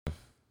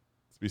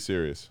be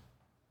serious.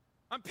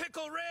 I'm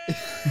Pickle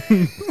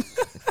Rick.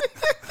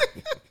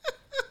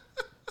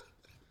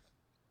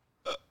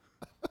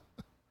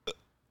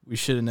 We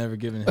should have never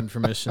given him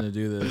permission to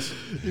do this.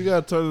 You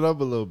gotta turn it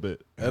up a little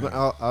bit, and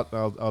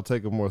I'll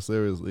take it more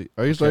seriously.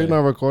 Are you sure you're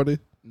not recording?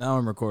 Now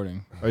I'm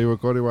recording. Are you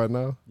recording right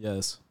now?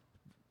 Yes.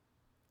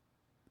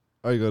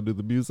 Are you gonna do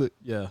the music?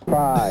 Yeah.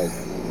 5,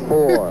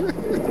 4,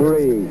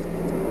 3,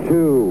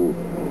 2,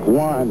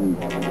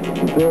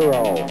 1, 0.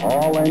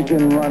 All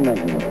engine running.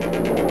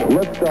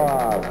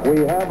 Liftoff.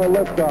 We have a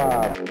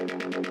liftoff.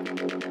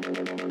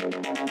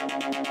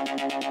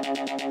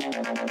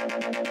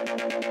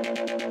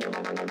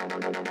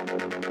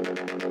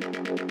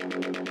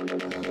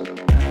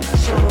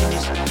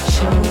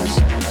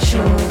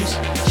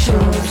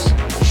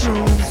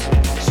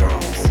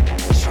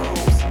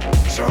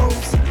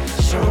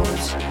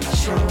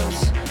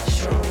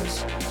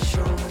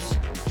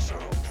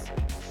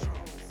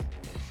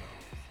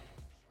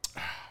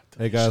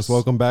 Hey guys,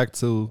 welcome back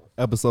to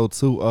episode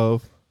 2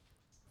 of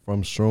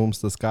From Shrooms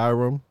to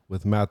Skyrim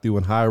with Matthew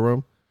and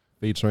Hiram,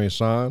 featuring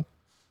Sean.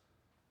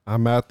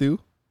 I'm Matthew.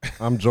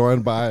 I'm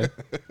joined by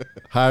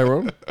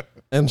Hiram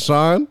and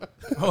Sean.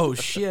 Oh,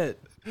 shit.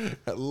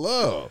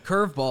 Hello.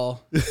 Curveball.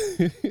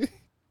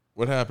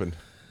 What happened?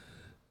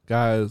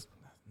 Guys,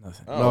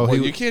 Nothing. Oh, well,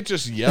 you can't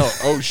just yell,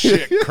 oh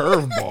shit,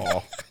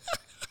 curveball.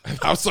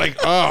 I was like,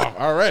 oh,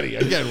 already.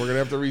 Again, we're going to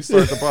have to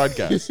restart the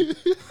podcast.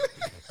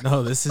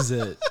 No, this is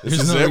it.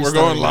 This is it. We're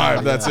going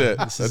live. That's it.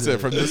 That's it.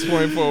 From this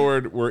point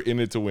forward, we're in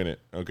it to win it.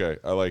 Okay,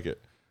 I like it.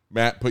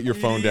 Matt, put your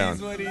phone down.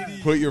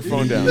 Put your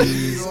phone down.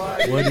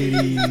 What it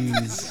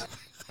is.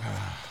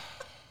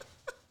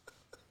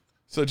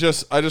 So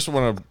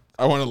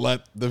I want to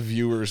let the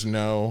viewers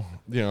know,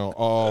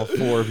 all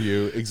 4 of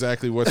you,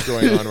 exactly what's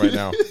going on right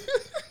now.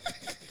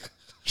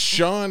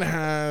 Sean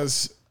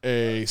has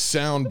a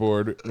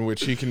soundboard in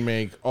which he can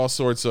make all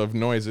sorts of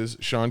noises.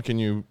 Sean, can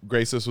you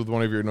grace us with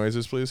one of your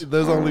noises, please?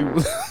 there's only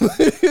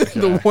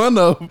the one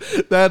of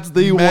that's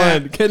the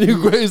Matt. one. Can you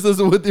grace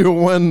us with your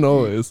one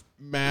noise?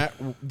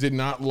 Matt did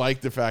not like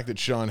the fact that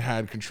Sean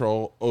had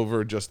control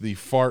over just the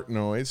fart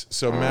noise,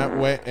 so Matt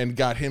went and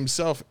got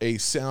himself a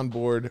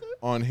soundboard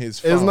on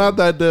his phone. It's not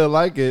that they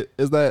like it.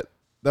 It's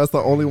that's the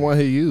only one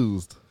he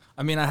used.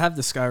 I mean, I have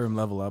the Skyrim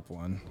level up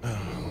one.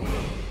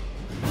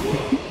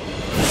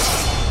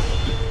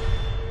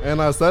 And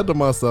I said to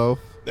myself,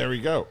 There we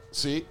go.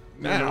 See?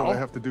 I know Now. what I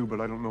have to do, but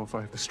I don't know if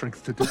I have the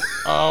strength to do it.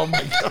 Oh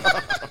my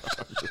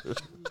God.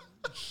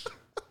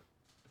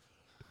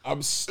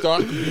 I'm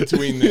stuck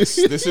between this.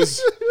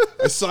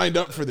 I signed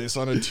up for this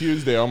on a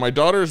Tuesday. On my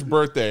daughter's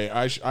birthday,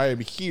 I am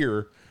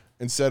here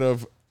instead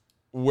of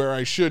where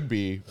I should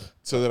be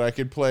so that I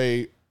could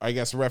play, I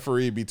guess,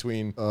 referee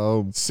between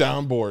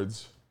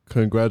soundboards.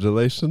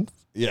 congratulations.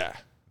 Yeah.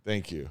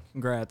 Thank you.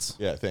 Congrats.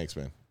 Yeah. Thanks,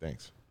 man.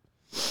 Thanks.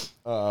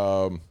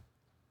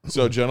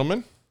 So,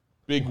 gentlemen,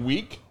 big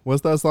week.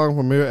 What's that song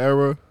from your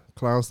era?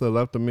 Clowns to the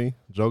left of me,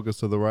 Jokers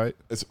to the right.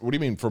 What do you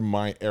mean from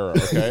my era?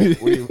 Okay.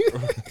 What do you,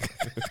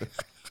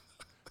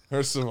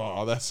 first of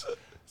all, it's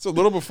a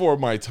little before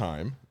my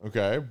time.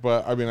 Okay,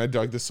 but I mean, I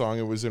dug the song.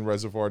 It was in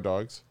Reservoir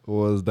Dogs. It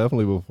was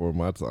definitely before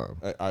my time.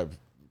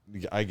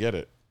 I get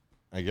it.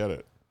 I get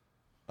it.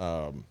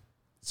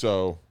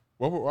 So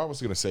I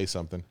was gonna say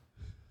something.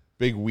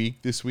 Big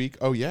week this week.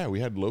 Oh yeah,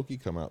 we had Loki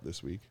come out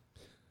this week.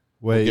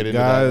 Wait, We'll get into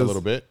guys, that in a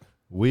little bit.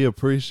 we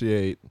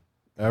appreciate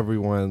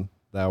everyone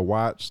that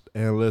watched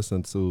and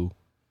listened to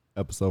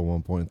episode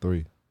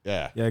 1.3.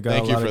 Yeah. Yeah, I got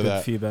Thank a you lot for of good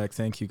that. feedback.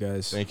 Thank you,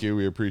 guys. Thank you.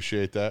 We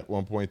appreciate that.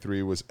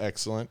 1.3 was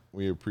excellent.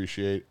 We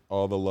appreciate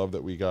all the love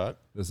that we got.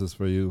 This is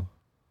for you.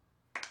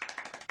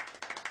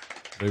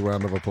 Big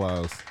round of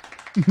applause.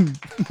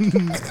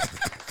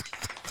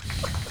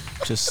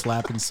 Just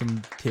slapping some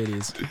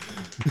titties.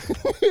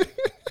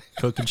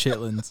 Cooking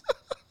chitlins.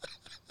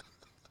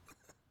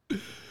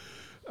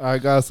 All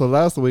right, guys. So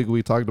last week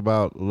we talked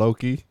about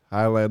Loki,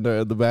 Highlander,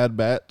 and the Bad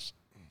Batch.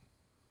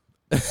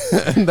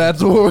 And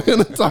that's what we're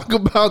going to talk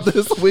about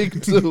this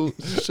week, too.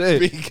 Shit.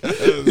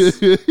 Because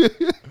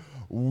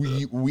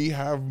we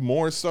have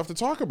more stuff to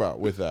talk about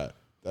with that.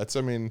 That's,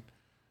 I mean,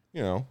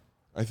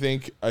 I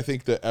think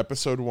the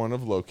episode 1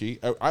 of Loki,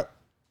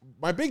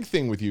 my big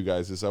thing with you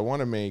guys is I want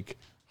to make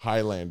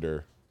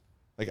Highlander,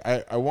 like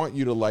I want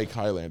you to like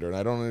Highlander, and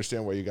I don't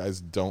understand why you guys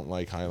don't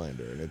like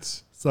Highlander. And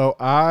it's So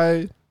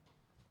I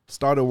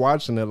started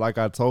watching it like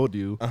I told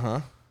you.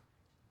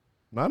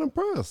 Not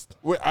impressed.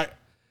 wait,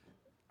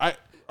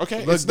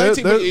 okay, Look, it's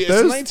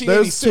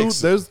 1986.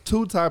 There's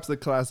two types of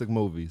classic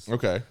movies.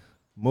 Okay,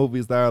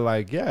 Movies that are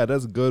like, yeah,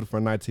 that's good for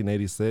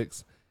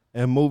 1986,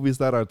 and movies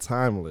that are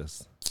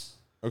timeless.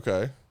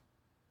 okay.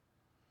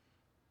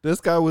 This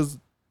guy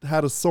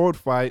had a sword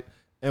fight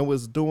and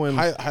was doing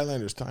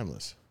Highlander's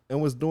timeless.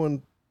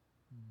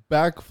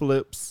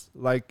 backflips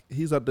like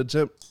he's at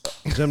the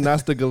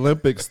gymnastic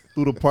Olympics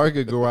through the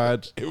parking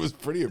garage. It was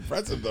pretty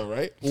impressive, though,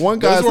 right? One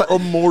Those guy's were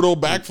immortal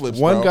backflips.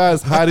 One bro.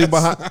 guy's hiding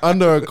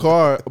behind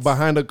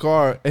a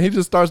car, and he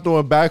just starts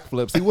doing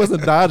backflips. He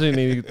wasn't dodging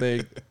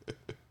anything.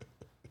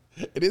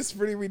 It is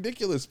pretty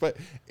ridiculous, but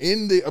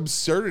in the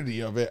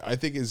absurdity of it, I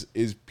think is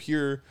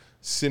pure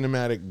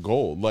cinematic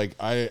gold. Like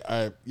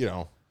I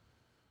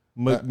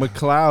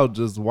McLeod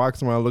just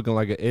walks around looking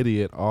like an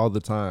idiot all the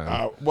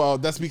time. well,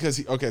 that's because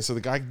so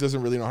the guy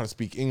doesn't really know how to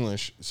speak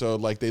English, so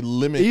like they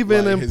limit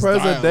Even like, in his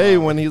present day,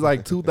 dialogue. when he's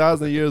like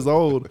 2,000 years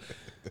old,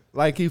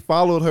 like he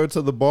followed her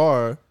to the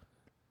bar,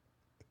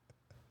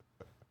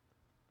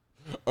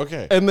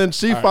 Okay, and then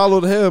she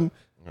followed him,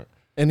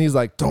 and he's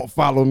like, "Don't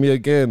follow me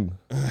again."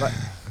 Like,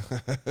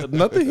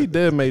 nothing he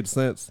did made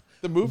sense.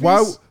 the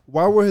movies.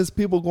 Why were his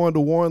people going to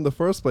war in the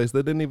first place? They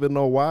didn't even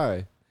know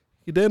why.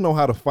 He didn't know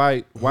how to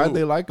fight. Why'd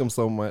they like him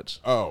so much?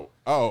 Oh,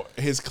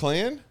 his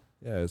clan.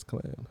 Yeah, his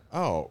clan.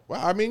 Oh,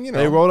 well, I mean, you know,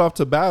 They rode off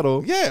to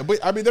battle. yeah, but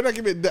I mean, they're not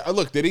giving.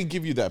 Look, they didn't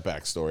give you that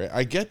backstory.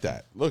 I get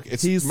that. Look,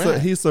 it's He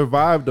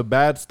survived a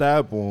bad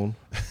stab wound,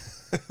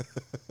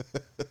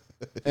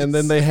 and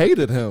then they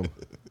hated him.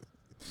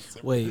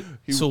 Wait,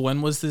 so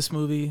when was this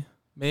movie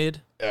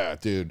made? Yeah,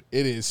 dude,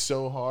 it is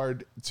so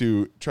hard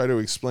to try to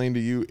explain to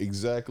you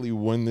exactly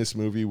when this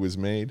movie was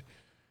made.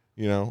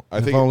 You know, I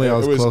If think only I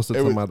was it closer it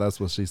to was- my "That's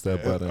what she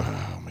said" button.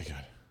 Oh my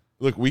god!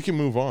 Look, we can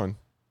move on.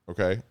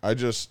 Okay,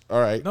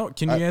 all right. No,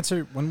 can you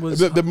answer when was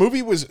The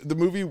movie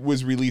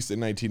was released in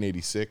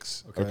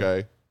 1986.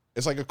 Okay.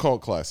 It's like a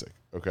cult classic.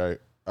 Okay,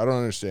 I don't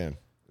understand.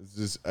 It's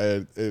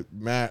just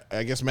Matt.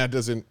 I guess Matt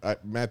doesn't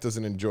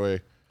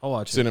enjoy I'll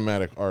watch it.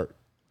 cinematic art.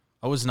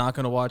 I was not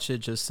gonna watch it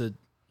just to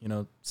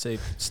say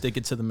stick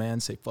it to the man,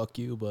 say fuck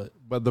you, but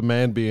But the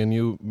man being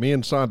you, me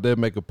and Sean did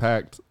make a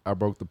pact. I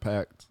broke the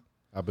pact.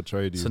 I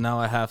betrayed you. so now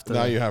I have to.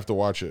 Now you have to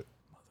watch it.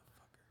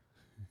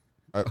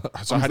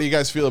 So how do you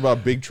guys feel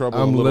about Big Trouble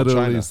I'm in Little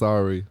literally China?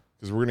 sorry.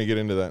 Because we're gonna get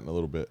into that in a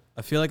little bit.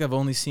 I feel like I've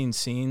only seen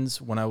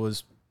scenes when I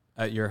was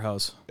at your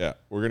house. Yeah,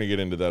 we're gonna get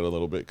into that a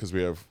little bit because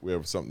we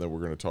have something that we're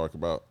gonna talk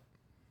about,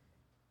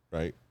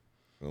 right?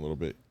 In a little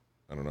bit.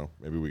 I don't know.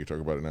 Maybe we can talk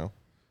about it now.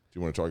 Do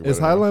you want to talk about Is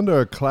it? now? Highlander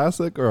a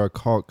classic or a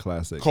cult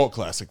classic? Cult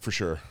classic for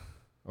sure.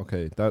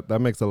 Okay, that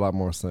makes a lot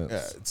more sense.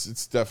 Yeah,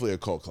 it's definitely a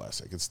cult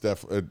classic. It's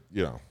definitely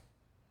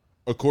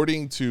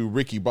according to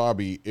Ricky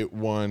Bobby, it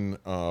won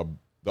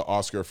the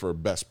Oscar for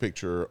Best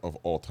Picture of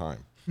all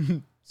time.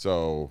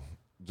 So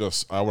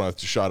I want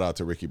to shout out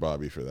to Ricky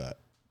Bobby for that.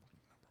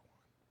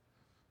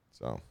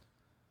 So,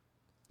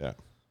 yeah.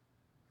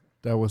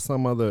 There was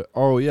some other.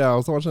 Oh yeah, I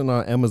was watching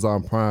on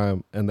Amazon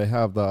Prime, and they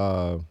have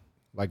the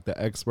like the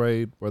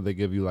X-ray where they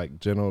give you like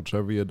general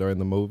trivia during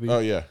the movie. Oh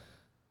yeah.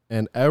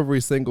 And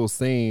every single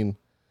scene,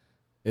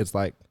 it's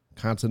like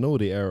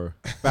continuity error,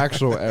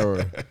 factual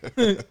error.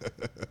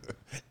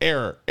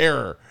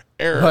 Error.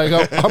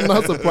 Like I'm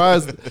not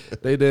surprised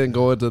they didn't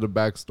go into the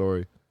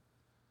backstory.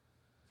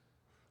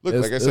 Look,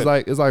 It's, like I it's said,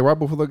 like right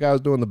before the guy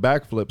was doing the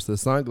backflips,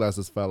 his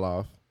sunglasses fell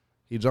off.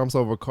 He jumps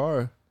over a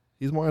car.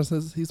 He's wearing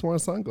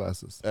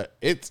sunglasses.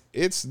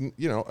 it's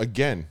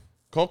again,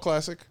 cult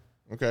classic.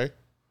 Okay.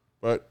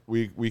 But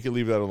we can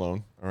leave that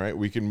alone. All right.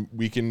 We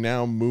can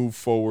now move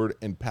forward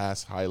and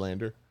pass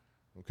Highlander.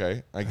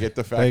 Okay. I get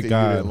the fact Thank that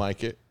God. you didn't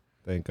like it.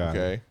 Thank God.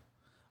 Okay.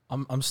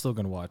 I'm still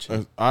gonna watch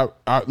it. I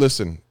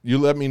listen, you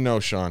let me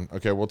know, Sean.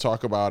 Okay, we'll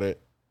talk about it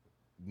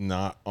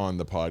not on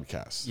the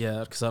podcast.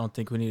 Yeah, because I don't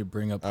think we need to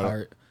bring up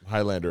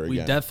Highlander We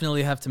again.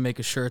 definitely have to make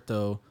a shirt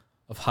though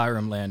of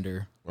Hiram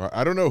Lander.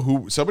 I don't know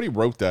who somebody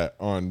wrote that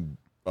on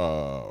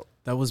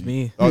That was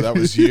me. oh, that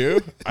was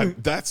you?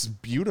 That's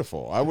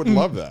beautiful. I would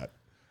love that.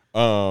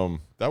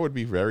 That would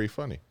be very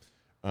funny.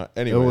 It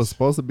Anyways, was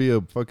supposed to be a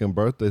fucking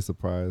birthday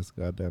surprise.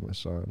 God damn it,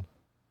 Sean.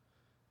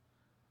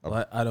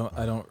 Well, I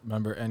don't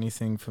remember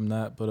anything from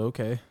that, but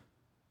okay.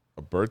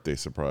 a birthday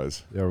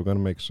surprise. Yeah, we're gonna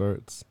make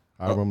shirts.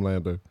 Hiram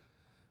Lander,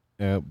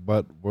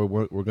 but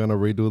we're gonna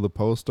redo the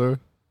poster,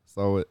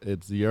 so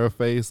it's your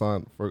face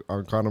on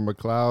Connor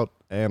McLeod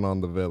and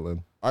on the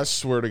villain. I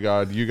swear to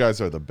God, you guys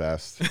are the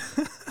best.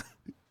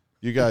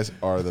 You guys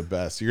are the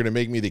best. You're gonna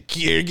make me the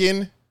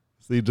Kiergan.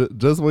 See,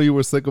 just when you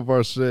were sick of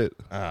our shit.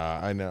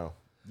 I know.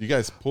 You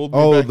guys pulled me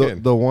Oh, back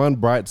in. the one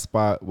bright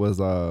spot was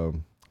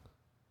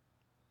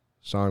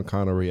Sean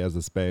Connery as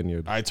a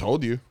Spaniard. I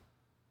told you.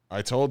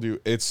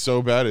 It's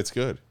so bad, it's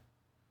good.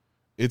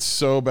 It's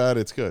so bad,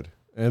 it's good.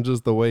 And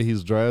just the way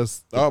he's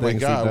dressed. The Oh my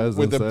things he God! does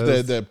With and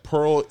says. the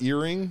pearl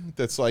earring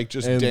that's like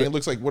just And dang, it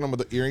looks like one of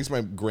the earrings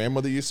my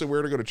grandmother used to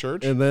wear to go to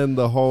church. And then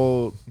the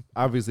whole,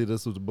 obviously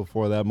this was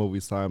before that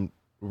movie's time,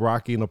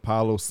 Rocky and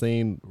Apollo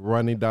scene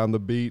running down the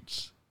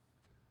beach.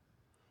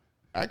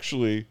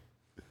 Actually,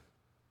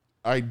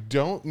 I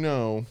don't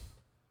know.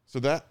 So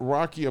that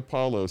Rocky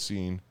Apollo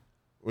scene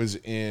was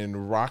in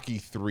Rocky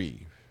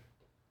 3.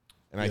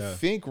 And I Yeah.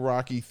 think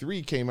Rocky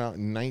 3 came out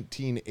in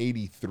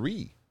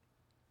 1983.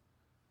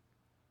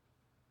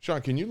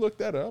 Sean, can you look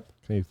that up?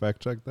 Can you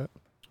fact check that?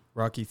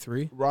 Rocky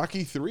 3.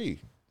 Rocky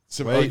 3.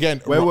 So Wait,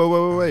 again,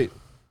 wait.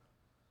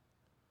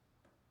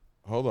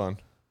 Hold on.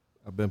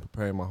 I've been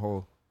preparing my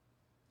whole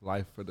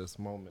life for this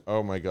moment.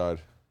 Oh my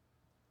God.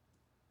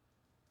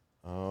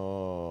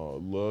 Oh,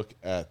 look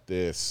at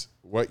this.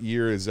 What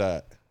year is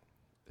that?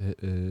 It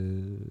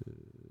is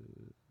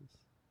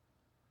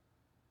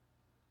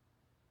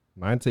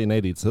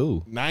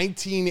 1982.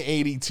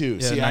 1982. Yeah,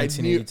 See,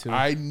 1982.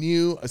 I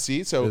knew.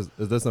 See, so Is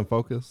this in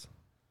focus?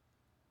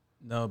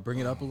 No, bring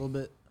it up a little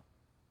bit.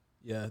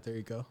 Yeah, there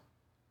you go.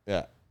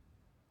 yeah,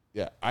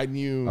 I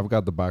knew. I've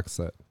got the box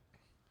set.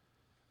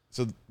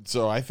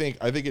 So I think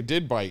it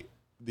did bite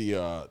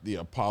the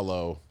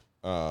Apollo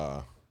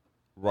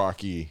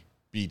Rocky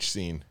beach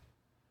scene.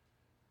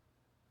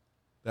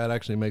 That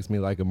actually makes me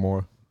like it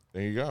more.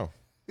 There you go.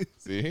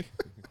 See?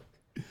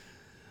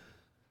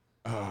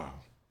 It's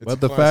But a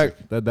the classic.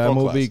 fact that Cult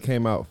movie classic.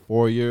 came out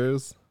 4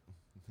 years.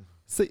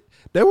 See,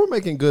 they were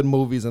making good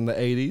movies in the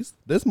 80s.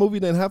 This movie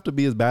didn't have to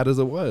be as bad as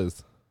it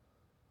was.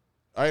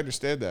 I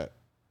understand that,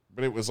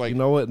 but it was like You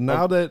know what?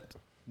 Now that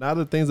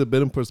things have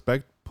been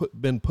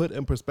put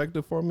in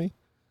perspective for me,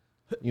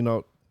 you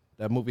know,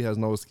 that movie has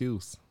no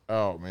excuse.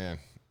 oh man.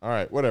 All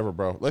right, whatever,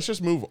 bro. Let's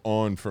just move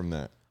on from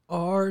that.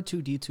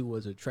 R2D2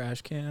 was a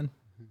trash can.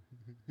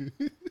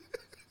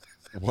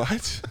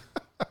 What?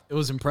 It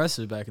was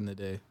impressive back in the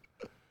day.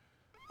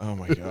 Oh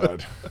my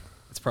god.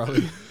 It's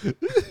probably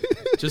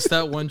just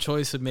that one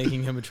choice of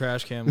making him a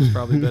trash can was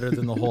probably better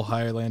than the whole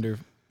Highlander.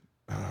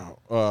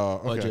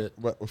 Okay. Budget.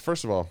 Well,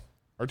 first of all,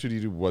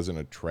 R2D2 wasn't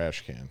a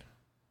trash can.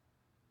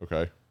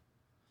 Okay.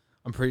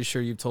 I'm pretty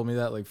sure you've told me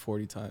that like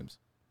 40 times.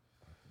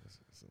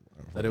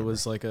 That it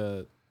was like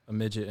a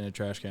midget in a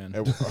trash can.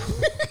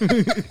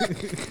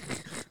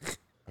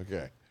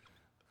 Okay.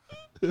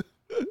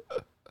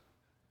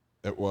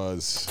 It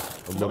was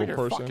a little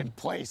person.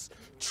 place,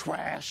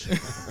 trash.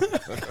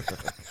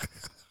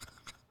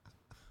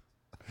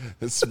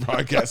 This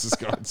podcast is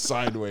going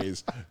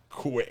sideways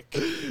quick.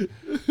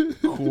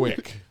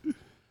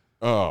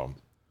 All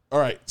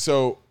right.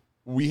 So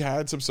we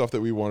had some stuff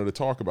that we wanted to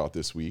talk about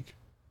this week,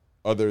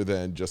 other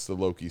than just the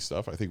Loki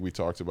stuff. I think we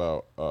talked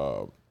about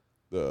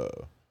the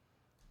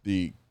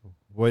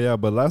Well, yeah,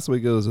 but last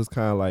week it was just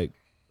kind of like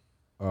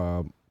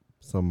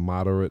some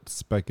moderate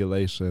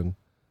speculation.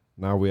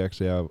 Now we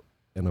actually have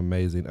an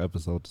amazing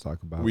episode to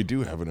talk about. we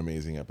do have an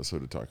amazing episode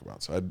to talk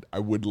about. So I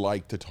would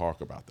like to talk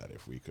about that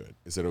if we could.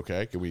 Is it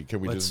okay? Can we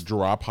Let's- just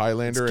drop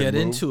Highlander Let's get and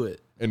move, into it.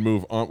 and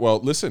move on? Well,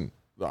 listen,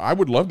 I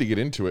would love to get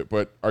into it,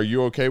 but are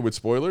you okay with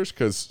spoilers?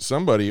 Because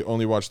somebody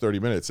only watched 30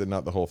 minutes and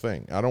not the whole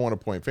thing. I don't want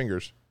to point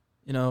fingers.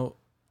 You know,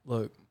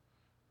 look,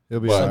 He'll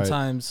be all right.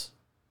 sometimes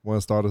Want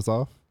to start us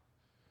off?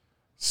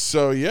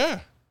 So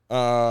yeah,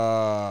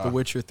 The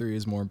Witcher 3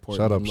 is more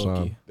important Shut up, than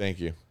Loki. Sean. thank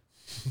you.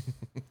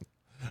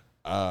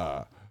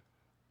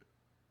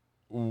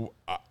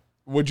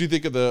 What'd you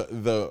think of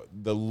the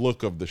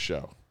look of the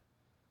show?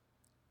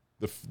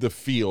 The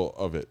feel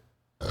of it.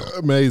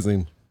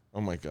 Amazing.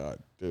 Oh my god,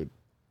 dude.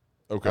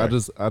 Okay. I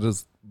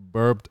just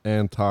burped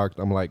and talked.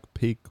 I'm like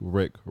peak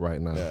Rick right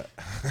now. Yeah.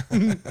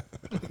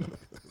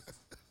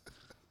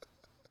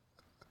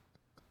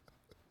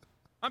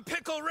 I'm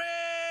Pickle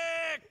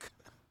Rick.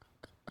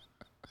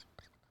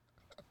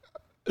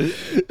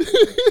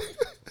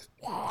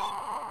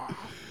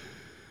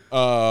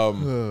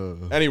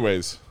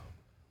 Anyways,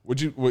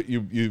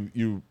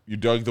 you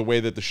dug the way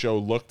that the show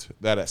looked,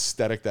 that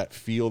aesthetic, that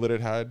feel that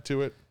it had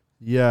to it?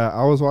 Yeah,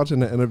 I was watching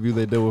the interview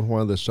they did with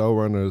one of the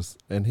showrunners,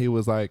 and he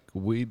was like,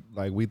 we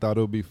thought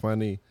it would be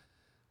funny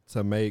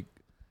to make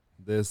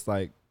this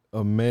like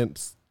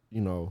immense,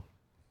 you know,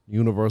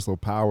 universal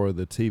power,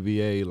 the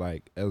TVA,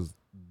 like as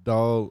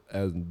dull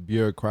as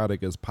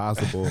bureaucratic as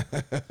possible.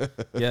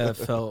 Yeah, it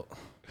felt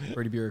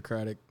pretty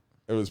bureaucratic.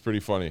 It was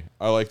pretty funny.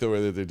 I like the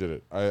way that they did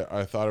it.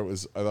 I thought it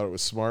was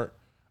smart.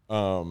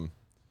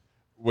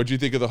 What'd you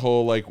think of the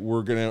whole like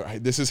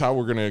this is how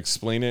we're gonna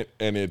explain it,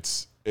 and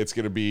it's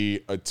gonna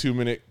be a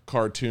 2-minute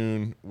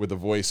cartoon with a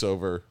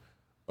voiceover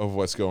of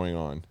what's going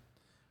on?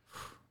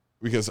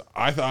 Because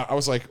I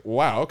was like,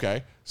 wow,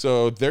 okay,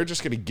 so they're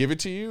just gonna give it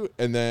to you,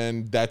 and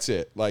then that's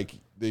it. Like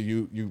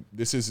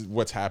this is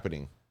what's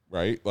happening,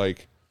 right?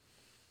 Like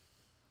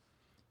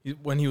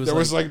When he was there like,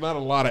 was like not a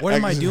lot of what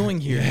am I doing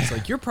here? He's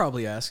like, you're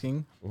probably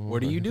asking,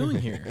 what are you doing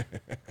here?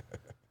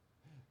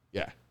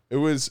 Yeah, it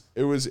was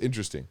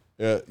interesting.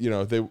 You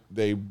know,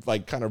 they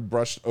like kind of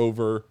brushed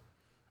over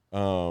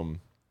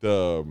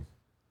the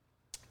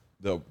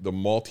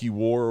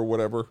multi-war or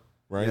whatever,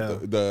 right?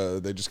 Yeah.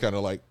 They just kind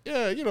of like,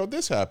 yeah, you know,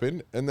 this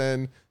happened, and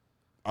then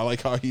I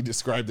like how he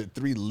described it: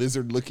 3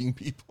 lizard-looking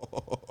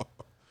people.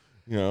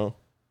 You know,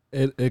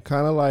 It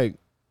kind of like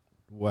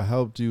what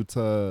helped you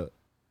to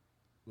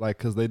like,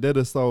 because they did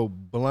it so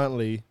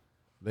bluntly,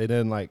 they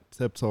didn't like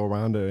tiptoe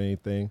around it or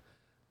anything,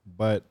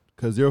 but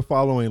because you're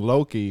following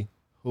Loki,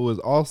 who is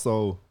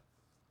also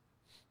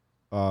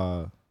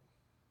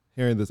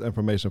hearing this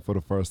information for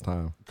the first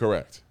time.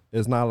 correct.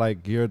 It's not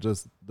like you're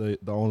just the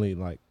only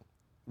like.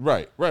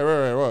 Right.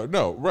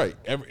 No, right.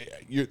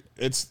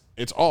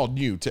 It's all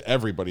new to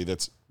everybody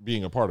that's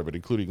being a part of it,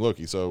 including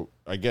Loki. So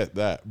I get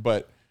that,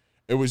 but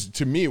it was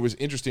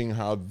interesting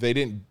how they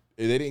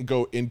didn't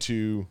go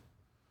into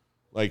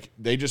like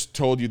they just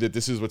told you that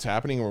this is what's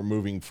happening and we're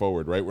moving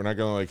forward, right? We're not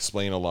going to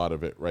explain a lot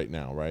of it right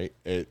now, right?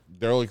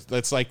 They're like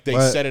that's like they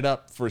set it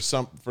up for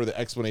the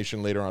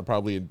explanation later on,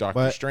 probably in Doctor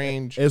But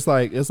Strange. It's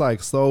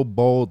like so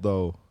bold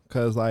though,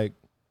 because like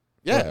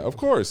Yeah, of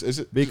course. Is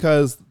it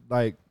because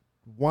like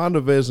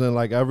WandaVision,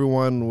 like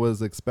everyone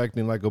was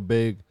expecting like a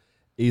big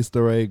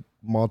Easter egg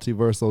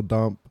multiversal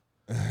dump.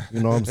 You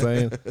know what I'm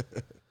saying?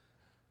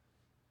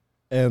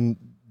 And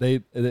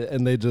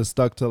they just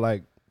stuck to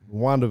like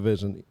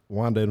WandaVision,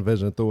 Wanda and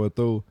Vision through and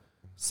through.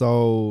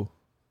 So,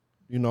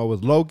 you know,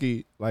 with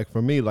Loki, like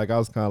for me, like I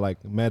was kind of like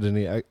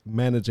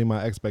managing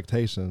my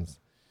expectations.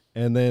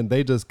 And then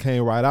they just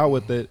came right out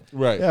with it.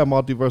 Right. Yeah,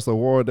 multiversal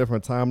war,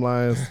 different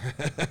timelines.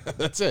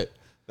 That's it.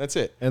 That's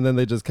it. And then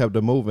they just kept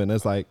it moving.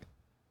 It's like,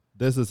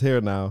 this is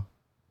here now.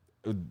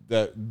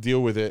 That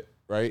deal with it,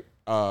 right?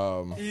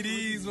 It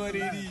is what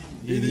it is.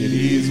 It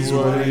is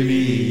what it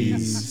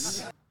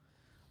is.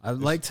 I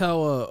liked how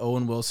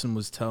Owen Wilson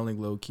was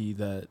telling Loki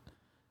that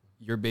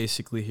you're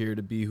basically here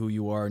to be who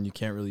you are and you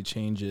can't really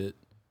change it.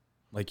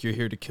 Like you're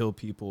here to kill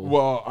people.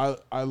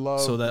 Well, I love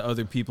so that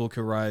other people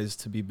could rise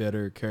to be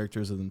better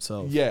characters of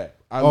themselves. Yeah.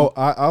 I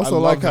also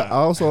love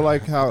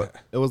like how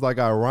it was like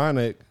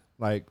ironic,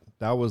 like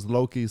that was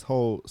Loki's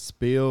whole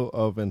spiel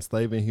of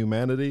enslaving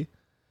humanity,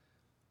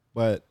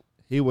 but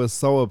he was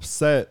so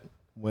upset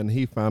when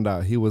he found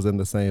out he was in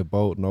the same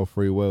boat, no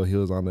free will. He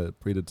was on a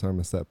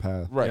predetermined set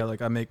path. Right. Yeah,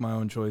 like I make my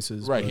own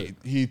choices. Right.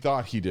 He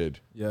thought he did.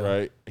 Yeah.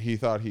 Right. He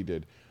thought he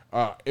did.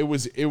 It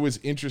was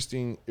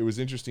interesting. It was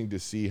interesting to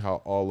see how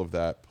all of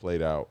that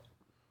played out.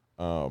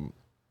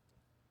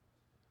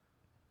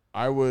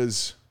 I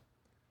was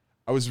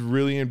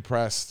really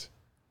impressed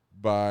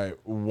by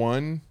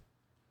one.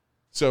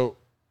 So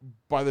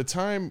by the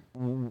time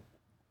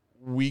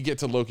we get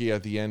to Loki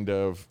at the end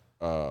of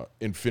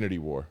Infinity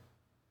War,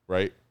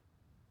 right?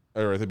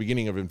 Or at the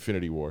beginning of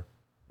Infinity War,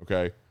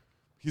 okay?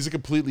 He's a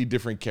completely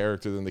different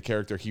character than the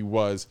character he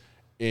was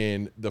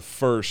in the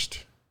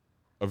first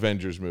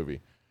Avengers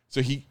movie.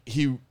 So he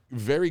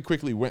very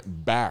quickly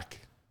went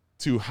back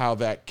to how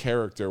that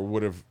character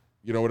would have,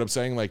 you know what I'm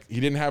saying? Like he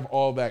didn't have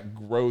all that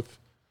growth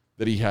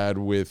that he had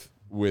with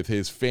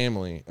his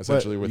family,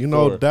 essentially. But, with you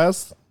know, Thor.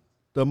 that's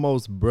the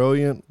most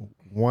brilliant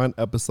one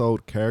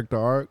episode character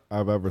arc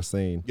I've ever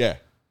seen. Yeah.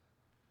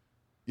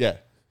 Yeah.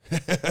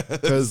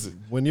 Because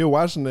when you're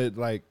watching it,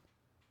 like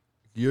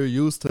you're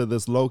used to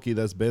this Loki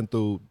that's been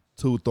through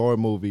 2 Thor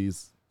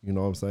movies. You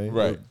know what I'm saying?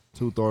 Right.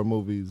 2 Thor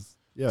movies.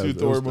 Yeah. 2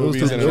 Thor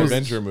movies and an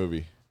Avenger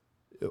movie.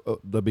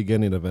 The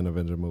beginning of an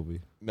Avenger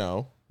movie.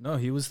 No. No,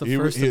 he was the He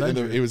first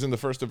Avenger. he was in the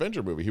first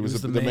Avenger movie. He was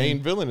was the the main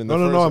main villain in the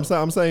No. first.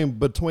 I'm saying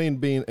between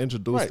being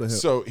introduced Right. to him.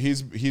 So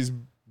he's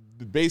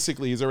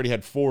basically he's already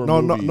had 4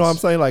 No, movies. I'm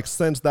saying like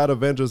since that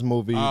Avengers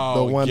movie,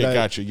 Oh, the one yeah, that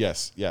gotcha.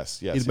 Yes.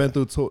 he's been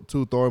through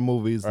 2 Thor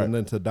movies Right. and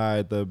then to die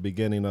at the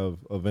beginning of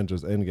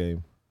Avengers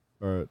Endgame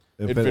or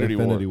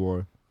Infinity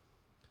War.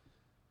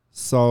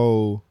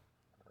 So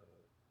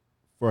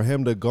for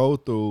him to go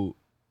through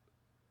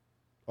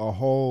a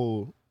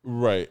whole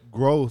right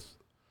growth,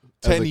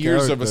 10 as a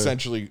years of character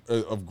essentially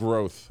of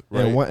growth,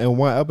 right? in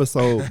one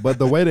episode, but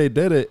the way they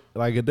did it,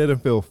 like it didn't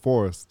feel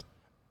forced.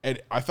 And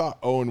I thought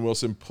Owen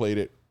Wilson played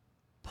it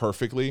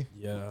perfectly.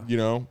 Yeah. You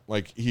know,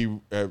 like he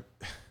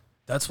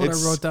That's what I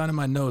It's- wrote down in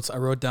my notes. I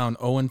wrote down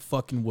Owen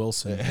fucking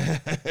Wilson.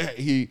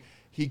 he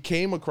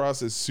came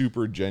across as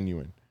super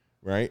genuine,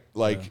 right?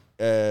 Like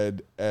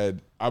and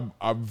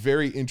I'm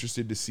very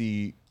interested to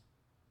see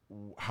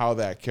how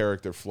that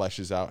character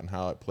fleshes out and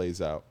how it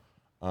plays out.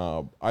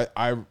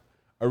 I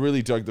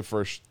really dug the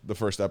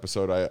first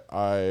episode.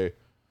 I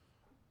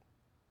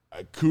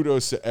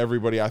kudos to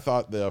everybody. I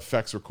thought the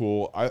effects were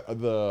cool.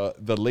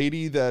 The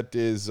lady that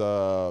is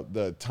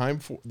the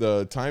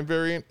time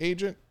variant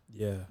agent,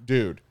 Yeah.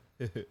 dude.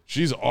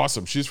 She's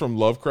awesome. She's from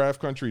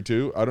Lovecraft Country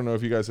too. I don't know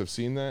if you guys have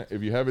seen that.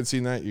 If you haven't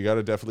seen that, you got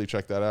to definitely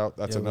check that out.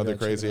 That's Yeah, we another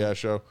gotta check it crazy ass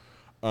show.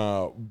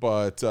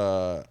 But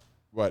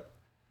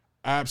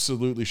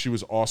absolutely, she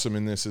was awesome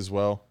in this as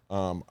well.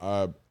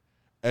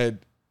 And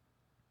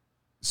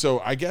so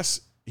I guess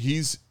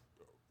he's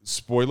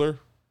spoiler,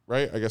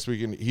 right? I guess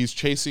he's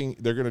chasing.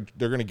 They're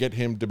gonna get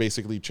him to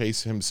basically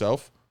chase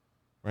himself,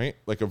 right?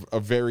 Like a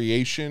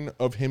variation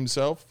of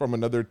himself from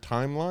another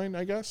timeline,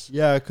 I guess.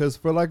 Yeah, because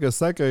for like a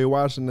second you're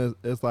watching this,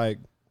 it's like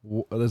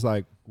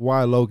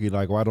why Loki?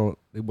 Like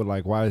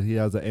why he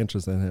has an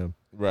interest in him,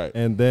 Right.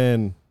 and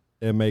then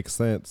it makes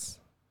sense.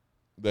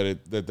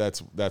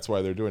 That's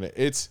why they're doing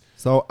it.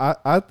 So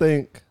I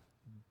think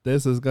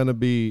this is gonna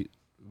be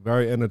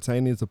very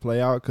entertaining to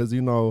play out because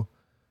you know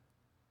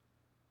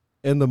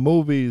in the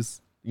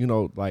movies, you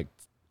know, like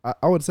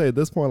I would say at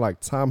this point, like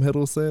Tom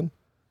Hiddleston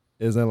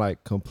is in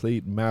like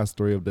complete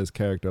mastery of this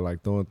character,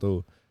 like through and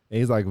through. And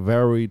he's like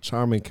very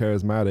charming,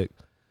 charismatic.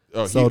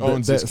 Oh, So he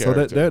owns his so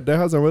character. there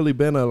hasn't really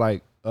been a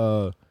like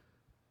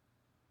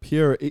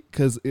pure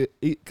because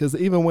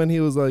even when he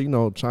was you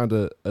know trying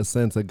to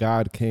ascend to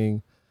God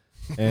King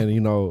and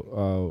you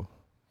know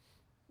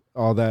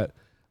all that,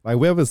 like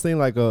we haven't seen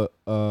like a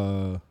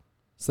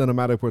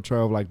cinematic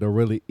portrayal of like the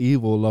really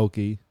evil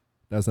Loki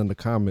that's in the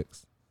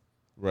comics.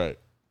 Right.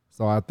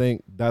 So I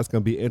think that's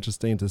gonna be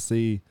interesting to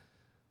see,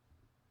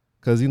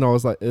 because you know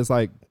it's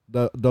like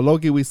the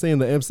Loki we see in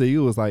the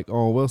MCU is like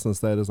Owen Wilson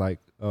said is like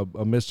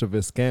a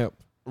mischievous scamp,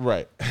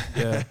 Right.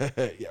 Yeah.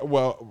 Yeah,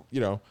 well,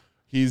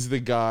 he's the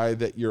guy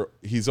that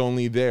he's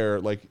only there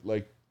like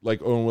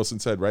Owen Wilson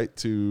said, right?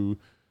 To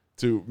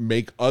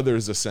make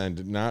others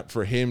ascend, not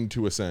for him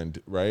to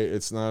ascend, right?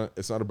 It's not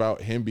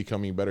about him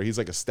becoming better. He's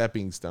like a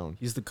stepping stone.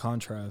 He's the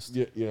contrast.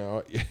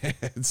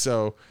 And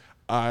so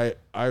I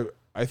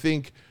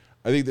think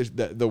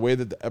that the way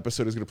that the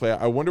episode is going to play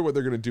out, I wonder what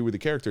they're going to do with the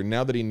character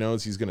now that he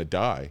knows he's going to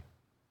die.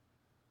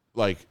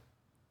 Like,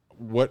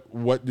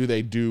 what do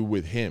they do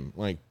with him?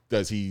 Like,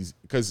 does he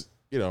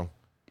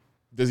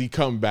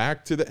come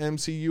back to the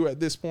MCU at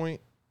this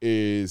point?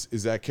 Is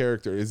that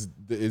character, is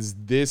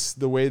this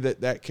the way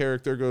that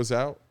character goes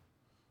out?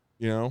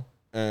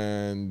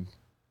 And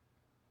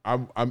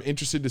I'm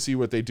interested to see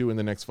what they do in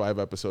the next 5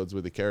 episodes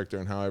with the character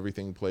and how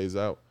everything plays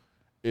out.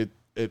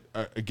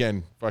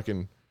 Again,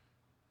 fucking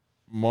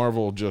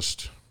Marvel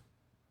just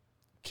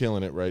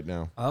killing it right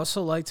now. I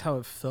also liked how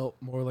it felt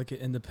more like an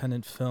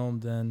independent film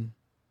than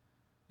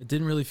it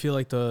didn't really feel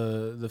like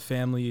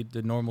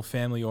the normal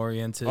family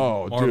oriented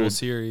Marvel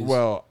series.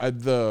 Well,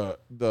 the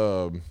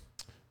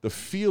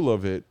feel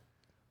of it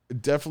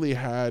definitely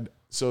had.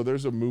 So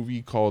there's a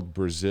movie called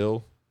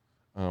Brazil.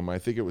 I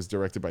think it was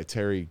directed by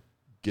Terry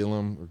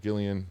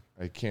Gilliam.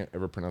 I can't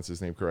ever pronounce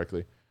his name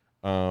correctly.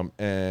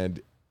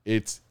 And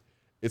it's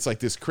like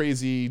this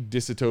crazy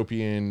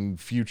dystopian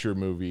future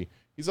movie.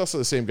 He's also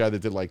the same guy that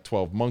did like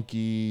 12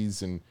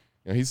 Monkeys, and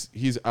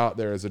he's out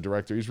there as a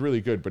director. He's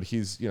really good, but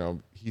he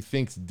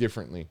thinks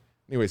differently.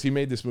 Anyways, he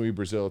made this movie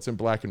Brazil. It's in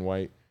black and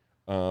white,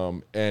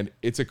 and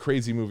it's a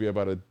crazy movie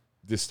about a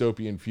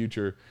dystopian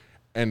future,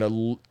 and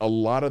a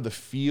lot of the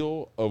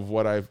feel of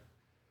what I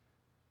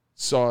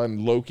saw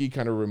in Loki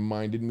kind of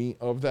reminded me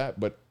of that,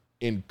 but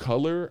in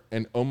color,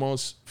 and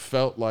almost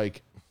felt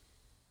like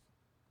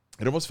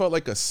a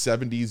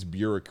 70s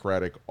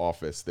bureaucratic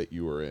office that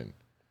you were in,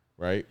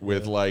 right?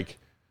 With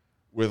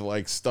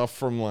stuff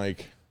from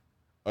like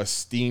a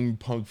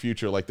steampunk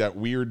future, like that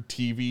weird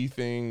TV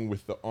thing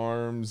with the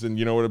arms, and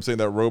you know what I'm saying,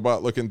 that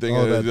robot looking thing.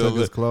 That took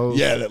his clothes.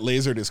 Yeah, that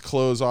lasered his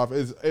clothes off.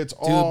 It's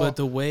all. Dude, but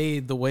the way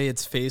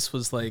its face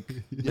was like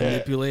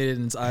manipulated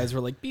and its eyes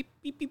were like beep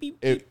beep beep beep.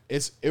 It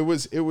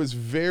was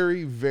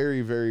very,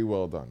 very, very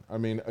well done. I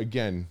mean,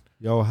 again,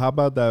 Yo, how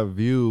about that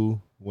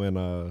view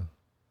when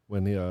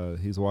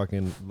he's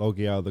walking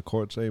Loki out of the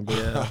court chamber?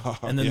 Yeah,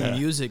 and then the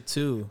music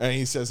too. And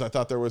he says, "I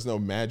thought there was no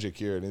magic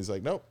here," and he's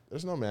like, "Nope,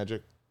 there's no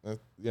magic."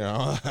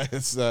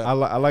 It's I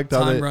liked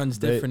how time runs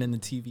different in the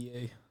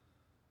TVA.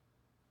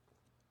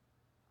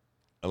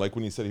 I like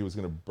when he said he was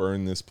going to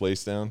burn this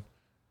place down,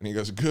 and he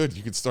goes, "Good,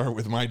 you could start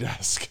with my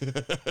desk."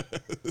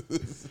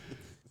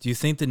 Do you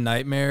think the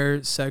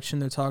nightmare section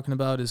they're talking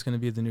about is going to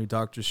be the new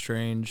Doctor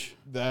Strange?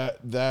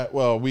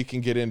 Well, we can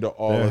get into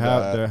all of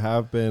that. There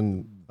have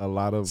been a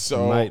lot of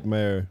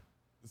nightmare.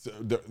 So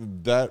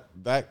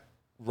that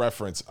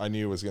reference I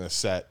knew was going to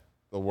set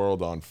the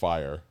world on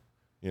fire,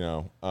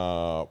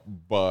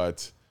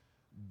 but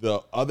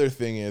the other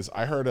thing is,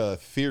 I heard a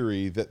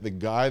theory that the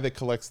guy that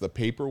collects the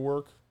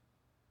paperwork,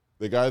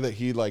 the guy that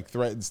he like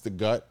threatens to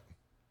gut,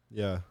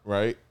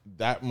 right,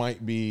 that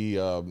might be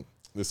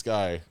this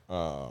guy,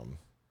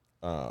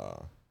 the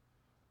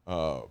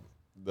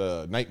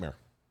Nightmare.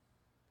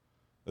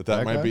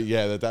 That might be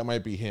that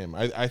might be him.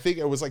 I think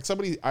it was like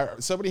somebody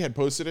had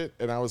posted it,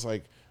 and I was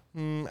like,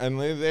 and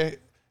they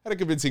had a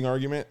convincing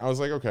argument. I was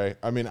like, okay.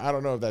 I mean, I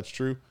don't know if that's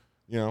true.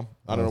 I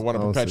don't want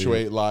to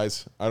perpetuate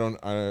lies. I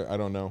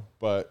don't know,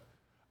 but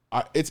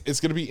it's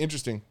going to be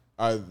interesting.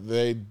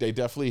 They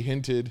definitely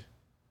hinted,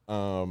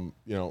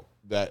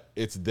 that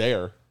it's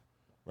there,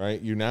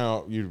 right?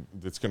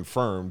 It's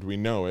confirmed. We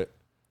know it,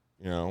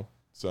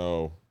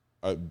 So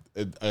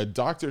a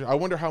doctor. I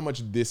wonder how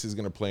much this is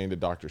going to play into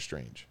Doctor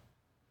Strange.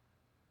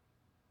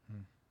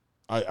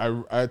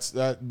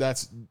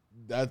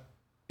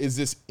 Is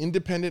this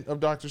independent of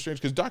Doctor Strange?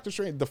 Because Doctor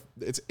Strange,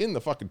 it's in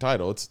the fucking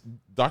title. It's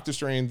Doctor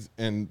Strange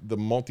and the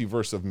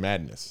Multiverse of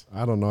Madness.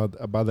 I don't know.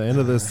 By the end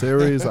of this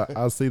series,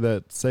 I see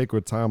that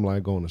sacred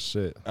timeline going to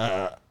shit.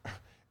 Are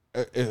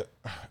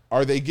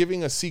they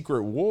giving a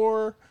secret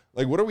war?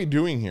 Like, what are we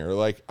doing here?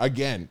 Like,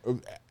 again,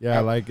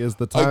 is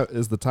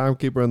the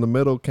timekeeper in the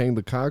middle King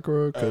the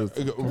Conqueror?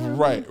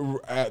 Right.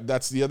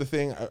 That's the other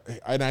thing,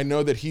 and I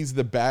know that he's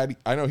the bad.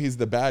 I know he's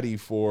the baddie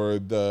for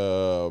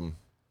the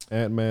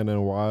Ant-Man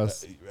and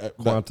Wasp,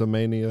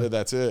 Quantumania.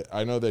 That's it.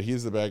 I know that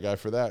he's the bad guy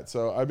for that.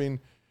 So I mean,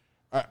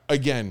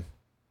 again,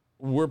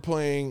 we're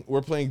playing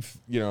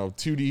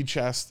 2D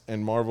chess,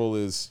 and Marvel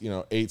is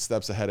 8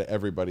 steps ahead of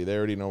everybody. They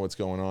already know what's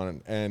going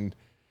on, and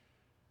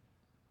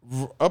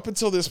up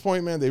until this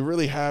point, man, they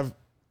really have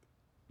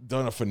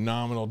done a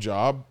phenomenal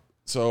job.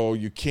 So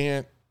you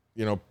can't,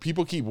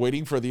 people keep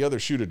waiting for the other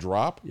shoe to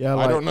drop. Yeah,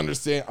 I don't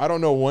understand. I don't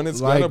know when it's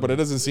gonna, but it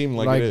doesn't seem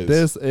like it is.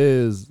 This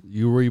is,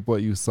 you reap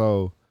what you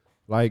sow.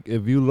 Like,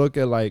 if you look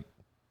at like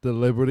the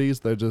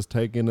liberties they're just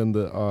taking in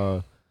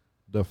the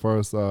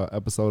first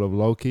episode of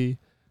Loki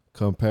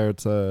compared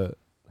to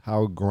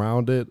how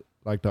grounded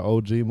like the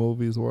OG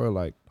movies were,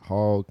 like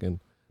Hulk and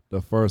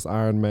the first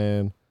Iron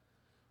Man.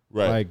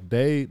 Right. Like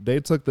they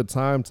took the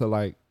time to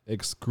like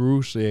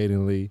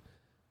excruciatingly.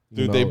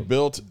 Dude, they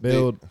built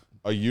build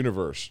a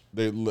universe.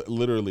 They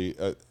literally,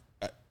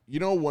 you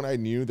know, when I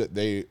knew that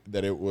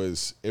it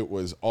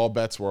was all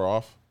bets were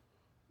off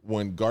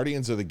when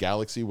Guardians of the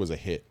Galaxy was a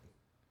hit,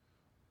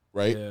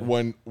 right? Yeah.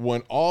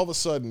 When all of a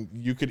sudden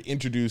you could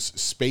introduce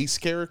space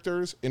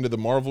characters into the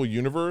Marvel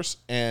universe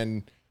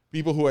and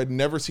people who had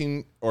never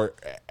seen or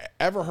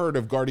ever heard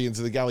of Guardians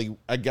of the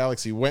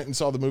Galaxy went and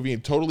saw the movie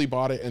and totally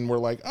bought it and were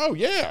like, oh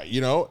yeah,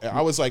 you know,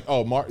 I was like,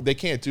 oh, they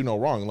can't do no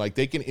wrong. Like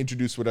they can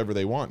introduce whatever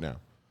they want now.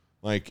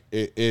 Like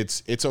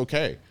it's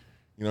okay.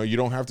 You know, you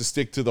don't have to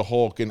stick to the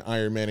Hulk and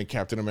Iron Man and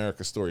Captain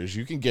America stories.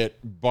 You can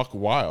get buck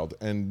wild,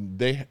 and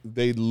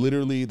they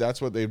literally,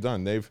 that's what they've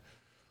done.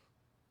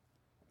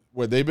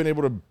 What they've been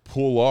able to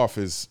pull off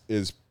is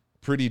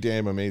pretty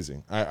damn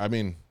amazing. I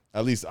mean,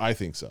 at least I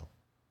think so.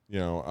 You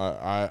know,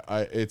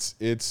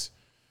 it's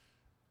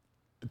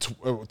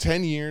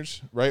 10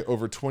 years, right?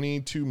 Over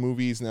 22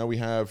 movies. Now we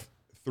have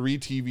 3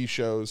 TV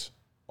shows.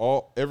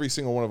 Every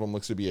single one of them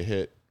looks to be a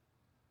hit.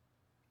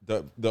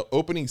 The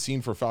opening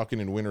scene for Falcon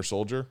and Winter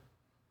Soldier,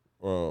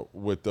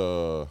 with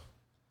the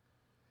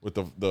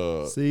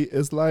see,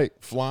 it's like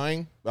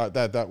flying,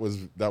 that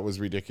was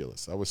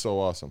ridiculous. That was so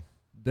awesome.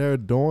 they're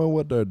doing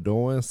what they're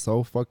doing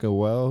so fucking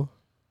well,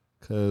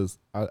 because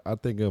I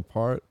think in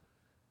part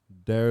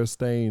they're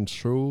staying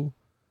true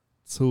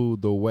to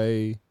the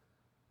way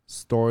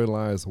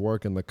storylines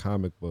work in the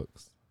comic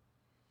books.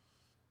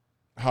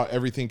 How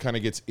everything kind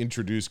of gets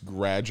introduced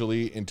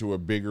gradually into a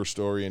bigger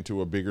story,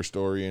 into a bigger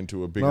story,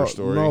 into a bigger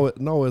story.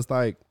 No, it's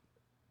like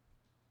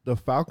the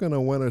Falcon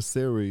and Winter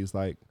series,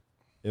 like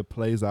it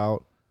plays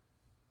out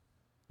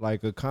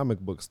like a comic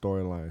book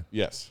storyline.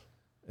 Yes.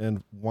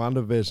 And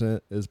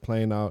WandaVision is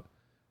playing out,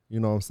 you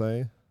know what I'm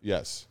saying?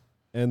 Yes.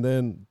 And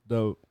then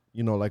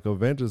like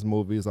Avengers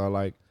movies are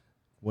like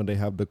when they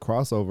have the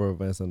crossover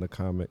events in the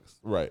comics.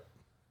 Right.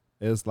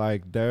 It's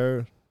like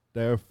they're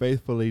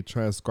faithfully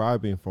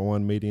transcribing from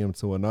one medium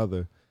to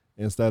another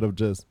instead of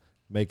just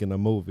making a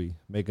movie,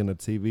 making a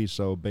TV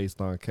show based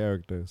on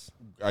characters.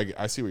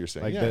 I see what you're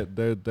saying. Like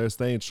yeah. they're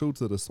staying true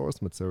to the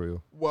source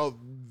material. Well,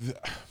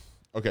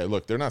 okay,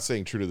 look, they're not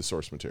saying true to the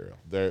source material.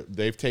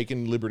 They've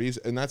taken liberties,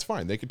 and that's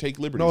fine. They could take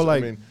liberties. No, I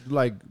mean,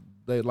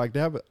 they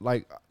have it.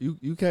 Like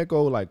you can't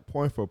go like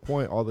point for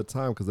point all the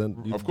time, because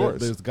then of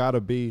course there's got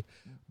to be.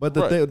 But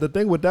Right. the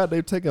thing with that,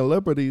 they've taken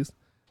liberties,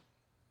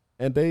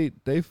 and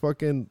they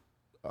fucking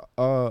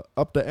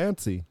up the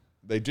ante.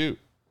 They do.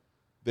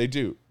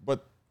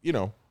 But you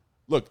know,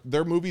 look,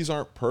 their movies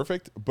aren't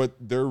perfect, but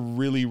they're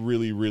really,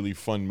 really, really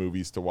fun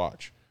movies to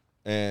watch,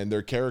 and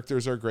their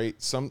characters are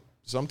great.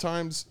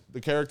 Sometimes the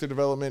character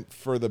development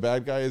for the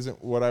bad guy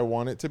isn't what I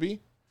want it to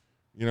be,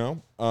 you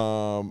know.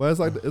 But it's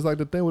like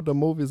the thing with the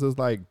movies is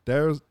like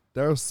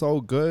they're so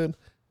good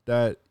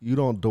that you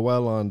don't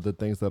dwell on the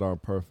things that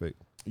aren't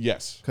perfect.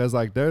 Yes. Because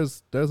like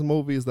there's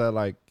movies that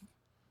like,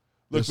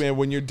 Look, man,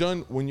 when you're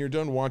done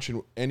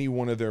watching any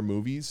one of their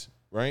movies,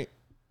 right?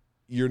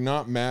 You're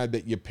not mad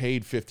that you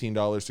paid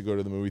 $15 to go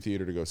to the movie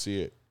theater to go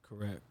see it.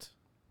 Correct.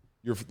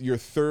 You're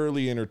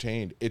thoroughly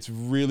entertained. It's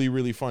really,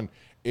 really fun.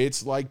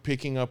 It's like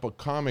picking up a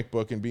comic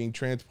book and being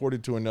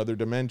transported to another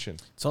dimension.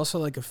 It's also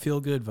like a feel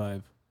good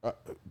vibe.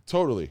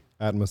 Totally.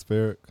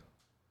 atmospheric.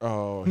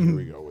 Oh, here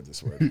we go with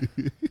this word.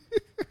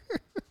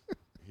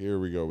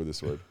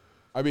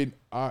 I mean,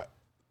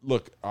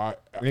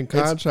 In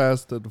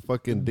contrast to the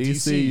fucking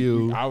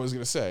DCU, I was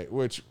gonna say,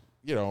 which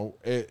you know,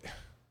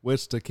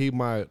 which to keep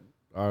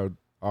our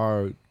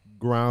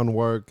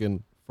groundwork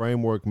and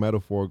framework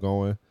metaphor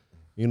going,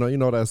 you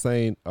know that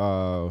saying,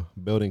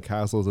 building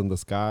castles in the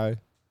sky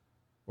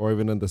or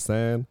even in the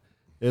sand.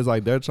 It's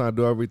like they're trying to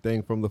do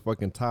everything from the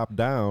fucking top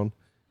down,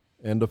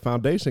 and the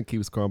foundation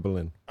keeps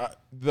crumbling.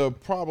 the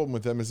problem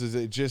with them is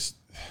it just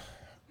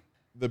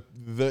the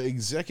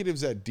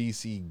executives at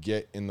DC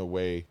get in the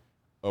way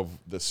of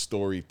the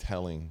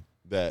storytelling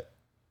that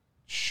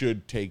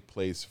should take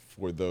place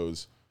for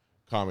those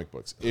comic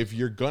books. If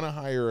you're gonna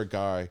hire a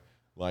guy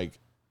like,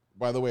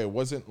 by the way, it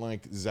wasn't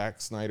like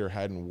Zack Snyder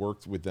hadn't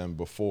worked with them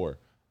before.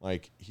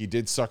 Like, he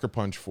did Sucker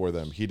Punch for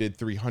them. He did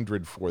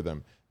 300 for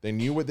them. They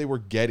knew what they were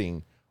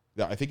getting.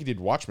 I think he did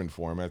Watchmen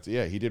for him.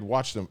 Yeah, he did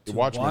Watchmen.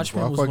 Watchmen was I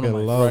one of fucking my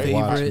love favorite,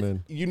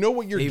 Watchmen. You know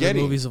what you're favorite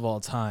getting. movies of all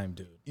time,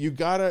 dude.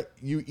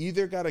 You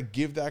either gotta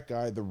give that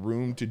guy the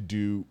room to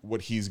do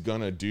what he's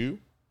gonna do,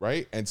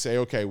 right? And say,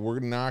 okay, we're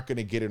not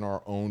gonna get in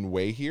our own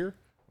way here,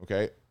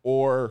 okay?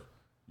 Or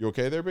you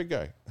okay there, big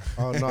guy?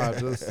 Oh no, I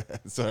just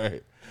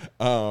Sorry.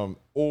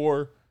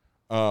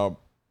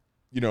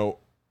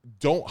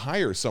 Don't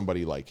hire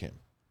somebody like him.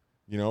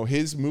 You know,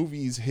 his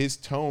movies, his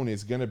tone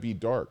is gonna be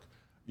dark.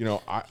 You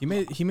know, He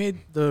made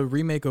the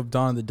remake of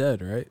Dawn of the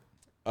Dead, right?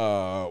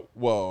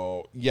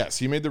 Well, yes,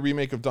 he made the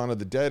remake of Dawn of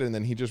the Dead, and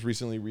then he just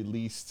recently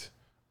released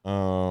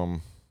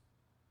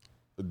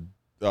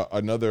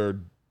another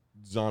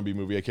zombie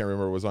movie. I can't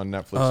remember. It was on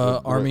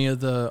Netflix. Army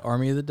of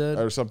the Dead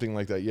or something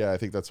like that. Yeah, I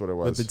think that's what it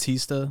was. with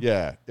Batista.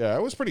 Yeah,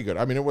 it was pretty good.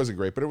 I mean, it wasn't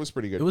great, but it was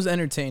pretty good. It was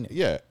entertaining.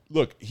 Yeah.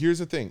 Look, here's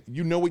the thing.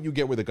 You know what you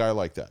get with a guy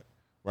like that,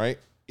 right?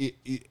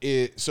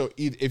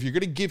 if you're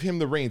going to give him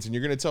the reins and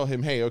you're going to tell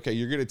him, hey, okay,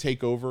 you're going to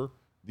take over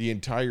the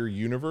entire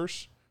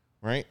universe,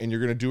 right? And you're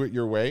going to do it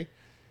your way.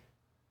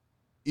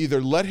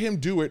 Either let him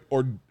do it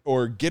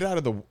or get out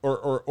of the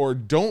or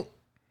don't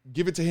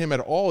give it to him at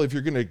all if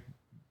you're going to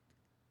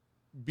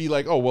be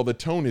like, oh, well, the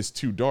tone is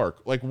too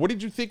dark. Like, what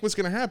did you think was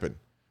going to happen?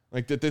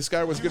 Like, that this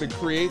guy was going to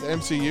create the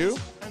MCU?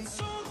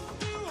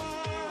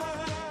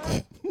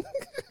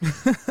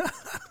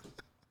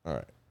 All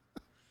right.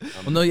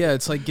 Well, no, yeah,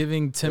 it's like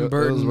giving Tim It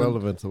Burton. was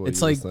relevant to what it's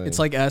you were like saying. it's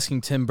like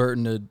asking Tim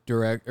Burton to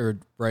direct or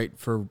write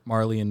for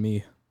Marley and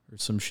Me or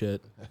some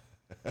shit.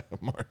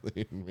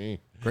 Marley and Me.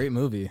 Great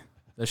movie.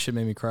 That shit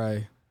made me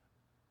cry.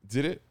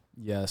 Did it?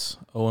 Yes,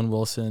 Owen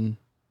Wilson,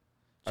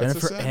 That's a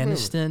Jennifer sad movie.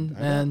 Aniston, I know.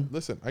 man.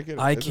 Listen, I get it.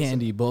 Eye It's a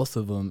candy, both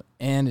of them,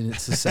 and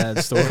it's a sad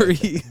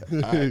story.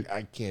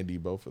 I candy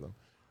both of them.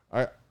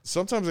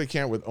 Sometimes I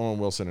can't with Owen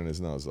Wilson and his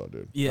nose though,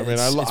 dude. Yeah, I mean,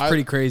 it's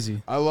pretty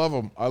crazy. I love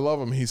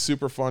him. He's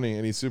super funny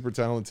and he's super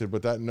talented.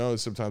 But that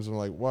nose, sometimes I'm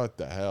like, what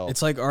the hell?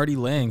 It's like Artie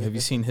Lang. Have you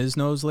seen his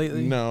nose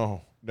lately?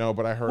 no,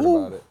 but I heard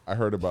about it. I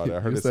heard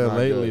You it's said not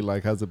lately, good.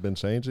 like, has it been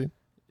changing?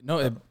 No,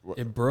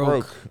 it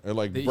broke. It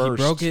like He burst.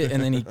 broke it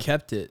and then he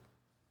kept it.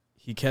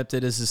 He kept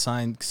it as a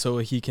sign so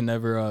he can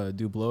never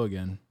do blow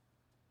again.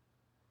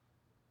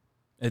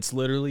 It's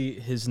literally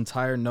his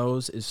entire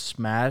nose is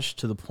smashed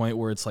to the point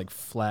where it's like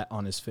flat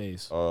on his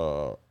face.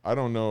 I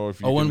don't know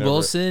if you Owen can never-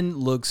 Wilson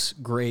looks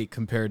great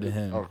compared to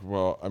him. Oh,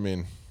 well, I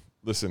mean,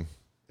 listen,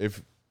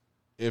 if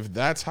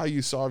that's how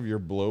you solve your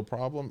blow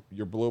problem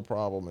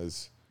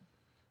is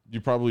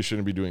you probably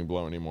shouldn't be doing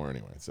blow anymore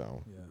anyway.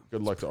 So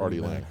good luck to Artie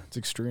Lang. It's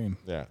extreme.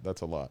 Yeah,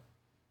 that's a lot.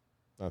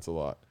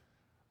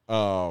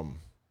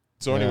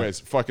 So anyways,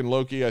 fucking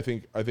Loki, I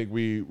think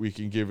we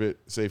can give it,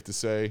 safe to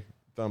say,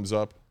 thumbs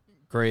up.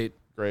 Great.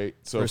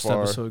 So First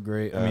far. episode,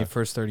 great. I mean,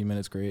 first 30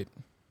 minutes, great.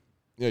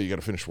 Yeah, you got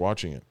to finish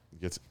watching it. It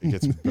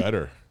gets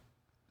better.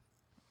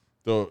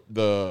 The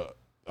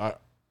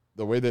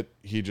way that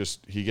he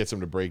gets him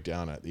to break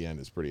down at the end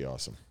is pretty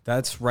awesome.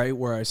 That's right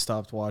where I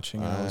stopped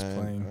watching and I was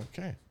playing.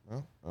 Okay,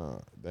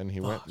 well, then he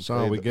went. And Sean,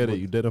 played we get it.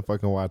 You didn't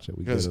fucking watch it.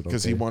 We get it.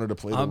 Because he wanted to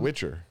play The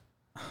Witcher,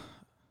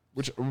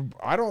 which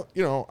I don't.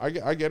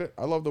 I get it.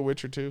 I love The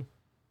Witcher too.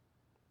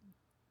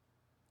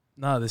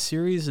 Nah, the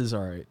series is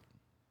all right.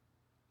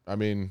 I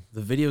mean,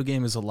 The video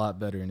game is a lot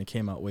better, and it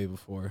came out way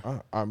before.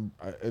 and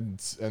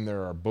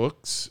there are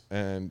books,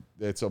 and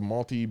it's a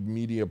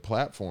multimedia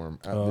platform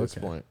at this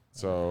point.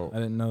 So I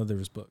didn't know there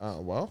was books.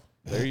 well,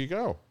 there you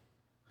go.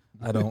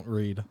 I don't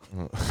read.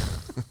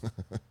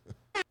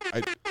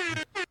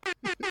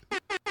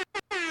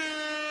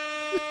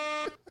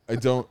 I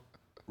don't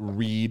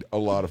read a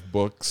lot of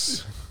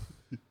books.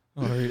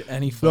 I don't read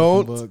any fucking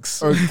Don't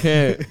books. or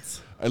can't.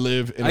 I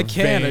live in I a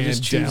can, I van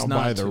just choose down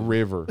not by to. the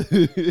river.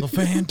 The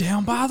van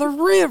down by the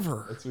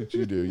river. That's what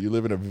you do. You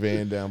live in a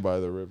van down by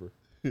the river.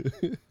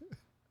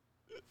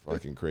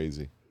 Fucking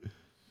crazy.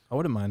 I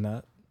wouldn't mind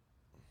that.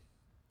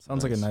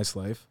 Sounds like a nice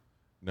life.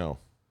 No.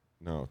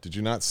 Did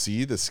you not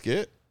see the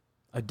skit?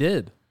 I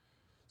did.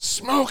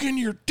 Smoking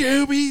your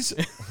doobies.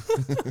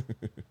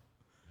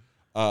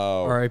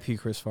 R.I.P.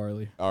 Chris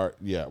Farley.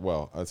 Yeah,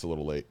 well, that's a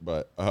little late,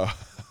 but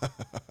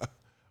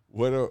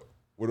what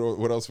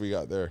else we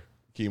got there?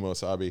 Kimo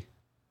Sabi.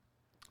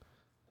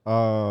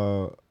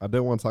 I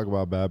didn't want to talk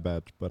about Bad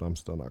Batch, but I'm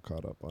still not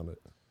caught up on it.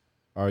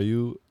 Are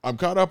you? I'm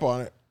caught up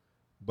on it.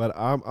 But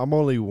I'm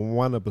only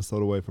one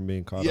episode away from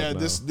being caught up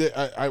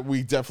now.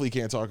 We definitely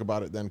can't talk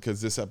about it then because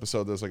this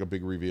episode there's like a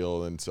big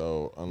reveal, and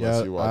so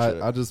unless you watch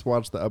it, I just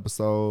watched the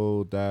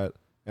episode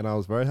and I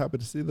was very happy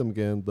to see them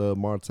again, the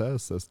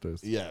Martez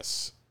sisters.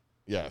 Yes.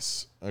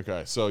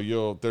 Okay, so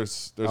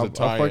there's a I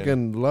tie-in.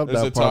 fucking love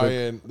There's that a part.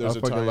 tie-in. There's I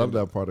a fucking tie-in. love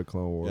that part of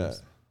Clone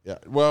Wars. Yeah.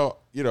 Well,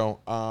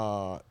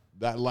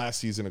 that last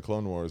season of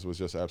Clone Wars was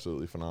just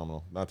absolutely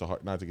phenomenal. Not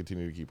to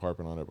continue to keep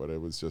harping on it, but it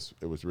was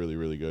really,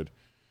 really good.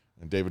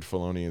 And David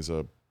Filoni is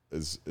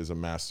a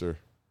master.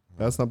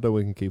 That's something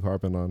we can keep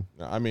harping on.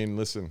 I mean,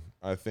 listen,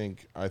 I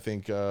think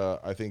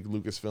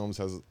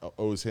Lucasfilms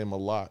owes him a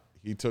lot.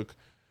 He took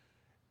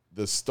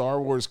the Star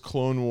Wars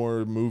Clone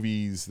War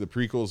movies. The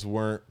prequels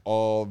weren't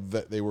all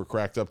that they were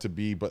cracked up to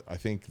be, but I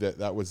think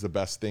that was the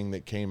best thing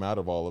that came out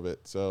of all of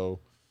it. So,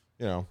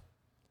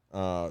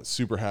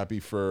 super happy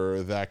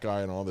for that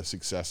guy and all the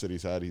success that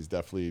he's had. He's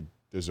definitely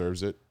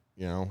deserves it.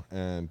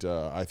 And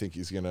I think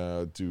he's going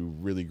to do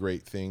really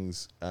great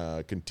things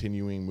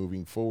continuing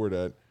moving forward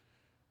at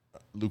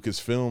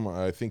Lucasfilm.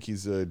 I think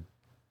he's a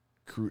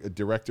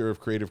director of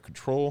creative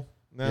control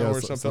now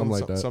or something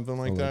like that.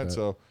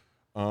 So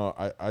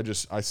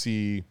I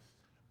see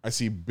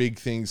big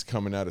things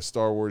coming out of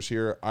Star Wars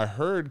here. I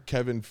heard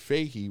Kevin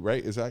Feige,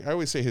 right? I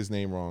always say his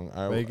name wrong.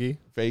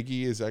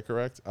 Feige, is that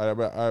correct?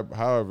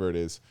 However it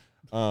is.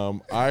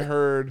 I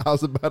heard. I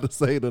was about to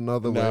say it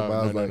another way, but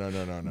I was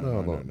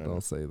no,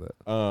 don't say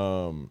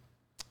that.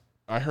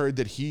 I heard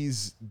that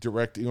he's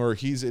directing or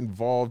he's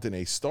involved in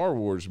a Star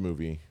Wars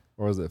movie.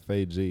 Or is it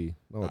Feige?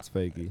 No, it's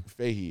Feige.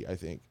 Feige, I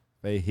think.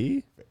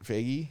 Feige?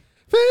 Feige?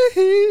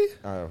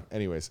 Feige.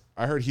 Anyways,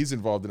 I heard he's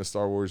involved in a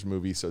Star Wars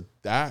movie, so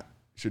that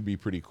should be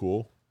pretty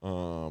cool.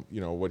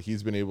 What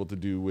he's been able to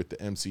do with the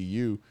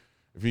MCU,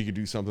 if he could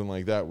do something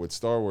like that with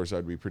Star Wars,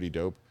 that'd be pretty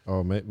dope.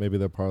 Oh, maybe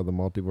they're part of the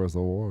multiverse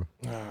of war.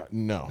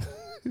 No.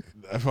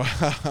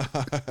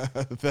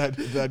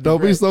 That'd Don't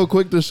be great. so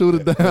quick to shoot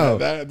it down.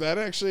 That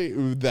actually,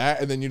 and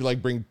then you'd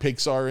like bring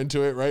Pixar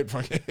into it, right?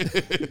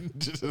 Fucking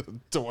just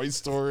Toy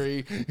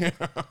Story,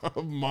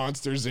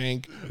 Monsters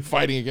Inc.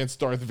 fighting against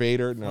Darth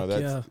Vader.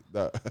 No,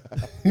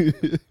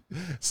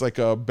 it's like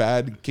a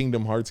bad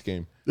Kingdom Hearts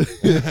game.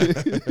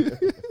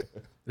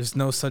 There's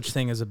no such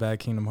thing as a bad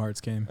Kingdom Hearts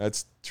game.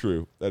 That's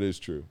true. That is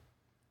true.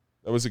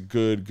 That was a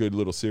good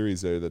little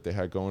series there that they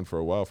had going for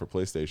a while for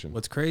PlayStation.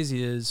 What's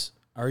crazy is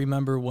I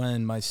remember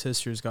when my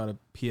sisters got a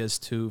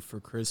PS2 for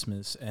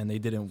Christmas and they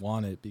didn't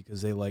want it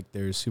because they liked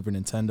their Super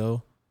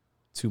Nintendo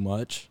too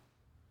much.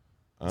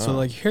 So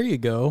like, here you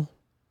go,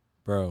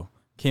 bro.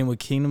 Came with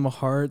Kingdom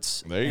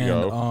Hearts. There you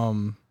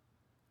go.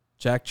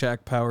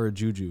 Jack Power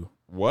Juju.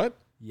 What?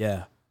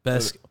 Yeah,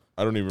 best.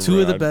 I don't even. Two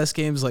of the best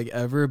games like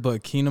ever,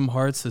 but Kingdom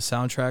Hearts, the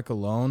soundtrack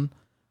alone.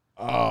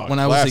 Oh, when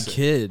I was a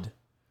kid,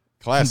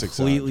 classic.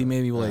 Completely soundtrack.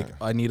 made me like,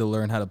 I need to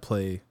learn how to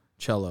play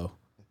cello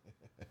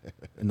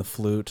and the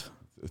flute.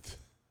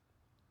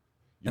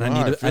 And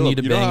I need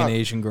to bang an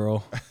Asian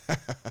girl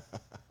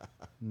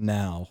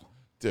now.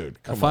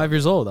 Dude, come At 5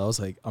 years old, I was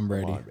like, I'm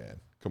ready. Come on, man.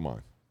 Come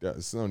on. Yeah,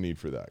 there's no need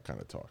for that kind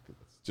of talk.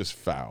 It's just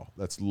foul.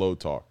 That's low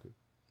talk.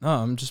 No,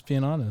 I'm just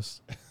being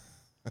honest.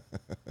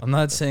 I'm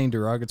not saying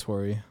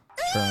derogatory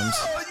terms.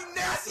 Oh, you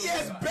nasty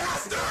ass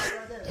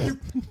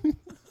bastard!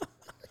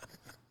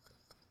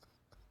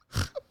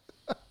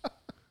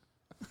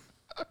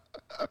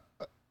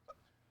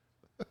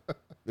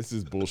 This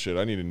is bullshit.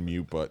 I need a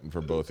mute button for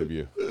both of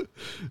you.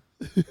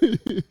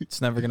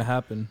 It's never gonna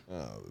happen.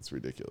 Oh, that's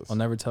ridiculous. I'll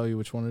never tell you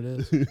which one it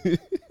is.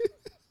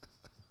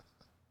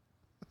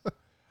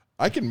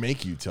 I can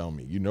make you tell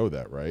me. You know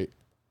that, right?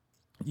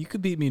 You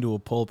could beat me to a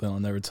pulp and I'll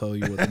never tell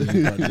you what the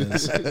mute button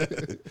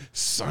is.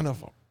 Son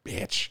of a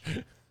bitch.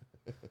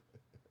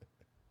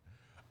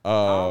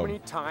 How many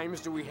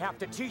times do we have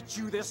to teach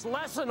you this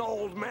lesson,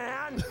 old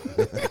man?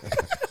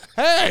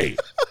 Hey!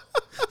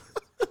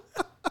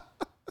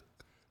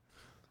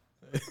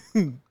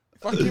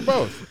 Fuck you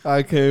both.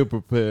 I came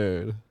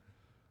prepared.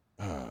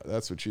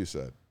 That's what she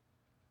said.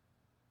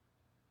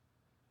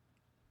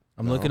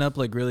 I'm looking up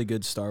like really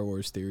good Star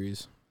Wars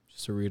theories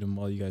just to read them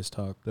while you guys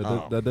talk.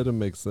 That didn't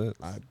make sense.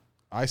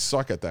 I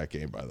suck at that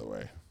game, by the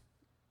way.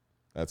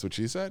 That's what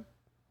she said?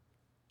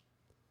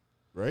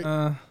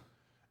 Right?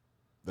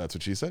 That's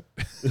what she said?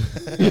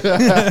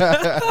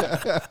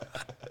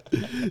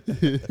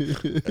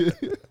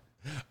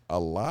 A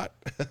lot?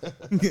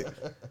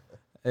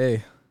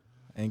 Hey,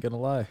 I ain't gonna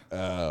lie.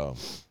 Oh.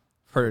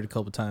 Heard it a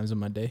couple times in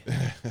my day.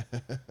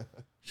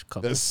 Just a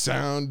couple. The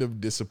sound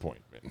of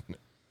disappointment.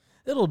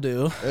 It'll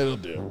do. It'll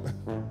do.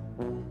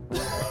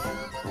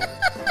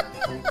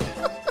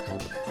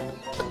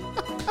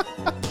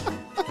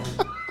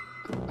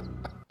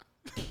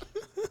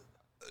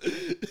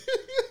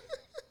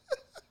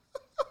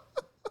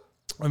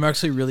 I'm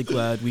actually really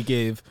glad we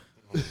gave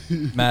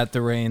Matt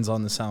the reins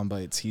on the sound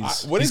bites.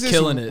 He's this?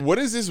 killing it. What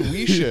is this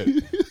we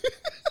shit?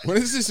 What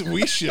is this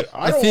we shit?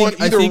 I don't think-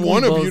 want I either think we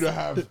one of both- you to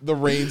have the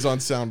reins on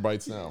sound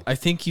bites now. I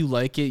think you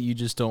like it. You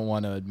just don't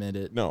want to admit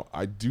it. No,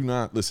 I do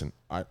not. Listen,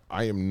 I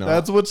am not.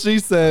 That's what she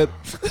said.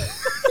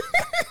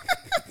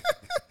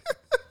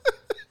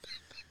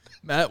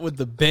 Matt with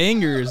the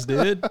bangers,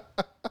 dude.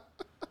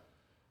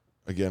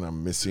 Again,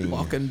 I'm missing.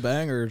 Fucking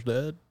bangers,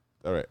 dude.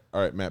 All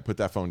right, Matt, put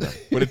that phone down.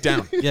 Put it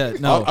down. Yeah,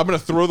 no. I'm gonna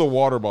throw the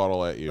water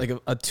bottle at you. Like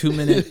a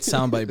 2-minute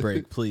soundbite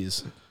break,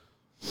 please.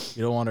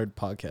 You don't want our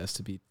podcast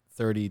to be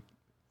 30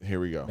 Here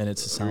we go.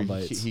 minutes of sound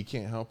bites. He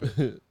can't help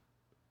it.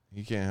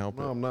 He can't help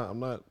No, it. I'm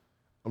not.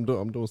 I'm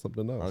doing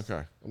something else.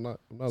 Okay. I'm not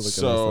looking at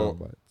So- sound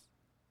bites.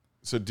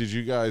 So, did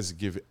you guys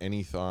give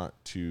any thought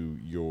to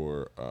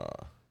your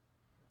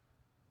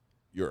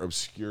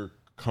obscure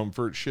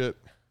comfort shit?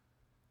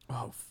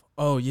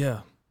 Oh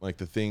yeah. Like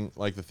the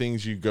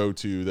things you go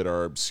to that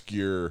are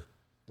obscure.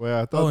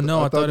 Well, I thought. Oh, no,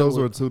 I I thought thought it those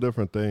were was- two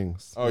different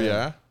things. Oh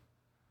yeah.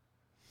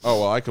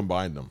 Oh well, I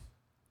combined them.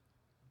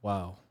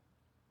 Wow.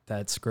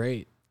 That's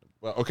great.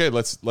 Well, okay,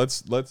 let's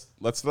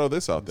throw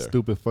this out there.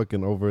 Stupid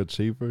fucking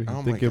overachiever. You Oh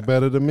my think you're God.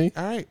 better than me?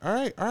 All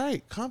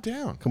right. Calm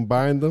down.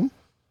 Combine them.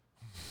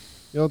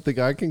 You don't think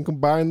I can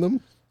combine them?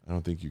 I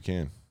don't think you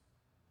can.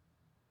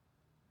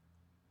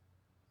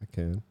 I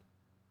can.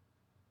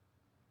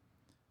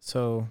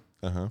 So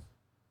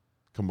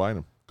Combine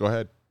them. Go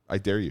ahead. I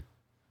dare you.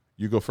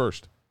 You go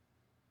first.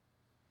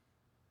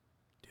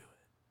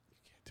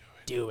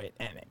 do it,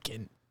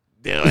 Anakin.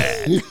 Do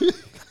it.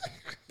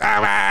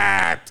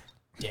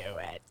 Do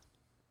it.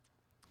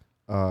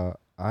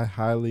 I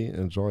highly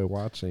enjoy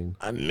watching.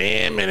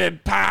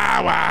 Unlimited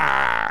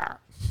power.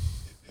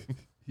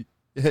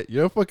 Yeah,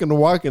 you're a fucking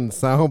walking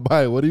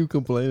soundbite. What are you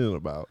complaining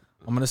about?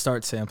 I'm gonna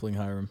start sampling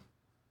Hiram.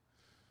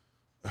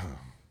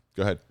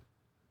 Go ahead.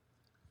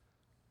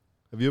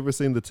 Have you ever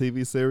seen the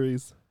TV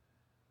series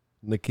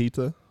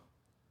Nikita?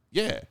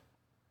 Yeah.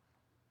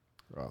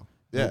 Oh,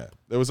 Yeah,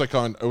 it was like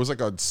on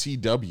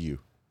CW,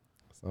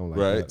 Something like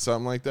right? that.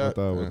 Something like I that.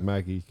 thought Yeah. with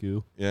Maggie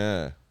Q.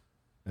 Yeah.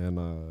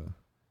 And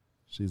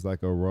she's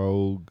like a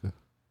rogue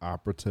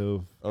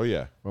operative Oh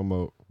yeah. from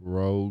a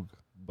rogue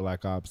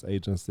black ops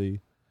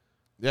agency.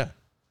 Yeah.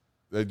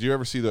 Did you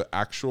ever see the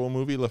actual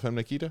movie La Femme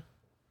Nikita?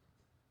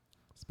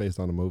 It's based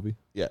on a movie.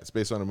 Yeah, it's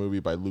based on a movie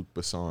by Luc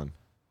Besson.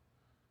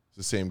 It's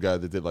the same guy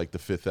that did like The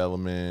Fifth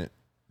Element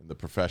and The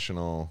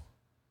Professional.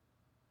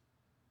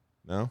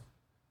 No?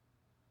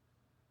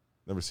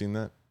 Never seen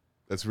that?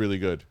 That's really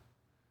good.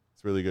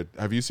 It's really good.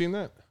 Have you seen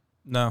that?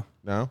 No.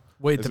 No?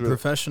 Wait, It's The really-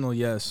 Professional,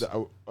 yes.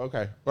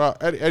 Okay. Well,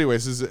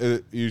 anyways,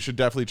 you should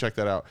definitely check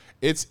that out.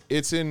 It's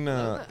in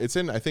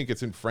I think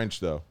it's in French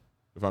though,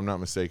 if I'm not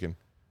mistaken.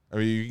 I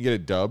mean, you can get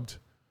it dubbed,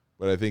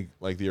 but I think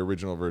like the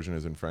original version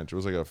is in French. It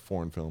was like a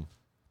foreign film.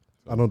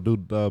 I don't do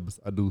dubs.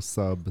 I do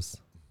subs.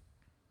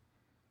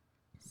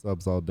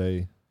 Subs all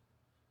day.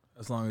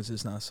 As long as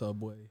it's not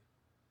Subway.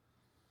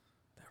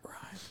 That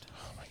rhymed.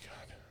 Oh my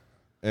god.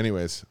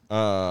 Anyways,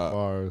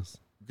 Bars.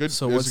 good.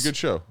 So It was what's- a good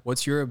show.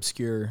 What's your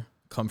obscure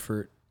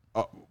comfort?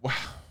 Wow.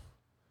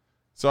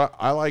 So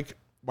I like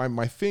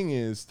my thing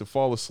is to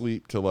fall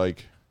asleep to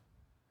like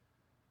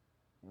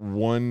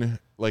one,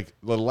 like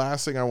the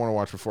last thing I want to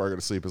watch before I go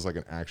to sleep is like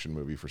an action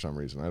movie for some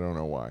reason. I don't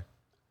know why.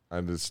 I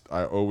feel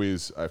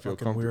Fucking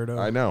comfortable. weirdo.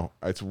 I know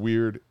it's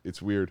weird.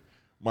 It's weird.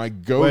 My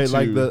go-to.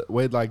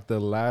 Like the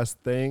last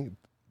thing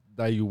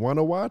that you want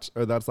to watch,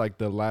 or that's like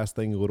the last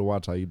thing you would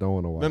watch that you don't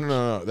want to watch.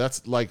 No.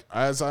 That's like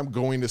as I'm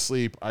going to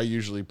sleep, I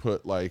usually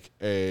put like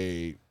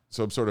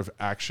some sort of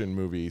action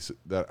movies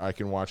that I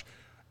can watch,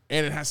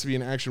 and it has to be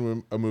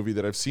an a movie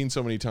that I've seen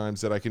so many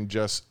times that I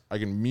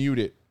can mute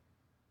it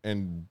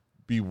and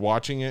be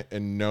watching it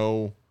and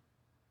know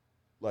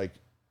like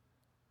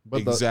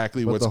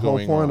exactly what's going on.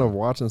 The whole point of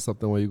watching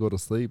something when you go to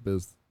sleep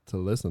is to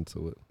listen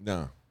to it.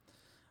 No,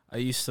 I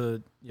used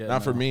to,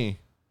 not for me.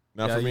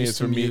 Not Yeah, for I me. used It's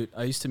to for me. mute.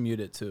 I used to mute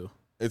it too.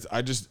 It's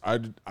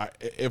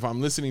if I'm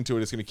listening to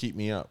it, it's going to keep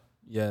me up.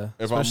 Yeah.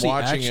 If I'm Especially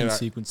watching action it,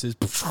 sequences.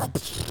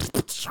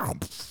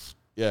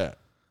 Yeah.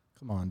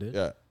 Come on, dude.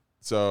 Yeah.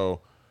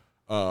 So,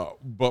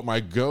 but my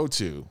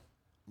go-to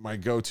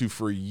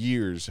for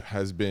years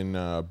has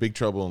been Big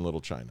Trouble in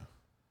Little China,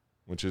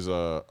 which is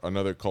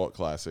another cult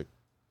classic.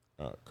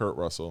 Kurt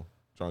Russell,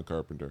 John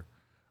Carpenter.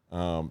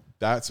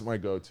 That's my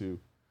go-to.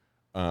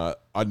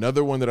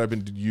 Another one that I've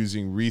been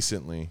using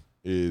recently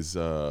is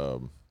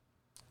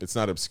it's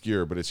not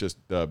obscure, but it's just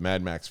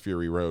Mad Max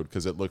Fury Road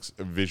because it looks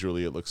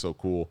so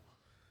cool.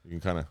 You can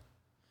kind of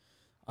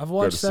I've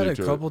watched that sleep a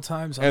to couple it.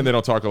 times. And they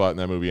don't talk a lot in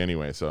that movie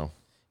anyway, so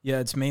Yeah,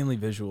 it's mainly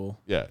visual,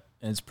 yeah,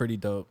 and it's pretty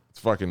dope. it's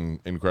a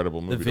fucking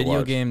incredible movie The to video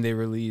watch. game they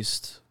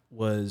released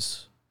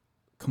was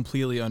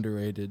completely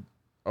underrated.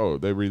 Oh,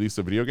 they released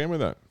a video game with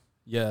that?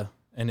 Yeah,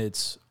 and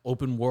it's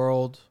open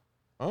world,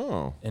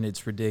 Oh, and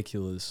it's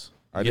ridiculous.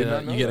 I did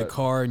not know You get that. a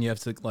car, and you have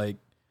to like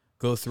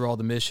go through all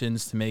the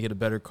missions to make it a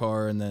better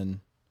car, and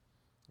then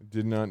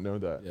did not know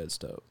that. yeah, it's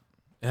dope.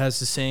 It has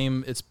the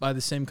same. It's by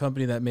the same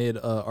company that made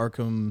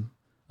Arkham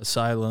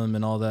Asylum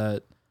and all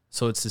that,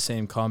 so it's the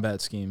same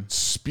combat scheme.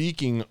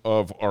 Speaking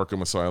of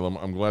Arkham Asylum,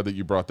 I'm glad that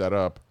you brought that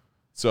up.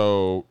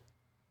 So,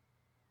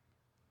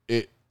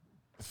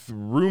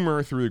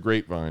 rumor through the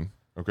grapevine,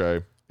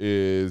 okay,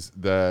 is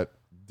that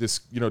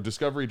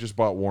Discovery just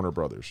bought Warner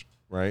Brothers,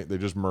 right? They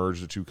just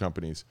merged the two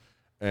companies,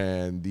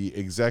 and the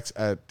execs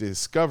at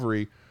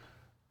Discovery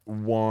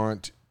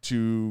want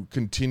to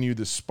continue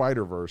the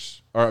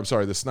Snyderverse,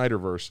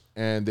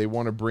 and they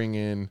want to bring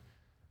in.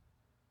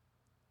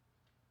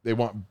 They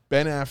want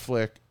Ben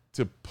Affleck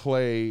to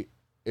play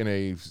in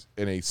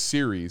a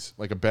series,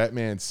 like a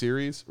Batman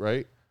series,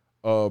 right?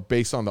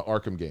 Based on the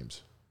Arkham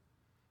games.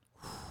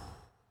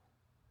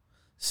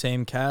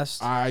 Same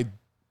cast. I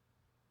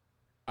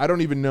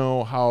don't even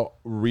know how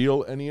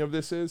real any of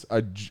this is.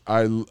 I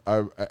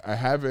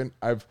haven't.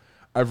 I've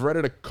read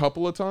it a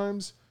couple of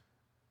times.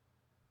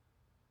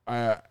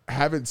 I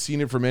haven't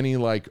seen it from any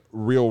like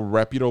real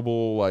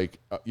reputable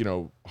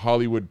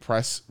Hollywood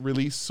press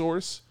release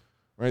source.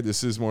 Right,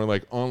 this is more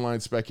like online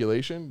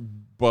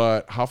speculation,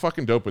 but how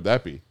fucking dope would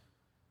that be?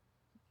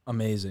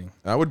 Amazing.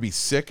 That would be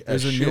sick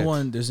as There's a shit. new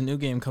one. There's a new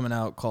game coming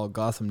out called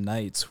Gotham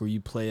Knights, where you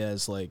play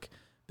as like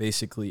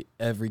basically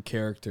every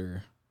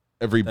character.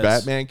 Every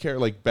That's- Batman character,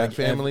 like Bat like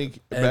Family.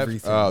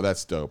 everything. Oh,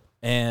 that's dope.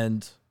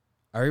 And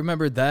I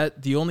remember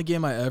that the only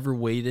game I ever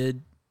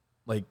waited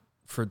like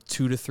for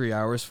 2 to 3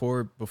 hours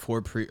for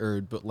before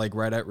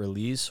right at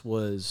release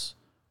was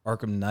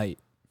Arkham Knight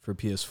for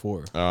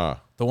PS4.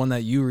 The one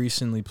that you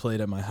recently played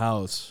at my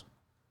house.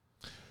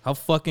 How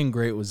fucking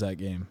great was that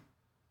game?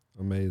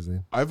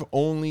 Amazing. I've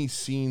only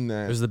seen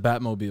that. There's the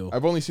Batmobile.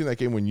 I've only seen that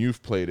game when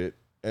you've played it,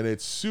 and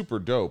it's super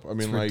dope. I mean,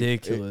 It's like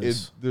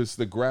ridiculous. there's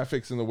the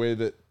graphics and the way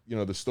that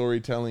the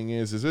storytelling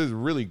is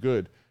really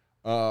good.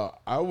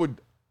 I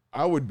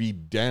would be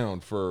down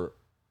for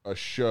a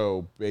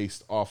show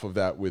based off of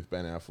that with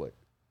Ben Affleck.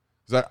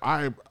 Because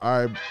I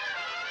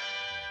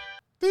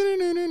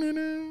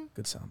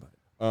Good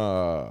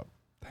soundbite.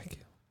 Thank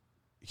you.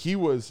 he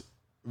was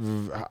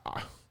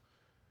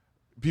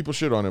people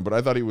shit on him, but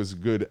I thought he was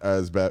good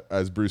as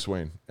Bruce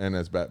Wayne and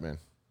as Batman.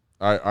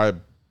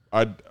 The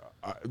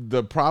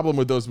problem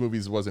with those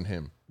movies wasn't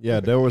him. Yeah,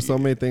 there were so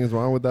many things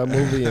wrong with that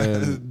movie,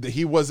 and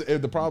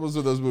the problems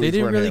with those movies. They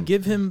didn't weren't really him.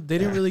 give him. They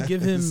didn't really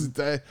give him.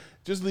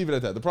 Just leave it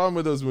at that. The problem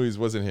with those movies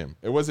wasn't him.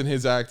 It wasn't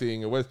his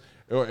acting. It was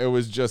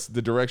just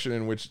the direction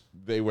in which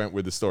they went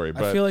with the story.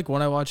 But I feel like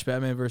when I watched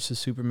Batman versus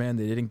Superman,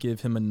 they didn't give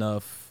him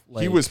enough.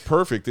 Like, he was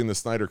perfect in the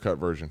Snyder Cut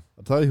version.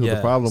 I'll tell you who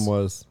the problem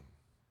was.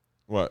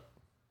 What?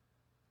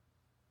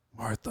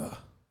 Martha.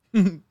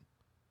 Did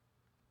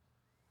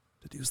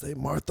you say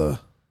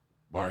Martha?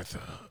 Martha.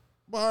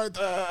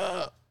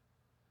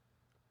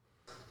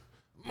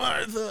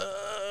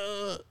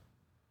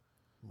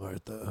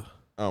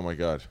 Oh my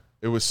God.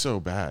 It was so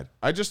bad.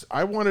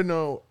 I want to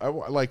know,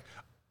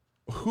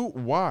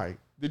 why?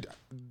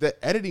 The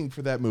editing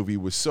for that movie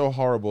was so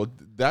horrible.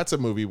 That's a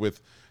movie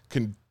with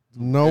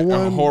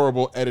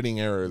horrible editing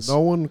errors.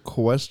 No one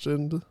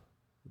questioned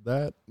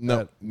that.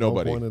 No,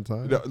 nobody. No point in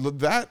time.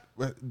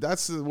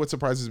 That's what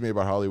surprises me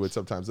about Hollywood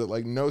sometimes. That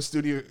like no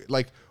studio,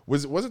 like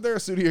wasn't there a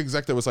studio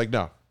exec that was like,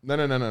 no,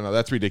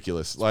 that's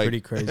ridiculous. Like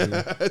pretty crazy.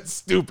 That's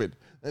stupid.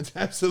 That's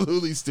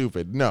absolutely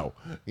stupid. No,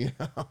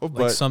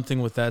 like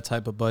something with that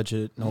type of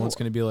budget, no one's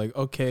gonna be like,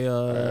 okay.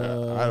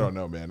 I don't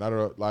know, man. I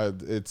don't know.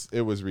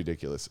 It was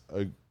ridiculous.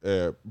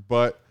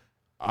 But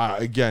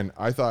I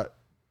thought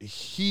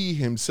he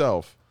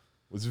himself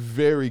was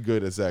very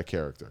good as that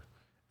character.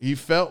 He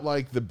felt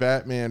like the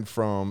Batman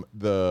from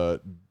the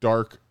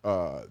Dark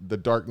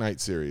Knight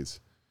series,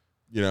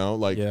 I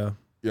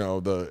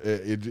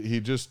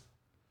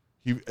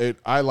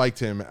liked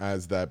him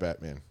as that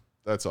Batman.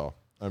 That's all.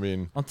 I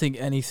mean, I don't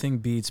think anything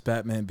beats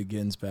Batman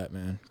Begins.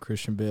 Batman,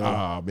 Christian Bale.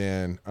 Oh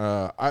man,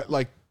 I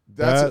like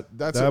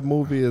that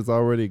movie is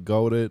already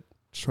goated,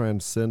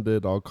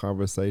 transcended all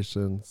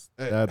conversations.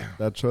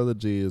 That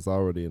trilogy is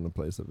already in a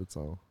place of its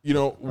own.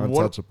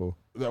 Untouchable.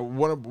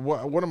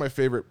 One of my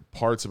favorite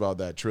parts about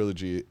that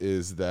trilogy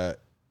is that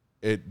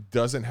it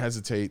doesn't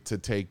hesitate to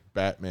take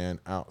Batman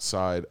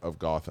outside of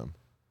Gotham.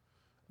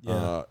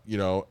 Yeah.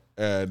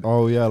 And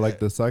like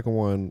the second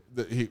one.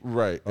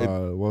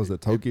 What was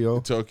it, Tokyo?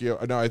 Tokyo.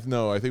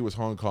 No, I think it was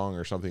Hong Kong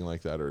or something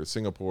like that, or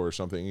Singapore or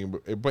something.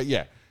 But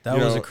yeah, that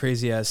was a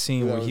crazy ass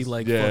scene where he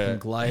fucking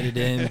glided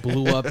in,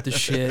 blew up the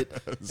shit,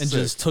 and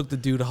just took the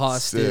dude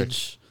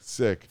hostage.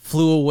 Sick.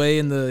 Flew away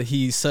and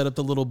he set up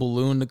the little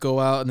balloon to go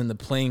out, and then the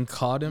plane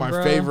caught him.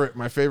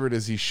 My favorite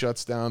is he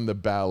shuts down the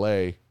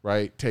ballet,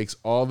 right? Takes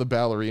all the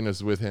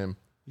ballerinas with him,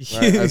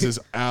 right, as his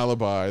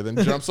alibi, then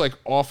jumps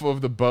off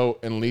of the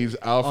boat and leaves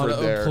Alfred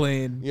on there. A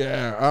plane.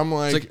 Yeah, I'm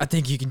like, I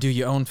think you can do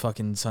your own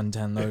fucking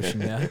suntan lotion.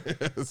 Yeah.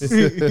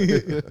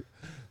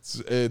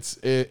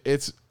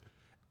 it's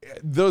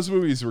those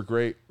movies were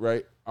great,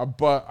 right?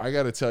 But I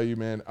got to tell you,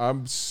 man,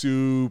 I'm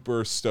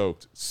super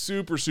stoked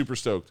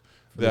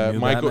that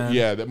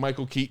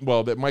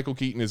Michael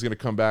Keaton is going to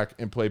come back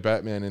and play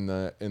Batman in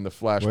the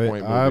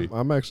Flashpoint movie.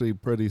 I'm actually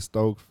pretty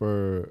stoked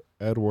for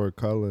Edward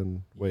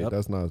Cullen. Wait,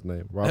 that's not his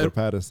name. Robert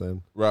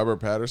Pattinson.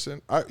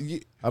 I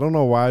don't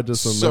know why I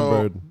just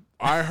remembered.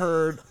 I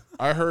heard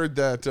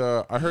that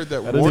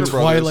Warner Brothers.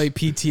 Twilight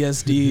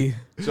PTSD.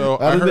 So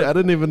I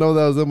didn't even know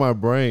that was in my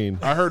brain.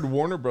 I heard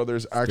Warner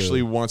Brothers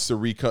actually wants to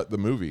recut the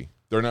movie.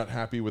 They're not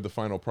happy with the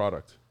final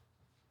product.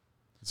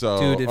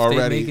 So dude, if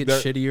they make it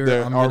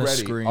shittier, I'm gonna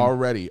scream.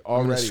 Already,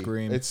 I'm gonna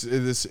scream. It's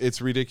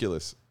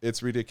ridiculous.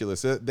 It's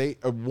ridiculous.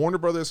 Warner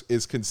Brothers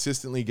is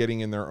consistently getting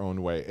in their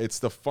own way. It's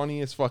the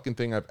funniest fucking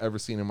thing I've ever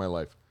seen in my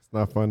life. It's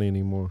not funny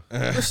anymore.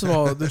 First of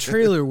all, the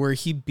trailer where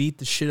he beat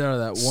the shit out of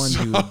that one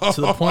dude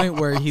to the point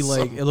where he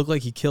it looked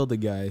like he killed the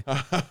guy.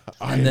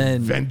 And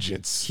then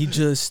vengeance. He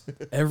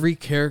every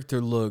character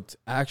looked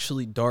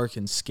actually dark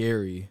and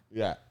scary.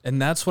 Yeah.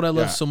 And that's what I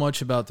love so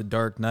much about The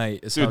Dark Knight.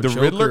 Is dude, how the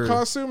Joker, Riddler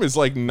costume is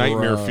like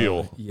nightmare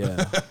fuel.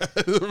 Yeah.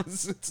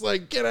 It's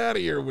like, get out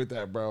of here with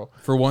that, bro.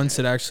 For once,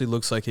 it actually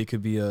looks like it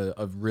could be a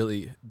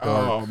really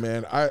dark. Oh,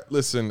 man.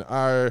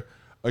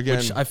 Again,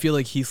 which I feel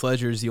like Heath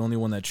Ledger is the only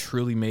one that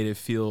truly made it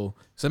feel.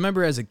 Because I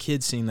remember as a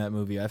kid seeing that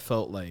movie, I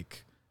felt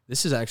like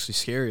this is actually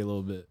scary a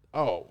little bit.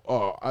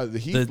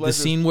 The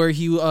scene where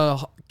he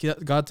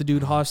got the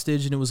dude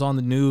hostage and it was on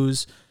the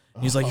news.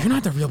 And he's like, "You're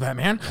not the real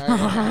Batman,"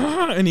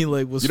 and he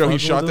was. He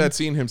shot that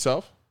scene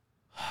himself.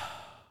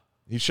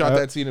 He shot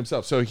that scene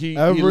himself. So he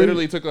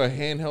literally took a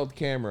handheld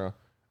camera,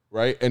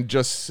 right, and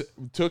just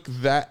took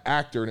that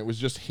actor, and it was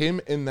just him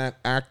and that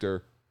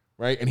actor,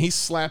 right, and he's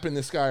slapping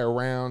this guy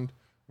around.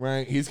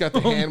 Right, he's got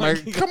the hand.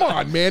 Like, come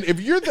on, man! If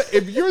you're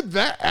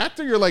that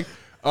actor, you're like,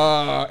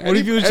 what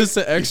if he was just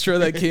an extra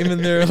that came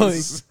in there? Like,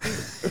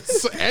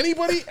 so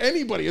anybody?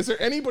 Is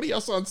there anybody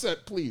else on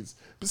set, please,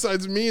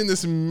 besides me and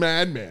this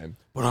madman?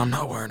 But I'm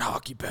not wearing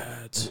hockey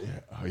pads. Yeah.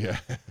 Oh yeah.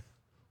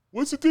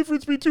 What's the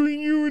difference between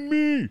you and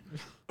me?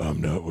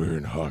 I'm not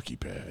wearing hockey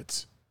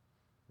pads.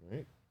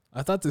 Right.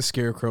 I thought the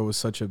Scarecrow was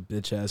such a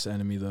bitch ass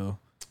enemy, though.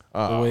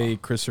 The way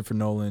Christopher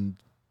Nolan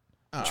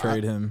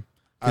portrayed him,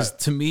 because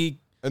to me.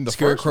 And the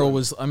Scarecrow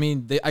was,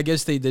 I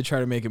guess they did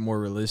try to make it more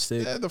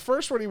realistic. Yeah, the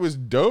first one he was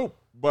dope,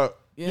 but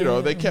you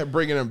know, they kept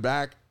bringing him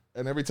back,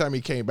 and every time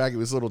he came back, it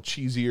was a little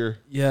cheesier.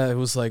 Yeah, it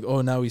was like,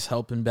 oh, now he's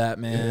helping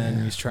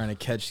Batman. He's trying to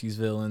catch these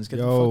villains. Get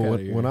the fuck out of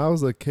here. When I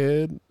was a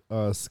kid,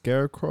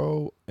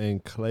 Scarecrow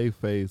and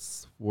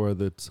Clayface were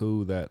the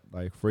two that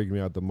like freaked me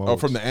out the most. Oh,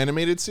 from the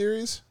animated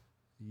series?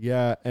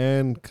 Yeah,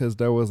 and because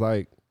there was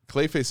like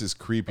Clayface is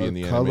creepy in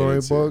the coloring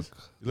animated book. series.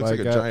 He looks like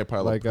a giant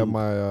pile like of at poop.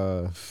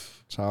 my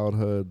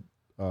childhood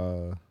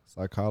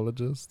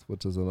psychologist,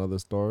 which is another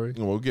story.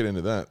 We'll get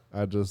into that.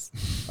 I just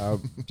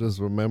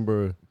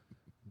remember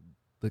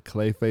the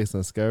Clayface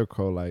and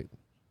Scarecrow like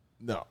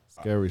No.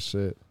 scary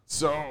shit.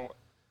 So,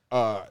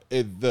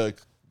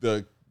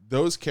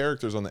 those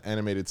characters on the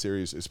animated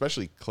series,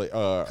 especially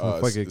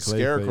Fucking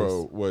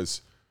Scarecrow, Clayface.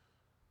 was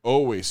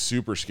always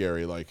super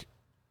scary. Like,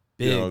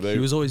 Big. you know, He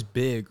was always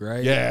big,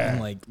 right? yeah, And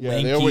like yeah.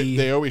 lanky.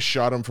 They always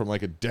shot him from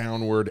like a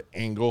downward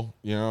angle.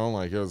 You know,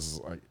 like it was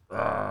like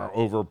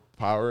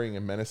overpowering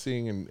and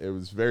menacing, and it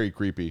was very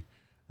creepy.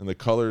 And the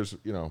colors,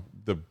 you know,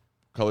 the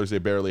colors they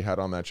barely had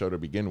on that show to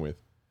begin with,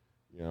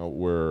 you know,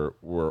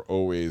 were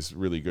always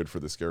really good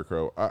for the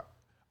Scarecrow.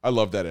 I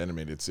love that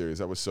animated series.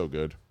 That was so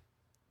good,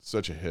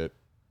 such a hit.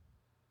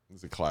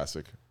 It's a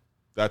classic.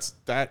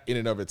 That in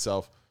and of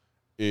itself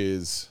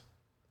is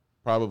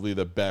probably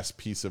the best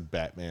piece of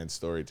Batman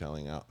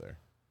storytelling out there,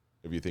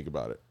 if you think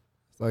about it.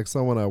 It's like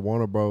someone at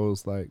Warner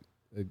Bros. Like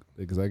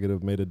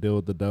executive made a deal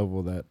with the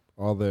devil that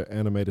all their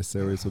animated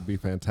series would be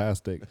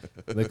fantastic.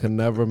 They could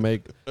never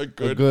make a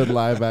good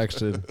live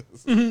action.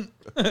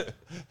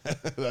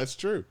 That's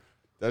true.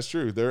 That's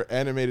true. Their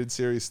animated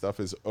series stuff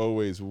is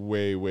always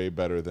way, way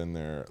better than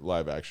their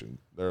live action.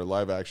 Their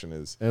live action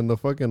is And the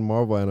fucking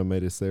Marvel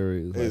animated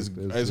series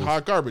is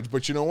hot garbage.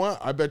 But you know what?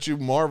 I bet you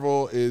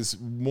Marvel is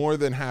more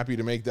than happy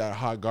to make that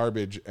hot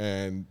garbage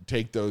and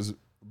take those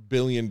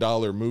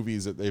billion-dollar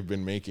movies that they've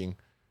been making.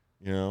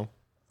 You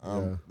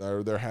know,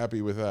 they're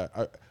happy with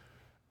that.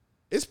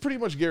 It's pretty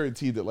much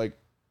guaranteed that like,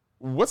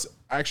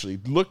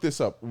 look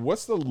this up.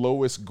 What's the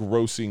lowest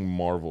grossing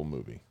Marvel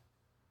movie?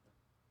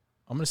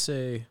 I'm gonna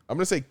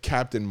say,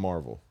 Captain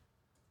Marvel.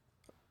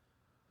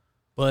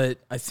 but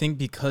I think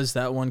because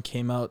that one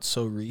came out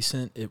so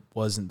recent, it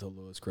wasn't the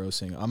lowest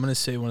grossing. I'm gonna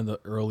say one of the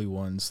early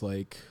ones,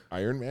 like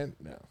Iron Man?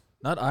 No.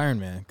 not Iron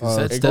Man, because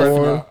that's Thor-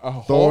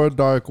 definitely. Thor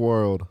Dark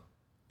World.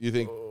 You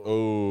think?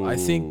 Oh, I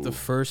think the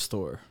first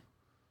Thor.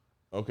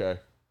 Okay.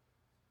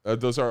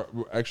 Those are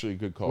actually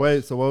good calls.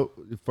 Wait, so what?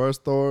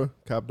 First Thor,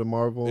 Captain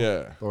Marvel,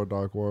 Yeah. Thor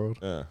Dark World.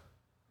 Yeah.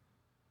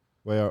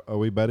 Wait, are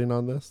we betting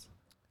on this?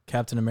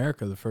 Captain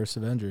America, the first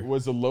Avenger.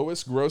 Was the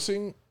lowest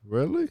grossing?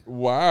 Really?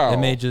 Wow. It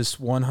made just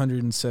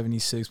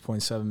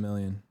 176.7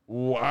 million.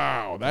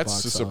 Wow, that's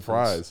Box a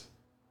surprise.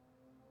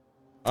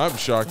 I'm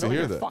shocked to Know hear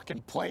your that.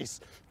 fucking place,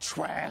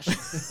 trash.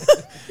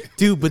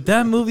 Dude, but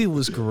that movie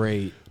was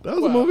great. That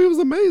was a movie. It was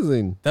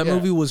amazing. That Yeah.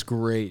 movie was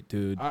great,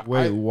 dude.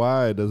 Wait,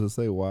 why? Does it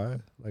say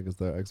why? Like, is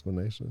there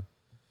explanation?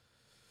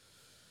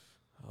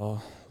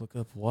 Oh, look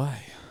up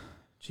why.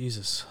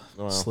 Jesus.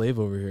 Wow. Slave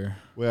over here.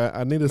 Well,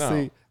 I need to No.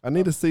 see. I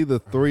need to see the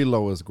three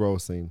lowest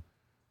grossing.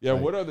 Yeah,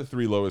 Like- what are the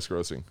three lowest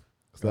grossing?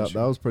 'Cause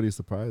that was pretty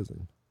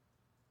surprising.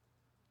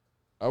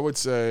 I would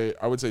say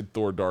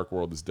Thor Dark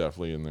World is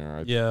definitely in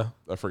there. Yeah.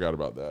 I forgot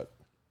about that.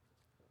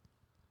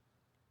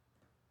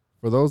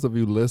 For those of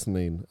you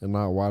listening and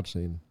not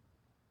watching,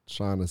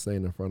 Sean is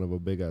saying in front of a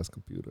big ass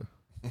computer.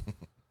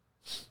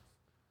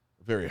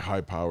 Very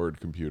high powered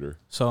computer.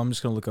 So I'm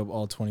just going to look up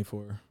all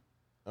 24.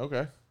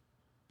 Okay.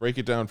 Break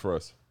it down for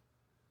us.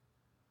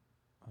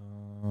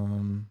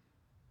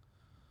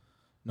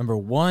 Number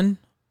one,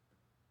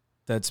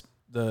 that's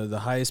the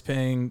highest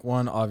paying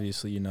one,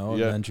 obviously, you know,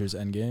 Yeah. Avengers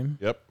Endgame.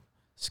 Yep.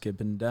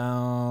 Skipping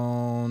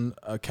down,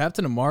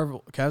 Captain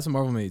Marvel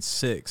made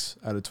 6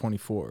 out of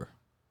 24.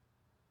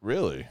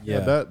 Really? Yeah.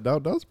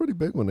 that was pretty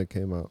big when it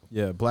came out.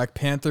 Yeah, Black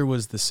Panther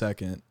was the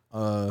second.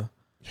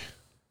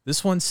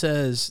 This one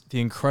says The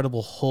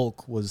Incredible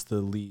Hulk was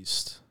the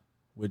least,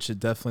 which it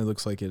definitely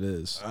looks like it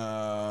is.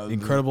 The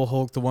Incredible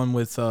Hulk, the one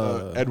with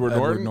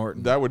Edward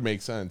Norton? That would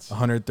make sense.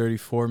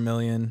 134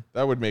 million.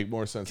 That would make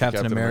more sense. than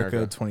Captain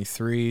America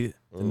 23.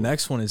 The Ooh.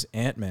 next one is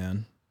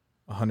Ant-Man,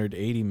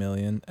 180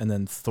 million, and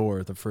then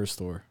Thor, the first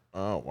Thor,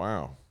 Oh,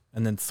 wow.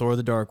 and then Thor: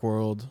 The Dark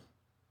World.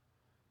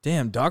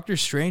 Damn, Doctor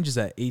Strange is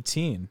at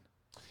 18.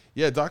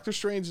 Yeah, Doctor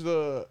Strange.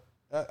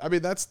 I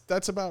mean, that's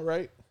about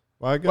right.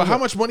 Well, I guess Well, how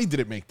much money did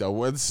it make though?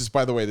 Well,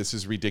 by the way, this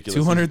is ridiculous.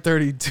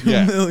 232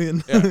 Yeah.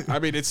 million. Yeah, I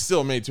mean, it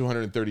still made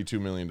 $232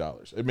 million.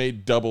 It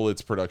made double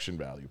its production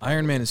value.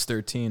 Iron Man is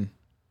 13.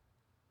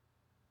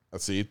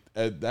 Let's see.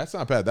 That's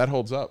not bad. That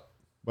holds up.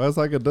 But it's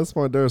like at this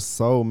point, there's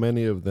so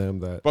many of them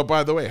that. But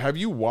by the way, have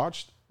you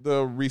watched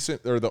the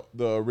recent or the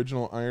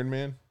original Iron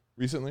Man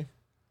recently?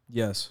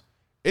 Yes.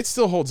 It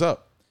still holds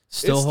up.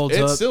 Still holds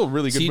up. It's still a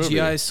really good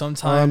CGI movie.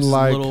 sometimes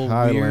Unlike a little weird,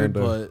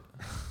 Highlander.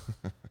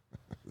 but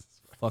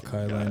fuck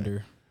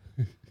Highlander.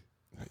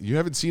 You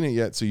haven't seen it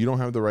yet, so you don't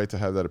have the right to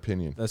have that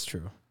opinion. That's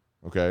true.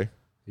 Okay?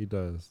 He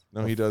does.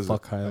 No, he doesn't.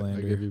 Fuck I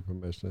Highlander. give you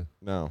permission.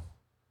 No.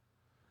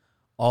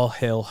 All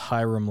hail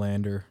Hiram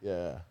Lander.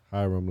 Yeah.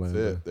 Hiram That's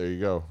Lander. it. There you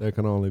go. There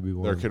can only be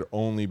one. There could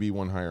only be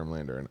one Hiram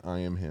Lander, and I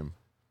am him.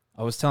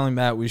 I was telling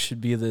Matt we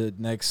should be the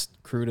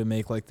next crew to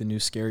make like the new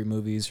scary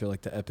movies or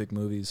like the epic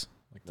movies,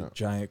 like the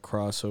giant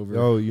crossover.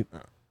 Yo, you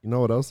know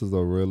what else is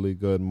a really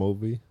good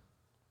movie?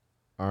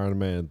 Iron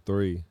Man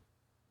 3.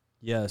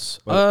 Yes.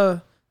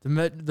 But-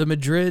 The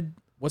Madrid.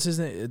 What's his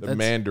name? The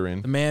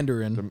Mandarin. The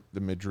Mandarin.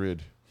 The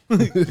Madrid.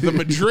 The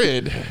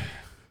Madrid.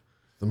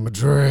 The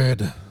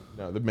Madrid.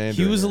 No, the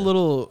Mandarin. He was a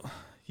little.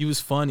 He was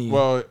funny.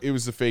 Well, it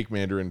was the fake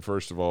Mandarin,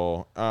 first of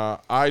all.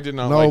 I did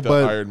not No, like the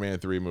but- Iron Man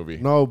 3 movie.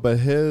 No, but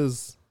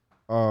his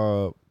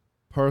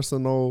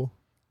personal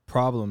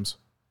problems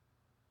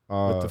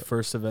uh with the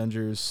first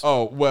Avengers.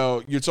 Oh,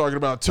 well, you're talking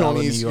about Battle of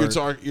Tony's. New You're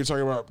York.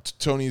 talking about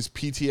Tony's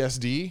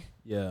PTSD.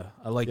 Yeah,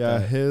 I like yeah,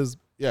 that. his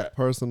Yeah,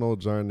 personal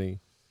journey.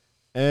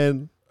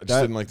 And I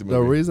just didn't like the The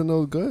movie. reason it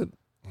was good,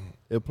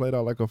 it played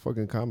out like a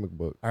fucking comic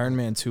book. Iron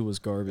Man 2 was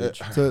garbage.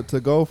 To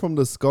go from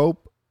the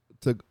scope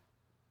to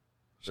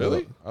Shut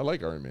Really? up. I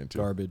like Iron Man 2.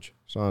 Garbage.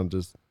 Sean,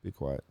 just be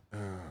quiet. I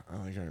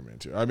like Iron Man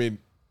 2. I mean,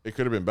 it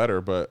could have been better,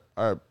 but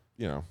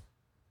anytime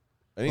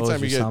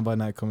Anytime you get soundbite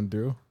not coming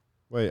through.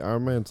 Wait,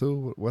 Iron Man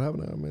 2? What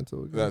happened to Iron Man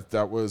 2 again?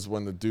 that was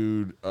when the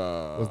dude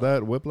Was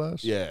that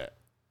Whiplash? Yeah.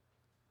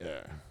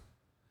 Yeah.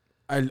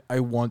 I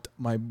want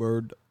my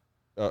bird.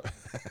 Uh,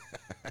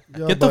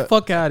 Yo, Get the but-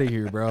 fuck out of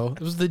here, bro. It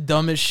was the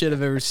dumbest shit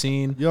I've ever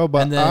seen. Yo,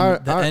 but and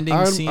then the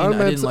ending scene, I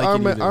didn't like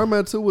it either. Iron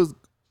Man 2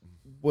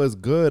 was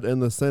good in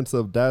the sense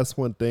of that's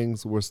when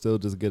things were still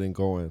just getting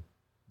going.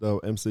 The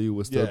MCU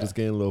was still Yeah. just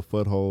getting a little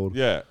foothold.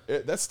 yeah,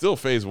 that's still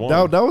phase 1.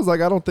 That was like,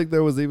 I don't think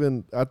there was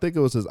even, I think it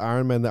was just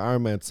Iron Man, the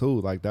Iron Man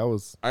 2. Like that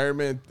was, Iron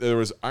Man. There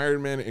was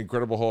Iron Man,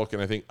 Incredible Hulk,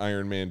 and I think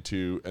Iron Man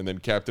 2, and then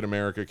Captain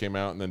America came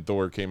out, and then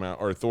Thor came out,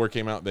 or Thor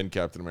came out, then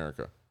Captain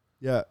America.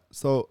 yeah.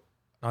 So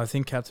No, I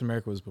think Captain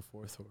America was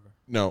before Thor.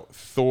 No,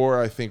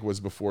 Thor I think was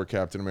before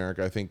Captain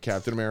America. I think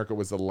Captain America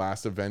was the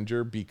last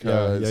Avenger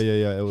because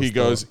yeah. It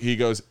was he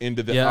goes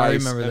into the Yeah, I ice,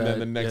 remember and then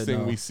that. the next Yeah, thing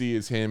no. we see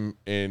is him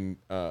in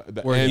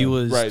the Where he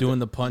was doing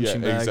the yeah,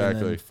 punching bag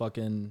exactly. and then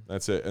fucking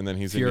That's it, and then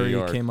he's in Fury New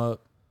York. came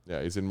up.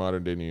 Yeah, he's in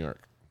modern day New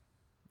York.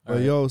 But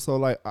Alright. yo, so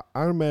like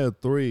Iron Man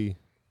 3,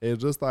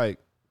 it's just like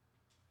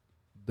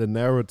the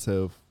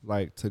narrative,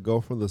 like to go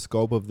from the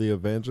scope of the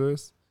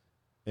Avengers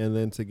and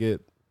then to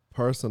get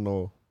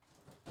personal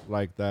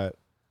like that,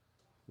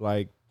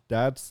 like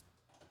that's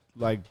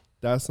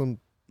some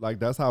like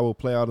that's how it will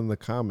play out in the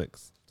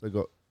comics. To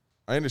go,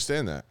 I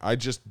understand that. I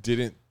just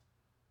didn't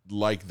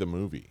like the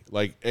movie.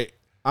 Like I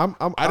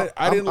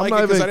didn't like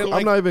not it 'cause even, I didn't like-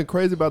 I'm not even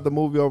crazy about the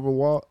movie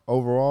overall.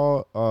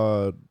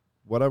 Overall,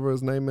 whatever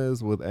his name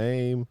is with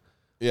AIM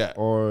yeah.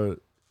 or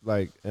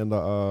like in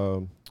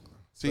the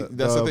See,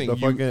 that's the thing. The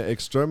fucking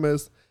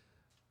extremists.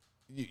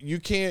 You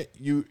can't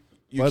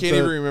But can't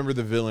even remember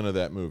the villain of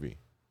that movie.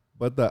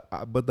 But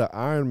the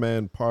Iron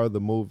Man part of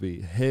the movie,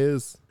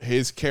 his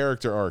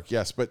Character arc,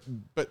 yes, but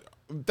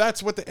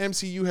that's what the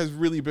MCU has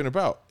really been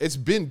about. It's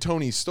been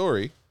Tony's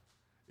story.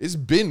 It's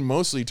been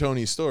mostly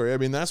Tony's story. I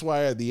mean, that's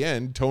why at the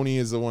end Tony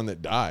is the one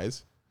that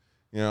dies.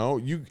 You know,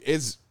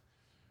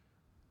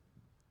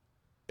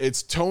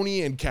 it's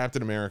Tony and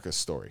Captain America's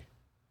story.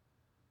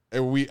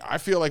 And I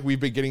feel like we've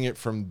been getting it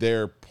from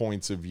their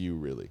points of view,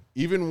 really.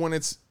 Even when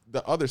it's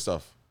the other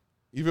stuff.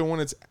 Even when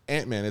it's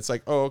Ant-Man, it's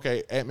like, oh,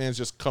 okay, Ant-Man's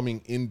just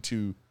coming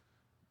into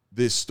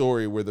this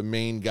story where the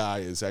main guy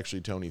is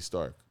actually Tony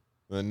Stark.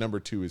 And then number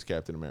 2 is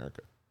Captain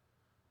America.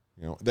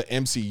 You know, the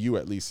MCU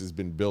at least has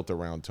been built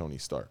around Tony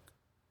Stark.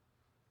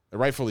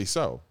 And rightfully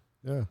so.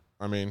 yeah.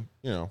 I mean,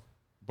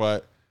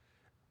 but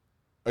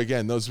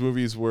again, all of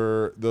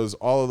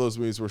those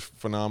movies were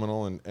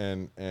phenomenal,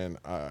 and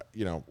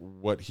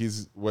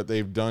what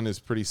they've done is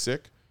pretty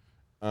sick.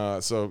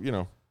 So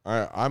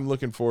I'm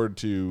looking forward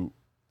to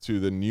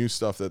the new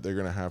stuff that they're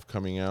gonna have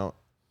coming out.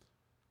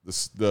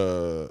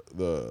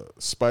 The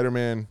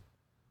Spider-Man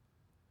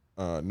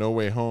No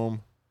Way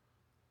Home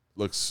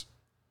looks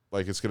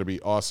like it's gonna be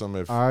awesome.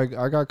 If I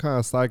got kind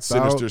of psyched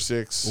Sinister out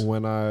 6,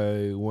 when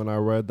I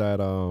read that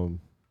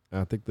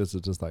I think this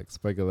is just like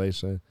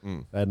speculation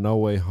that No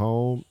Way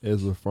Home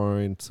is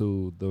referring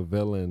to the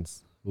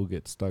villains who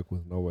get stuck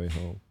with No Way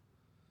Home,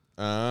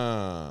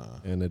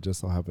 and it just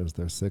so happens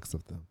there's 6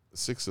 of them.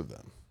 6 of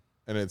them,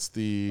 and it's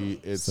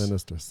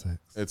Sinister 6.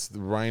 It's the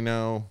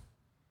Rhino.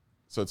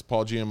 So it's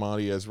Paul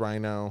Giamatti as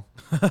Rhino.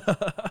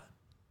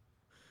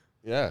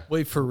 Yeah.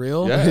 Wait, for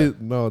real? Yeah.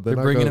 No, They're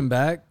not bringing gonna- him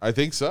back? I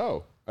think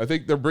so. I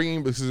think they're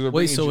bringing because they're Wait,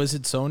 bringing so is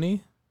it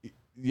Sony?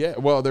 yeah.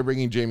 Well, they're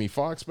bringing Jamie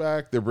Foxx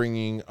back. They're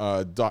bringing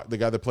the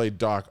guy that played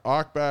Doc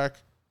Ock back.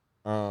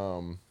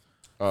 From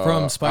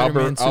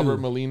Spider-Man 2. Albert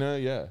Molina.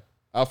 Yeah.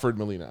 Alfred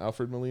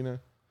Molina.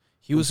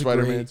 He was a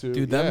Spider-Man great 2,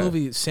 dude. That yeah.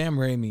 movie, Sam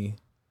Raimi.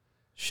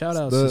 Shout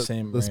out to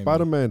Sam the Raimi.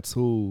 Spider-Man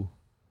 2.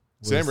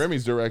 Sam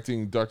Raimi's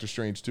directing Doctor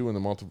Strange 2 in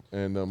the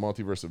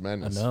Multiverse of I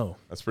Madness. know.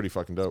 That's pretty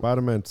fucking dope.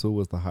 Spider-Man 2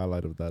 was the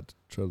highlight of that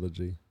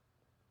trilogy.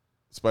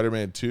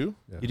 Spider-Man 2?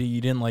 Yeah.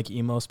 You didn't like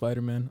emo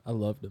Spider-Man? I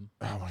loved him.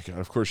 Oh my god,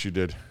 of course you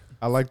did.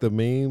 I like the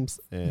memes,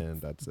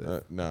 and that's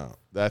it. No,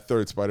 that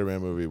third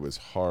Spider-Man movie was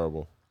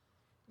horrible.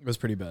 It was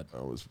pretty bad.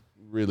 It was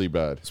really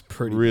bad. It's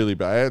pretty really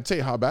bad. I'd tell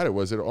you how bad it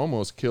was. It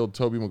almost killed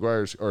Tobey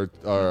Maguire's or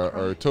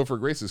Topher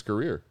Grace's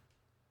career.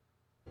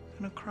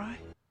 Gonna cry?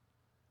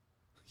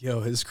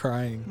 Yo, his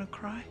crying. Gonna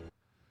cry?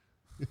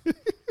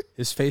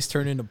 His face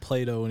turned into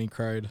Play-Doh when he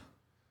cried.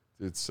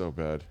 It's so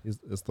bad.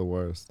 It's the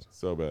worst.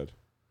 So bad.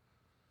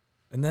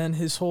 And then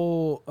his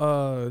whole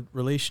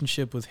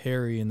relationship with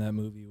Harry in that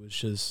movie was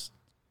just...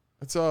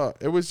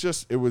 It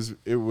was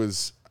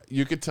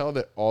you could tell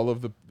that all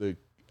of the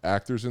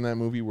actors in that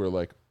movie were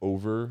like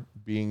over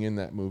being in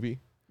that movie.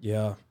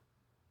 Yeah.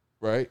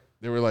 Right?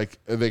 They were like,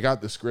 they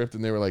got the script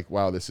and they were like,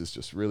 wow, this is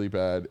just really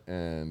bad.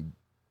 And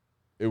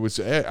it was,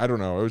 I don't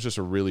know. It was just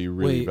a really,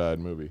 really bad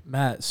movie.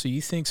 Matt, so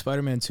you think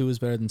Spider-Man 2 is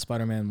better than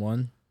Spider-Man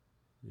 1?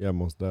 Yeah,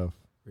 most def.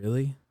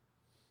 Really?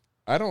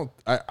 I don't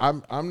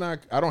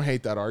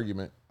hate that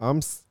argument.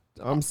 I'm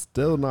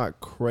still not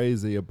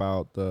crazy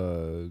about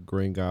the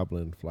Green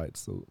Goblin flight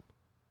suit.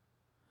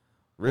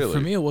 Really? Well,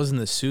 for me, it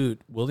wasn't the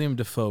suit. William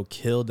Dafoe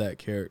killed that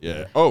character.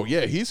 Yeah. Oh,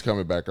 yeah. He's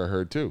coming back, I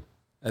heard, too.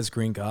 As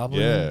Green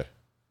Goblin? Yeah.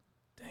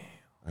 Damn.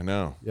 I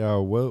know. Yeah,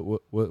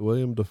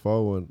 William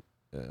Dafoe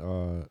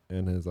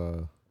and his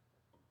in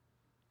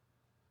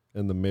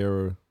the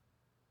mirror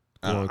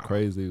going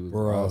crazy was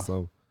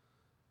awesome.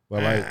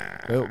 But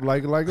it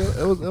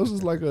was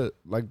just like it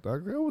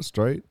was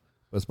straight.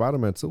 But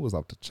Spider-Man 2 was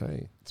off the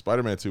chain.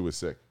 Spider-Man 2 was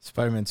sick.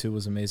 Spider-Man 2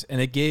 was amazing.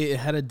 And it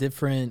had a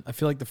different, I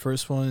feel like the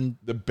first one.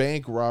 The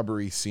bank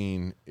robbery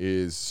scene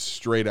is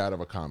straight out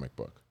of a comic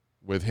book.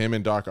 With him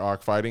and Doc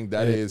Ock fighting,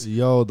 that is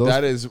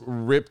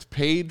ripped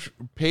page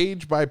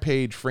by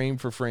page, frame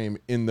for frame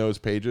in those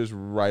pages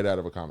right out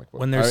of a comic book.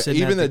 When they're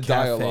sitting even at the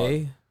cafe,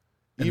 dialogue,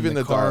 even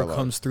the car dialogue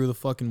comes through the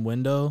fucking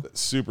window.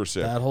 Super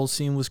sick. That whole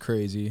scene was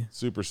crazy.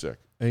 Super sick.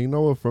 And you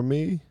know what? For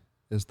me,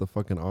 it's the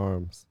fucking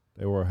arms.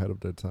 They were ahead of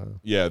their time.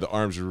 Yeah, the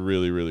arms are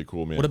really, really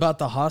cool, man. What about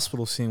the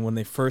hospital scene when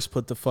they first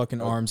put the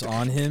fucking arms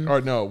on him?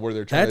 Or no, where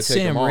they're trying That's to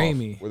take Sam him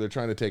Raimi. off. Where they're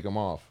trying to take him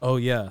off. Oh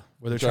yeah,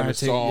 where they're trying to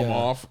saw him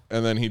off,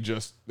 and then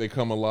they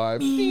come alive.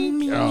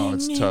 Oh,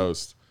 it's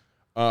toast.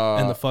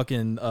 And the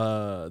fucking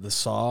the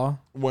saw.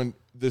 When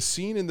the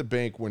scene in the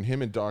bank when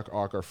him and Doc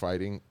Ock are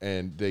fighting,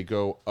 and they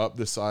go up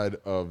the side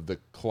of the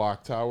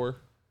clock tower,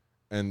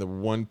 and the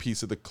one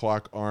piece of the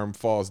clock arm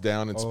falls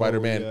down, and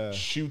Spider-Man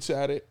shoots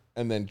at it,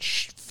 and then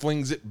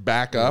flings it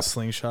back up.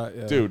 Slingshot,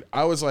 yeah. Dude,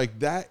 I was like,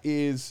 that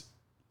is,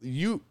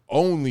 you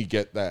only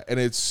get that. And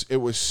it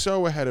was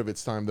so ahead of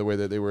its time the way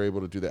that they were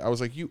able to do that. I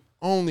was like, you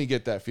only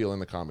get that feel in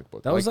the comic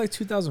book. That was like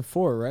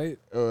 2004, right?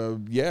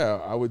 Yeah,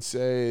 I would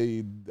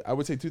say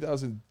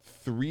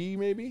 2003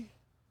 maybe.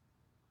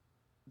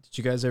 Did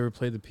you guys ever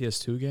play the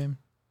PS2 game?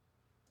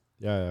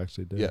 Yeah, I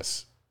actually did.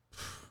 Yes.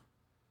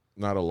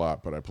 Not a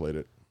lot, but I played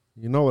it.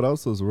 You know what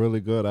else was really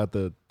good at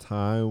the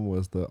time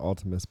was the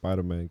Ultimate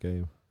Spider-Man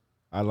game.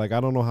 I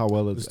don't know how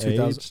well it's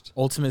aged.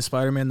 Ultimate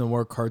Spider-Man, the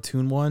more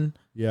cartoon one.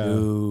 Yeah.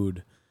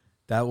 Dude,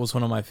 that was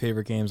one of my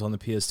favorite games on the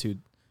PS2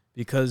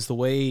 because the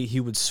way he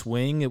would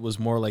swing, it was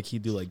more like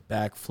he'd do like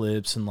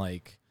backflips and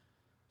like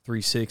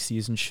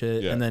 360s and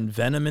shit. Yeah. And then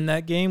Venom in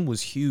that game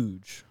was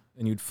huge.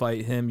 And you'd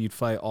fight him, you'd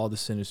fight all the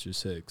Sinister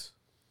Six.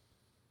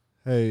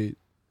 Hey,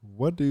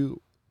 what do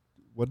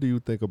you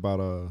think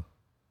about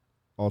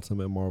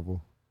Ultimate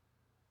Marvel?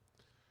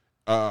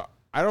 I'm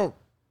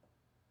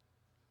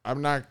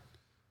not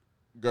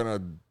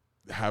gonna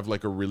have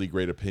like a really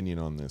great opinion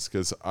on this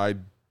because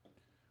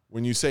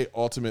when you say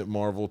Ultimate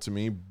Marvel to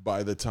me,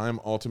 by the time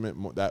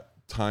that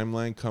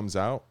timeline comes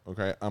out,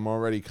 okay, I'm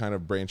already kind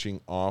of branching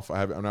off.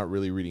 I'm not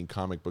really reading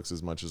comic books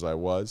as much as I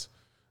was,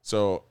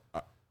 so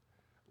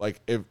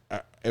like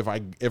if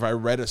I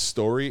read a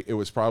story, it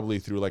was probably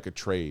through like a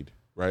trade,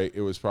 right?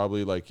 It was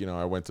probably like,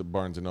 I went to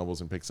Barnes and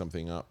Nobles and picked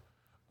something up.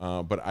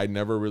 But I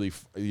never really,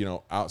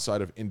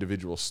 outside of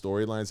individual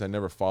storylines, I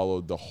never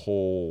followed the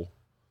whole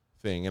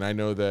thing. And I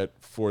know that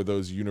for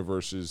those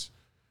universes,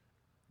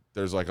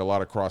 there's like a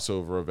lot of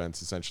crossover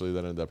events essentially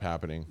that end up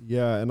happening.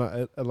 Yeah, and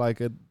it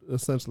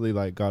essentially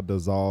like got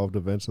dissolved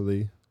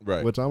eventually,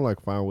 right? Which I'm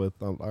like fine with.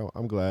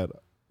 I'm glad.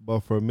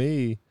 But for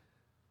me,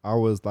 I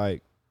was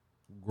like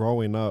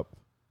growing up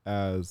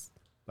as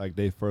like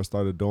they first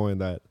started doing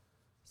that,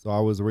 so I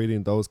was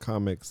reading those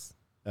comics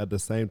at the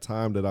same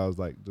time that I was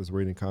like just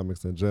reading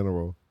comics in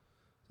general.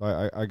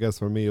 So I guess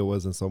for me it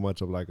wasn't so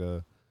much of like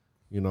a,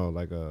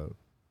 like a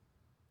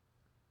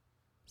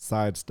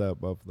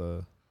sidestep of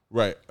the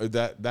right.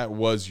 That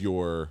was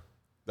your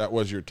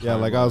time. Yeah,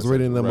 like I was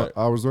reading them. Right.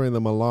 I was reading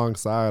them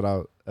alongside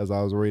as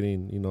I was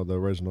reading, the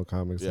original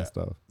comics and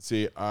stuff.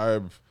 See,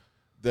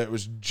 it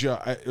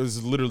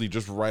was literally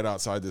just right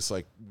outside this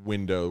like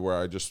window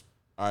where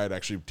I had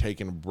actually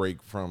taken a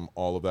break from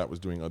all of that, was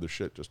doing other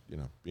shit, just,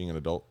 being an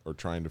adult or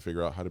trying to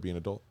figure out how to be an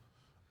adult.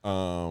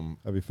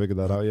 Have you figured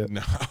that out yet?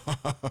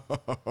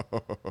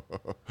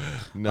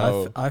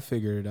 No. I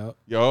figured it out.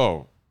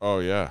 Oh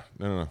yeah.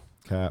 No.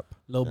 Cap.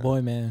 Little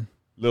boy man.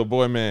 Little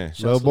boy man.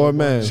 Little boy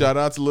man. Shout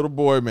out to little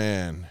boy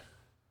man.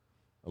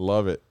 I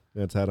love it.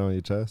 You got a tattoo on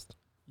your chest?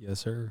 Yes,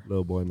 sir.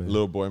 Little boy man.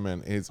 Little boy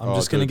man. I'm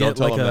just gonna get don't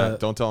tell like him a- that.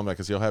 Don't tell him that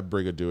because he'll have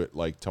Briga do it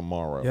like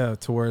tomorrow. Yeah,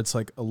 to where it's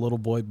like a little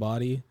boy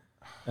body,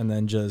 and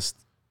then just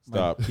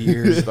Stop. my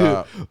beard.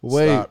 Stop.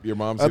 Wait. Stop. Your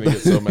mom's gonna get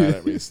so mad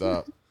at me.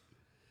 Stop.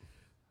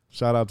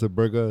 Shout out to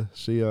Briga.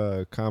 She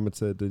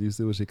commented. Did you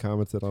see what she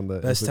commented on the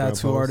Best Instagram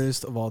tattoo post?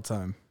 artist of all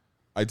time.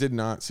 I did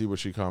not see what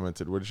she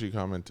commented. Where did she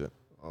comment it?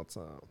 All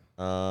time.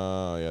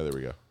 Yeah, there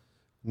we go.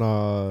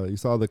 No, you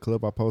saw the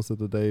clip I posted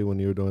today when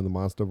you were doing the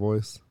monster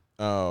voice,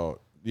 Oh,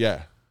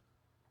 yeah.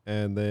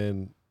 and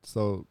then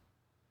so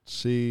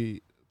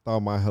she thought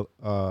my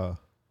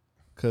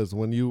because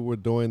when you were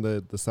doing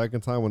the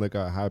second time when it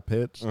got high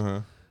pitched,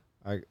 Uh-huh.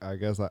 I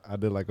guess I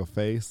did like a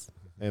face,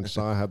 and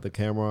Sean had the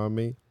camera on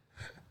me.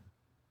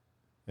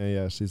 And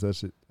yeah, she said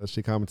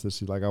she commented,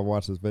 she's like, I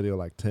watched this video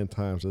like 10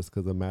 times just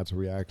because of Matt's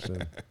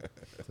reaction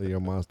to your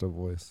monster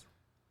voice.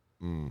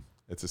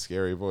 It's a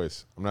scary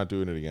voice. I'm not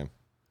doing it again.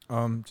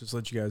 Just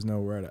let you guys know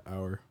we're at an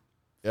hour,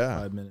 Yeah.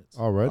 5 minutes.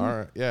 Already? All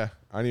right. Yeah.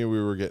 I knew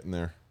we were getting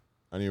there.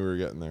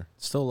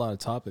 Still a lot of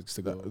topics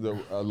to go over.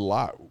 A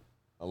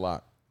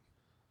lot.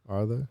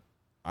 Are there?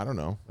 I don't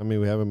know. I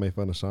mean, we haven't made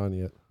fun of Sean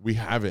yet. We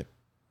haven't.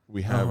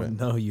 Oh,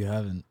 no, you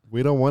haven't.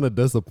 We don't want to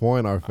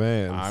disappoint our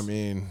fans. I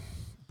mean,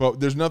 but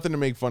there's nothing to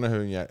make fun of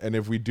him yet. And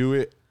if we do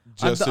it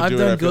just I've to do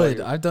done it, I feel good.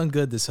 like- I've done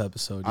good this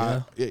episode.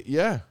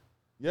 Yeah,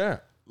 Yeah.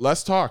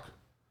 Let's talk.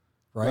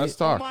 right. Let's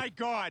talk. My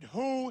God,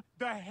 who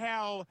the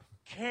hell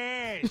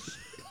cares?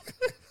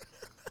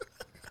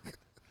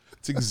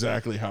 It's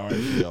exactly how I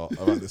feel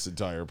about this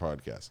entire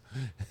podcast.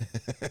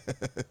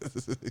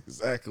 This is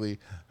exactly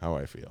how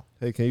I feel.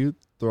 Hey, can you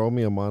throw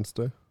me a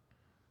monster?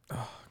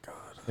 Oh God.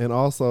 And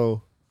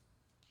also,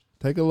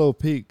 take a little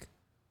peek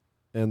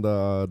in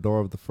the door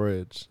of the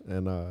fridge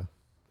and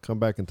come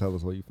back and tell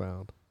us what you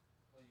found.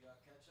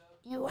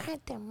 You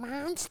want the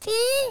monster?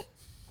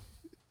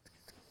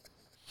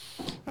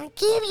 I'll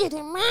give you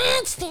the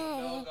monster.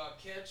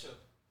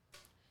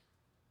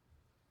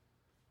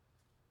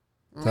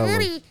 Tell him.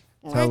 Mommy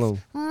Tell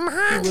wants him.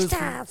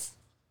 monsters.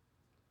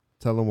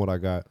 Tell them what I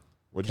got.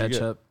 What'd you get?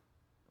 Ketchup,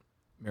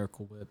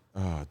 Miracle Whip.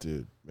 Oh,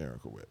 dude.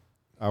 Miracle Whip.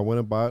 I went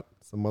and bought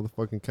some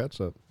motherfucking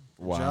ketchup.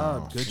 Wow.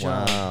 job. Good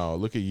job. Wow.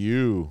 Look at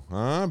you.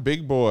 Huh?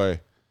 Big boy.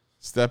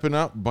 Stepping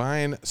up,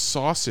 buying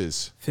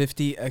sauces.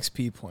 50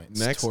 XP points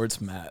Next.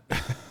 towards Matt.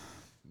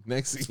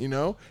 Next thing you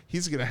know,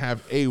 he's going to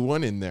have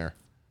A1 in there.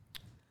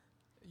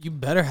 You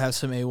better have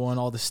some A1.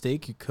 All the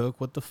steak you cook.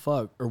 What the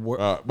fuck? Or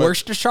but-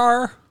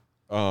 Worcestershire?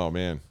 Oh,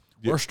 man.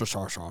 Yeah,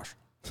 Worcestershire sauce.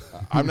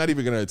 I'm not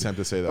even going to attempt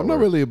to say that I'm word.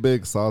 not really a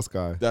big sauce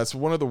guy. That's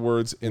one of the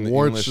words in the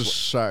English.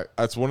 Worcestershire.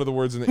 That's one of the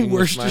words in the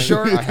English language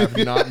Worcestershire. I have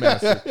not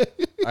mastered.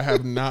 I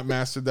have not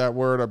mastered that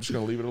word. I'm just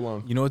going to leave it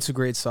alone. You know what's a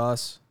great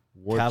sauce?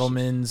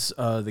 Cattleman's,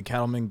 the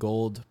Cattleman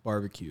Gold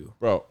barbecue.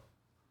 Bro,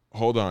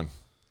 hold on.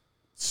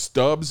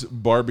 Stubbs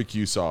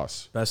barbecue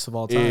sauce Best of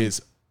all time.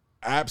 is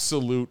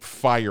absolute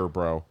fire,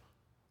 bro.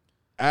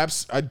 I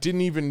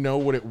didn't even know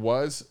what it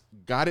was.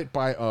 Got it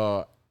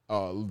by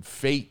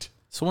Fate.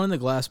 It's the one in the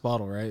glass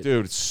bottle, right?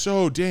 Dude, it's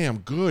so damn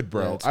good,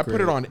 bro. Yeah, it's I put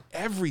it great. on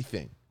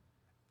everything.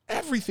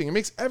 Everything. It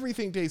makes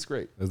everything taste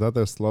great. Is that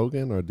their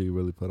slogan, or do you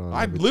really put on?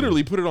 I everything?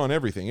 literally put it on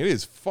everything. It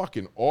is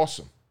fucking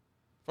awesome.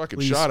 Fucking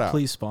Please, shout out.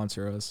 please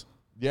sponsor us.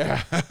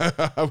 Yeah.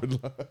 I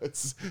would love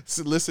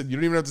listen, you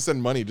don't even have to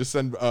send money. Just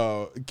send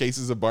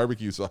cases of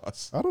barbecue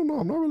sauce. I don't know.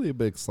 I'm not really a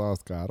big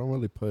sauce guy. I don't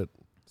really put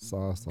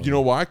sauce on. You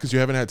know why? Because you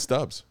haven't had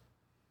Stubbs.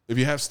 If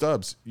you have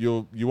Stubbs,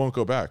 you won't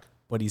go back.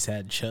 But he's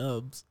had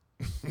chubs.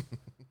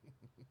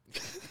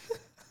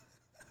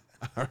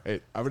 All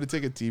right. I'm going to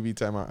take a TV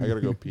timeout. I got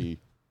to go pee.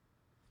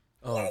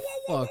 Oh,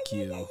 fuck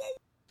you.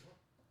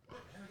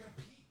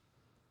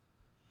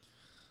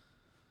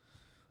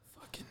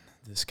 Fucking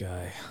this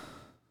guy.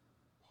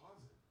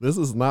 This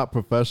is not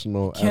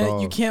professional at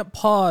all. You can't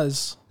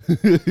pause.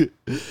 This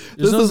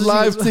is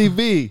live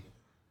TV.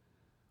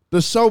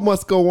 The show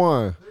must go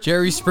on.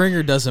 Jerry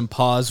Springer doesn't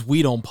pause.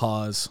 We don't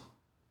pause.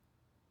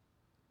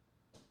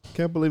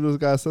 Can't believe this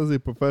guy says he's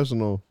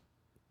professional,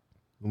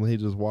 and then he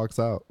just walks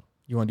out.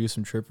 You want to do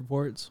some trip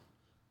reports?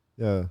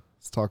 Yeah,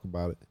 let's talk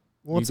about it.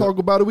 Want You to go- talk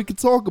about it? We can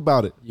talk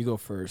about it. You go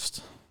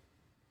first.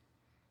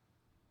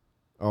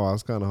 Oh, I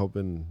was kind of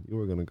hoping you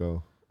were gonna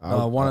go.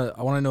 I want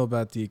to know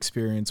about the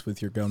experience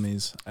with your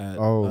gummies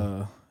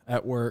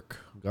at work.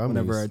 Gummies.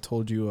 Whenever I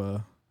told you,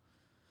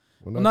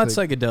 When well, I not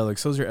take-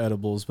 psychedelics; those are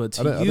edibles. But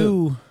I to didn't-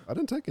 you, I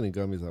didn't take any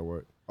gummies at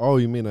work. Oh,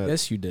 you mean at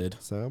yes, you did.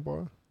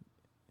 Sandbar?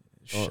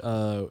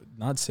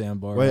 Not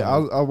Sandbar. Wait, I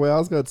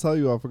was gonna tell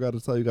you. I forgot to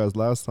tell you guys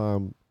last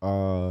time.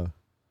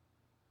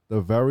 The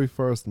very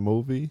first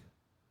movie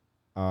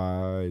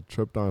I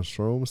tripped on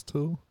shrooms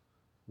to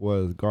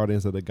was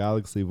Guardians of the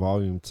Galaxy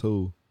Volume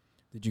 2.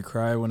 Did you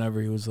cry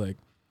whenever he was like,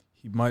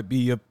 "He might be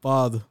your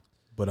father,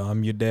 but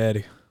I'm your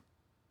daddy"?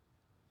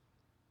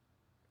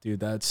 Dude,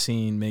 that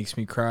scene makes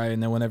me cry.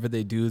 And then whenever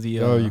they do the,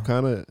 Yo, you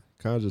kind of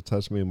just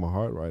touched me in my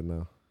heart right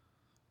now.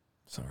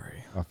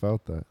 sorry, I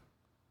felt that.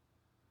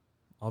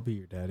 I'll be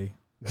your daddy.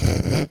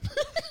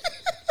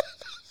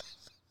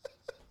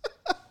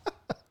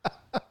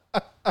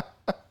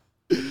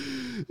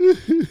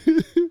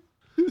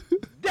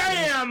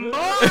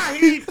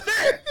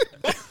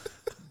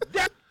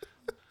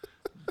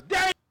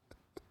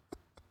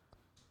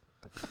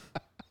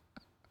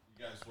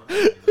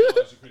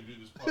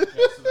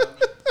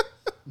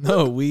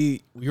 No,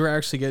 we were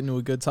actually getting to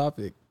a good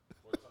topic.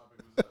 What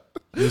topic was that?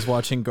 He was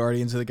watching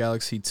Guardians of the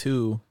Galaxy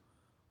 2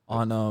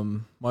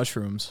 on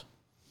mushrooms.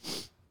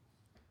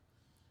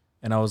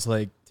 And I was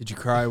like, did you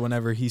cry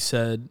whenever he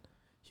said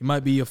he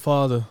might be your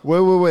father?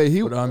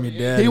 Wait. But I'm your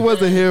dad. He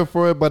wasn't here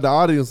for it, but the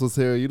audience was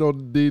here. You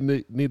don't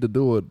need to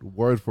do a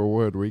word for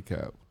word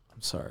recap.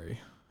 I'm sorry.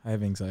 I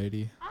have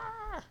anxiety.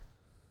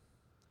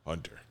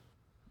 Hunter.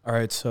 All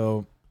right,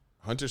 so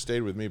Hunter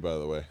stayed with me, by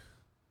the way.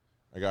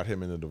 I got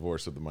him in the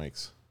divorce of the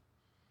mics.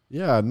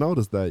 Yeah, I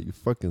noticed that, you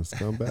fucking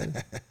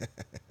scumbag.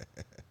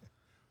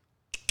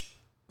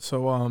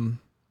 So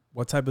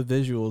what type of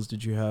visuals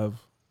did you have?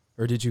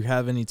 Or did you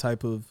have any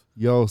type of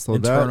So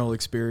internal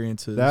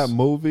experiences? That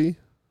movie.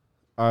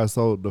 All right,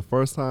 so the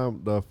first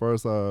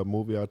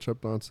movie I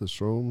tripped onto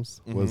shrooms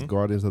was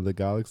Guardians of the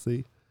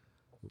Galaxy,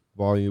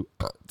 Volume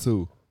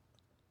 2.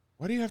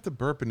 Why do you have to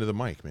burp into the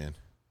mic, man?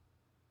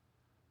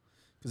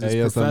 Because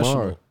it's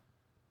professional.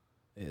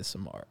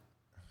 ASMR.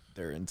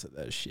 They're into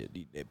that shit.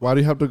 Why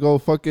do you have to go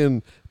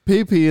fucking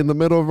pee-pee in the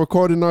middle of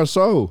recording our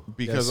show?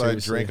 Because I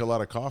drank a lot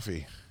of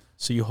coffee.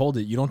 So you hold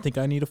it. You don't think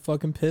I need a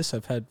fucking piss?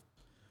 I've had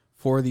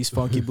 4 of these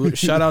Funky Buddha.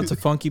 Shout out to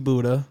Funky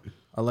Buddha.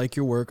 I like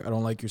your work. I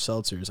don't like your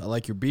seltzers. I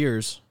like your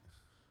beers.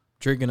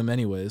 Drinking them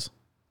anyways.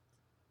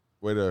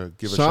 Way to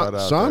give a shout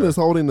out. Sean there. is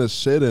holding the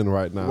shit in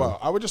right now. Well,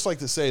 I would just like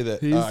to say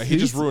that he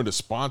just ruined a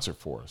sponsor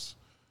for us.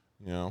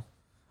 You know?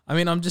 I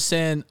mean, I'm just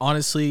saying,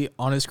 honestly,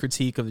 honest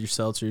critique of your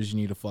seltzers, you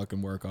need to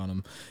fucking work on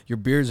them. Your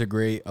beers are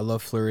great. I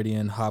love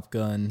Floridian, Hop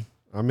Gun.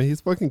 I mean,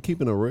 he's fucking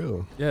keeping it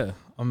real. Yeah,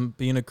 I'm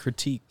being a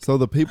critique. So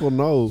the people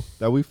know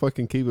that we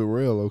fucking keep it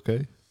real,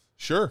 okay?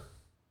 Sure.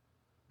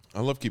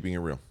 I love keeping it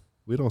real.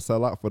 We don't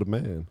sell out for the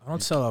man. I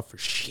don't sell out for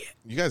shit.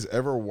 You guys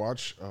ever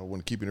watch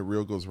When Keeping It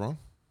Real Goes Wrong?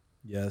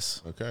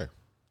 Yes. Okay.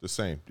 The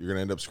same. You're going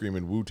to end up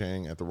screaming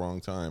Wu-Tang at the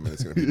wrong time, and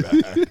it's going to be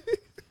bad.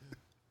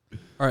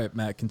 All right,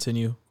 Matt,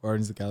 continue.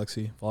 Guardians of the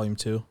Galaxy, Volume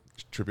 2.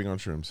 Tripping on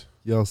shrooms.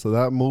 Yo, so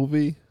that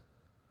movie,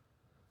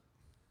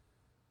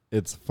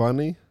 it's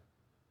funny,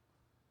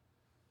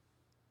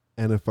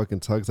 and it fucking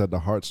tugs at the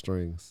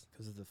heartstrings.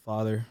 Because of the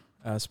father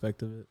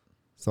aspect of it.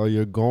 So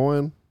you're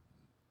going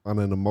on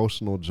an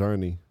emotional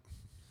journey.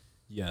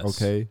 Yes.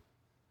 Okay.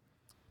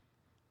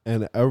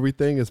 And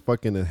everything is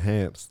fucking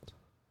enhanced.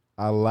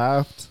 I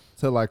laughed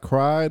till I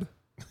cried.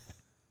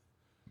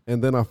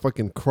 And then I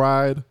fucking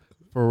cried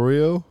for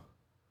real.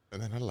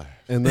 And then I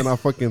laughed. And then I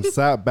fucking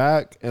sat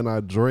back and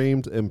I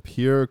dreamed in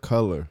pure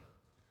color.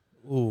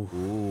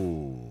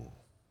 Ooh.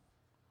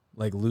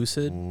 Like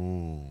lucid?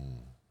 Ooh.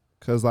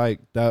 Cause like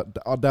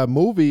that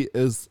movie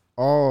is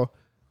all,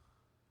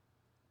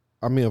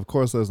 I mean, of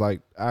course there's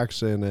like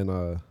action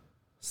and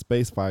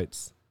space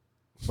fights.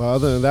 But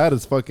other than that,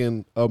 it's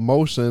fucking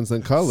emotions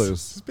and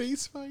colors.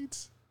 Space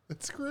fights?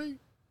 That's great.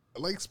 I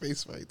like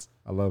space fights.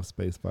 I love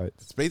space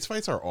fights. Space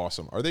fights are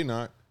awesome. Are they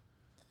not?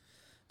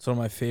 It's one of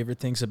my favorite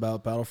things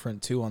about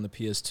Battlefront 2 on the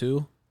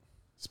PS2.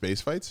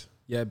 Space fights?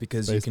 Yeah,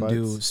 because Space you can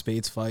fights? do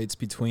space fights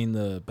between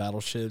the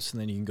battleships, and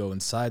then you can go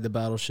inside the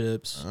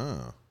battleships.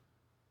 Oh.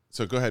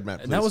 So go ahead, Matt,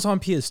 please. And that was on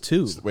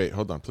PS2. Wait,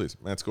 hold on, please.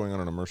 Matt's going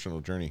on an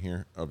emotional journey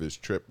here of his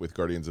trip with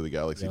Guardians of the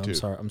Galaxy Yeah,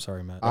 2. I'm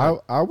sorry, Matt.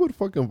 I would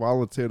fucking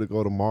volunteer to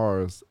go to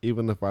Mars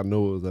even if I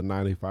knew it was a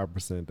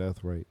 95%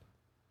 death rate.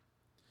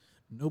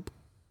 Nope.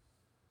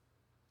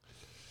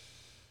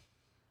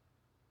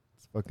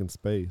 It's fucking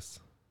space.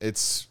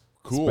 It's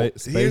cool.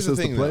 Space Here's the is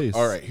the thing, though. place.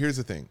 All right, here's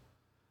the thing.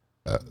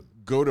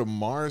 Go to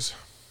Mars.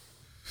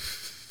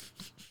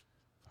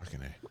 Fucking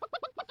A.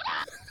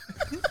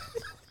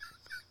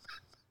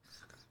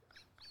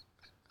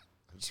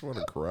 I just want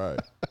to cry.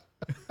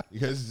 You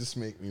guys just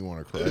make me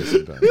want to cry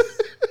sometimes.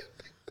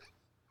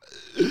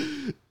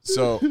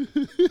 So,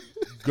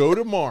 go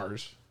to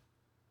Mars.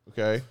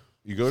 Okay?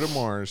 You go to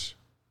Mars,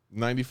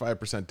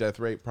 95% death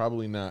rate,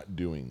 probably not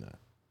doing that,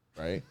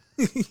 right?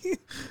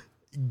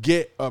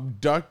 Get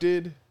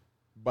abducted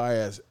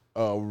by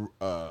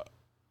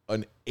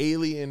an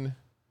alien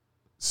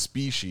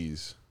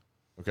species,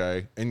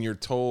 okay? And you're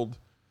told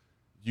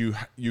you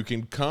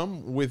can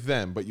come with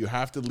them, but you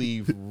have to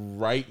leave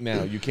right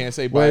now. You can't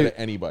say bye to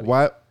anybody.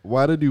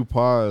 Why did you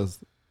pause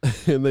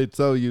and they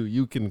tell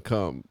you can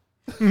come?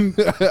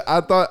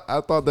 I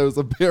thought there was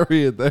a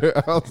period there.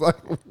 I was like,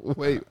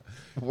 wait.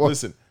 What?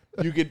 Listen,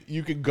 you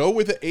could go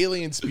with the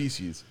alien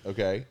species,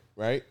 okay?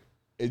 Right?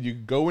 And you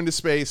go into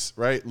space,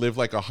 right? Live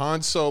like a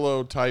Han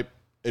Solo type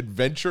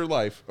adventure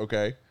life,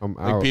 okay? I'm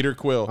like out. Peter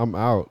Quill. I'm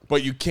out.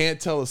 But you can't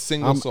tell a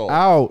single I'm soul.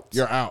 out.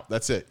 You're out.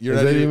 That's it. You're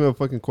Is not that even a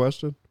fucking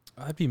question?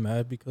 I'd be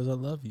mad because I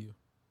love you.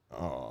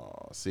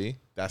 Oh, see?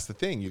 That's the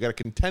thing. You got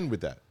to contend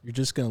with that. You're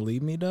just going to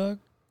leave me, dog?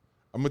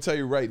 I'm going to tell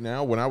you right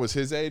now, when I was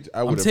his age,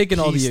 I would I'm have taking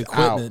all the pieced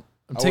equipment. out.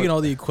 I'm taking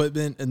all the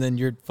equipment, and then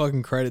your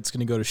fucking credit's going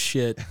to go to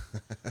shit.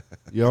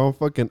 Yo, I'm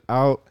fucking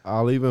out.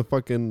 I'll even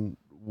fucking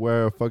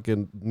wear a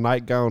fucking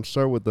nightgown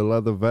shirt with the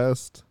leather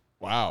vest.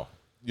 Wow.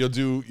 You'll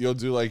do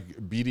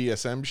like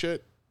BDSM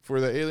shit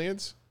for the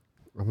aliens?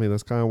 I mean,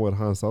 that's kind of what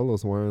Han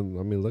Solo's wearing.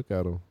 I mean, look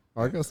at him.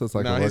 I guess it's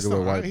like No, a he's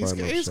regular not. white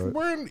button-up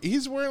shirt.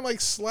 He's wearing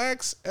like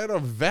slacks and a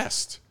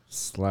vest.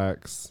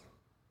 Slacks.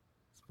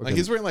 Like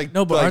he's wearing like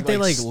No, but aren't they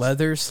like s-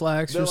 leather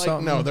slacks They're or like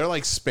something? no, they're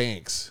like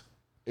Spanx.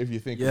 If you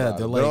think Yeah, about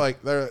they're it,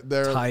 like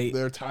they're tight.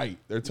 They're tight.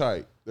 They're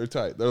tight. They're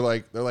tight. They're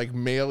like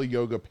male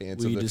yoga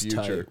pants we of the just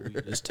future. tight.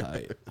 We just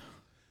tight.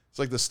 It's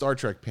like the Star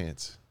Trek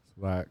pants.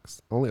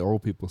 Slacks. Only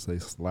old people say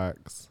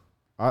slacks.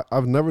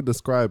 I've never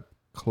described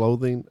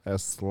clothing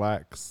as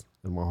slacks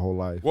in my whole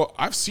life. Well,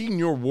 I've seen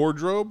your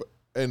wardrobe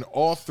and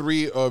all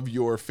 3 of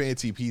your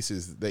fancy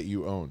pieces that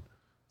you own.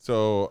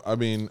 So I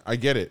mean, I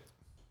get it.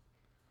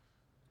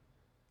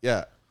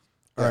 Yeah.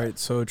 All right,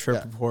 so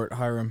trip report,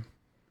 Hiram.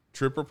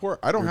 Trip report?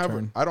 I don't Your have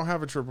turn. I don't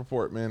have a trip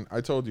report, man. I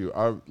told you.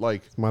 I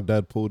like My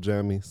Deadpool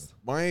jammies.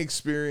 my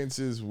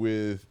experiences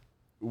with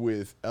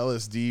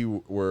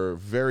LSD were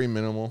very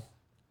minimal.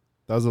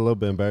 That was a little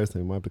bit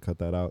embarrassing. We might have to cut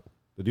that out.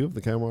 Did you have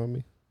the camera on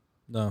me?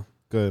 No.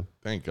 Good.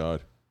 Thank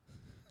God.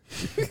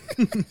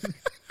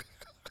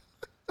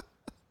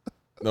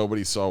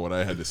 Nobody saw what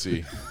I had to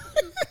see.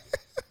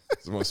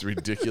 It's the most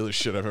ridiculous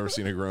shit I've ever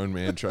seen a grown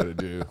man try to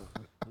do.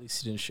 At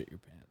least you didn't shit your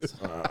pants.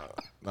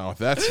 No,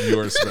 that's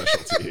your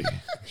specialty,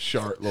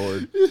 Shart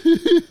Lord.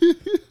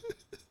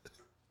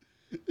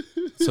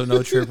 So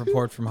no trip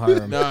report from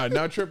Hiram. Nah,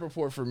 no trip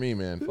report for me,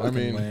 man.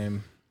 Fucking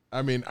lame.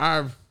 I mean,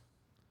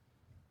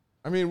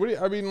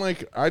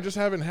 like, I just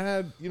haven't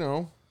had, you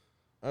know.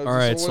 All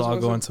right, so I'll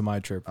go into my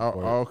trip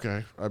report. Oh,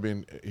 okay. I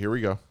mean, here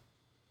we go.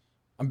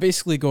 I'm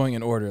basically going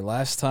in order.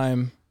 Last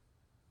time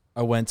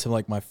I went to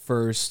like my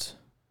first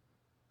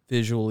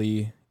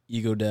visually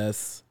ego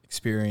death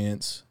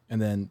experience,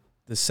 and then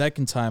the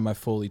second time I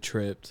fully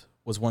tripped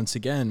was once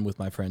again with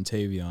my friend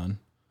Tavion.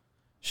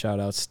 Shout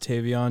outs to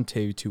Tavion,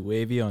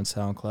 Tavi2Wavy on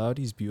SoundCloud.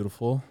 He's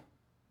beautiful.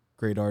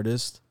 Great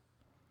artist.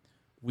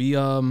 We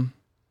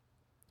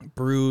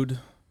brewed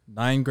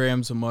 9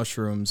 grams of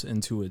mushrooms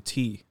into a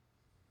tea.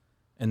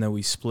 And then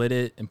we split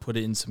it and put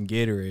it in some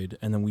Gatorade.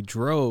 And then we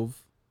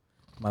drove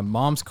my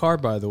mom's car,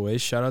 by the way.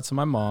 Shout out to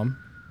my mom.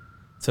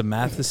 To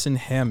Matheson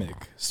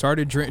Hammock.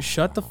 Started drink.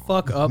 Shut the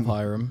fuck up,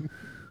 Hiram.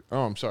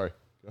 Oh, I'm sorry.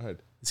 Go ahead.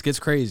 This gets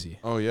crazy.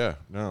 Oh, yeah.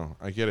 No,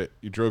 I get it.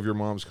 You drove your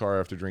mom's car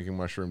after drinking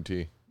mushroom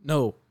tea.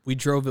 No, we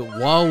drove it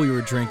while we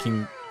were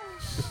drinking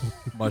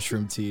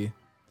mushroom tea.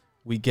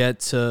 We get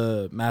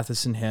to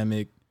Matheson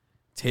Hammock.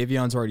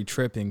 Tavion's already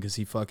tripping because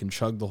he fucking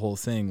chugged the whole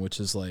thing, which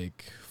is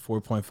like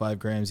 4.5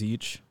 grams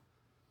each.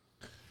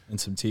 And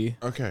some tea.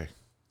 Okay.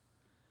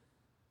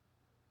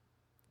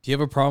 Do you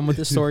have a problem with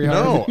this story,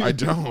 Hiram? No, I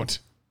don't.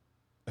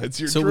 That's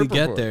your So trip we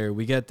report.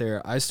 get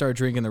there. I start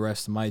drinking the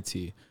rest of my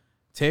tea.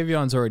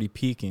 Tavion's already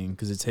peaking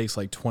because it takes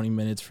like 20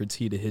 minutes for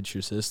tea to hit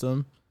your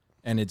system,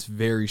 and it's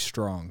very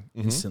strong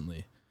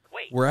instantly.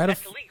 Wait, We're at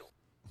that's a illegal.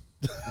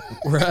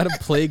 we're at a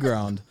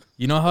playground.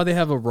 You know how they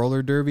have a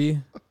roller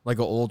derby, like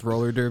an old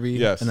roller derby,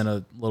 Yes. and then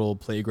a little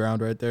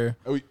playground right there.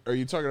 Are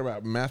you talking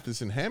about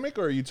Matheson Hammock,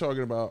 or are you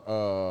talking about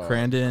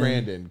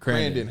Crandon?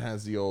 Crandon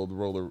has the old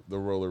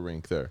roller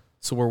rink there.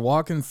 So we're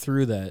walking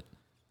through that.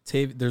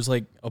 There's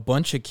like a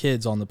bunch of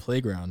kids on the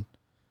playground.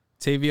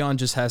 Tavion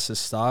just has to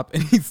stop,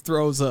 and he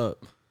throws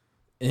up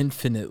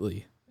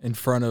infinitely in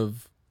front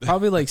of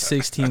probably like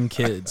 16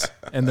 kids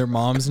and their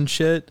moms and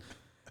shit.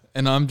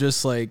 And I'm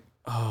just like,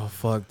 oh,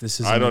 fuck, this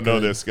isn't I don't know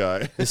good. this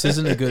guy. This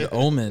isn't a good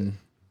omen.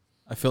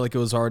 I feel like it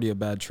was already a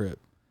bad trip.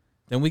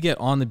 Then we get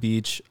on the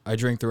beach. I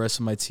drink the rest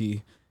of my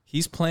tea.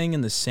 He's playing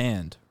in the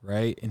sand,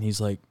 right? And he's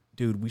like,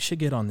 dude, we should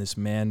get on this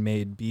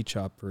man-made beach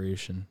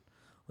operation.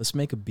 Let's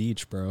make a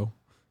beach, bro.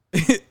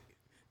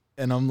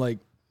 And I'm like,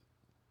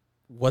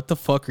 what the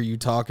fuck are you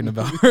talking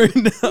about right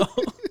now?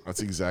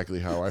 That's exactly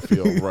how I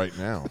feel right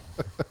now.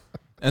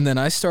 And then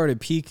I started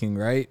peeking,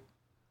 right?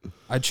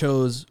 I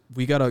chose,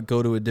 we got to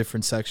go to a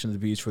different section of the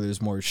beach where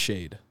there's more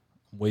shade.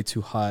 Way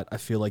too hot. I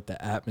feel like the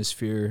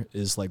atmosphere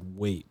is like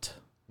weight.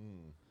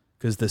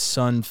 Because the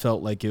sun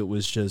felt like it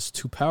was just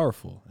too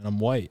powerful, and I'm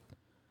white.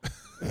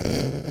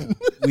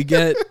 we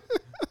get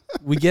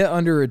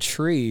under a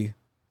tree,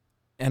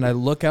 and I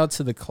look out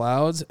to the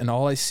clouds, and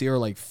all I see are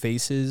like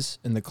faces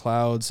in the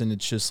clouds, and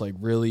it's just like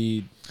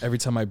really, every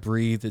time I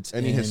breathe, it's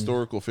Any in.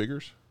 historical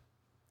figures?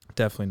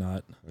 Definitely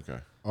not. Okay.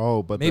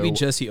 Oh, but Maybe there-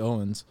 Jesse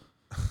Owens.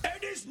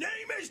 And his name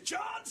is John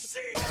C.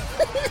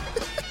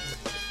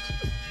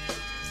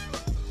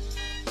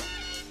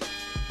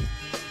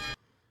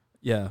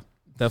 Yeah,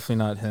 definitely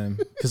not him.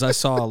 Because I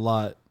saw a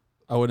lot.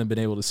 I wouldn't have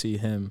been able to see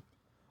him.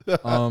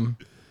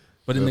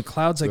 But in the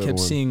clouds, I good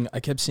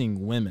kept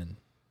seeing women.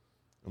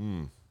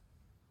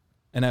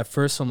 And at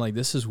first, I'm like,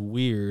 this is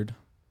weird.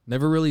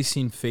 Never really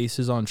seen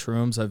faces on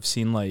shrooms. I've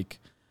seen like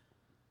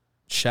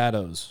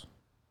shadows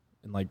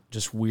and like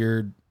just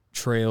weird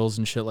trails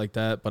and shit like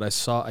that. But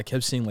I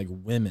kept seeing like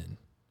women.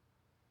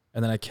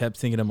 And then I kept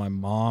thinking of my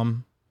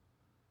mom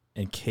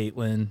and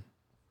Caitlin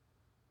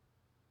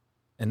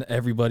and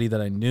everybody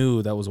that I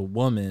knew that was a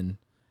woman.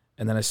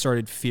 And then I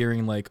started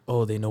fearing like,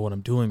 oh, they know what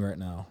I'm doing right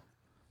now.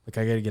 Like,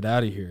 I got to get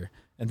out of here.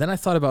 And then I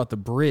thought about the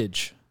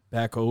bridge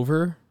back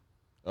over.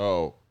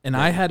 Oh. And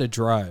I had to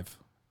drive.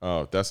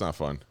 Oh, that's not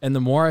fun. And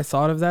the more I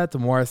thought of that, the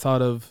more I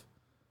thought of,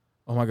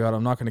 oh my God,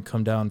 I'm not going to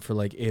come down for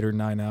like 8 or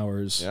 9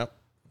 hours. Yep.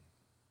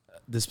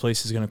 This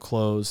place is going to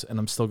close and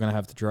I'm still going to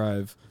have to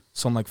drive.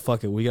 So I'm like,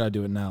 fuck it. We got to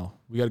do it now.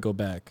 We got to go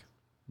back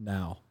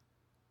now.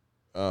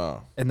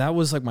 Oh. And that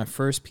was like my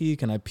first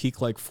peak. And I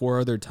peaked like 4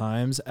 other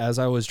times as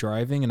I was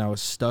driving and I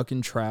was stuck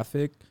in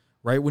traffic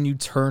right when you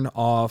turn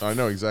off. I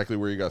know exactly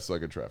where you got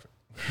stuck in traffic.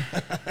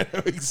 I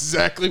know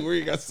exactly where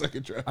you got stuck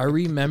in traffic. I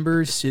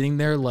remember sitting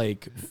there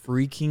like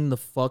freaking the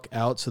fuck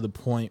out to the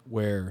point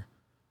where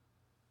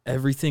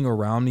everything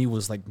around me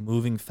was like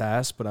moving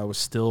fast, but I was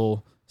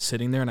still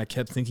sitting there and I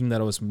kept thinking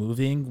that I was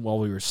moving while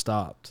we were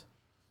stopped.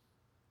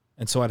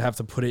 And so I'd have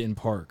to put it in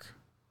park.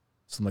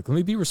 So I'm like, let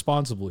me be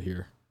responsible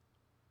here.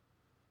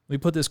 Let me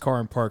put this car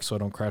in park so I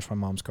don't crash my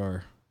mom's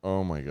car.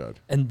 Oh my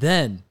God. And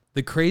then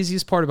the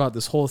craziest part about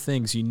this whole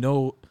thing is,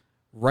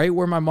 right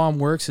where my mom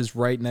works is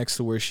right next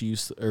to where she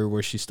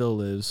still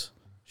lives.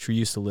 She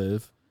used to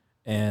live.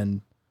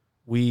 And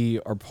we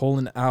are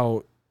pulling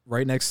out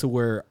right next to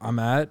where I'm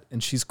at,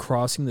 and she's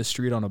crossing the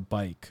street on a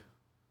bike.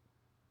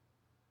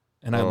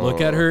 And I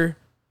look at her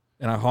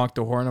and I honk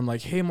the horn. I'm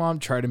like, hey mom,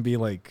 try to be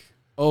like,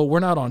 oh, we're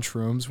not on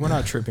shrooms. We're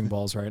not tripping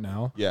balls right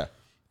now. Yeah.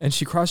 And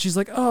she crossed. She's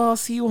like, oh, I'll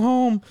see you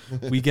home.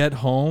 We get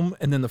home.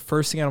 And then the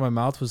first thing out of my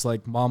mouth was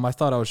like, Mom, I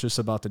thought I was just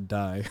about to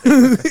die.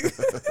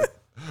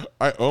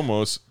 I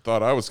almost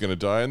thought I was going to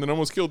die and then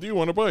almost killed you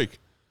on a bike.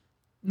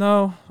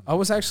 No, I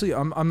was actually,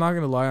 I'm not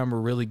going to lie. I'm a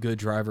really good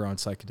driver on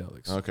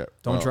psychedelics. Okay.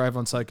 Don't drive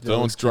on psychedelics.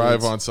 Don't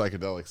drive kids. on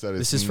psychedelics. That is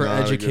This is for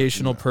not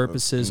educational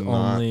purposes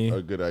not only.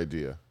 a good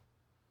idea.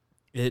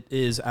 It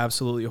is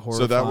absolutely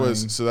horrifying.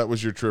 So that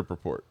was your trip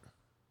report.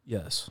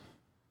 Yes.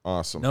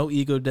 Awesome. No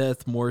ego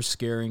death, more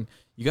scaring.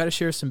 You got to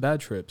share some bad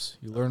trips.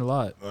 You learn a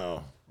lot.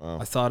 Oh, wow.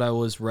 I thought I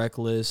was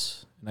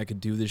reckless and I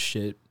could do this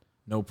shit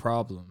no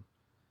problem.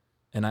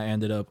 And I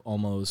ended up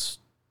almost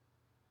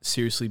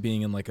seriously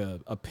being in like a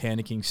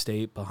panicking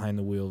state behind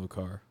the wheel of a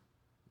car.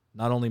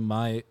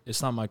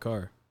 It's not my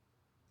car.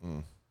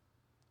 Mm.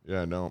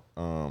 Yeah, no.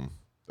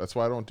 That's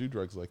why I don't do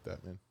drugs like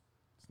that, man.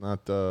 It's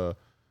not, I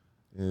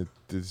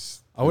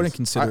wouldn't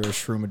consider a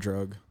shroom a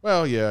drug.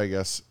 Well, yeah, I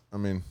guess. I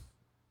mean,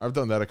 I've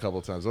done that a couple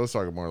of times. I was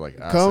talking more like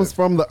acid. Comes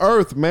from the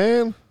earth,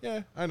 man.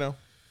 Yeah, I know.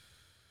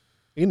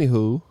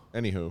 Anywho.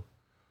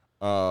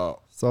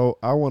 So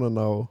I want to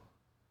know.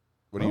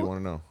 What do you want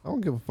to know? I don't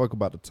give a fuck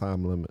about the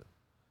time limit.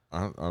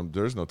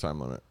 There's no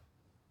time limit.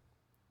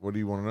 What do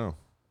you want to know?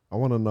 I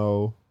want to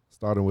know,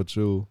 starting with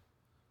you,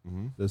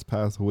 this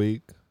past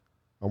week,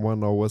 I want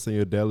to know what's in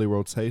your daily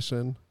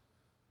rotation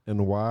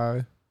and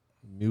why.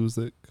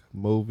 Music,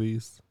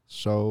 movies,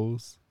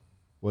 shows.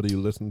 What do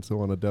you listen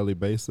to on a daily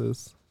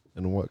basis?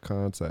 In what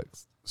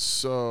context?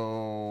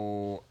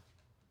 So,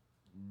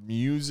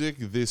 music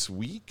this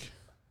week,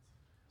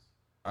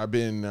 I've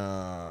been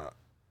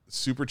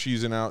super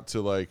cheesing out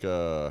to like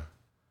 80s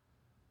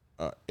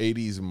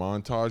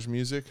montage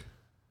music.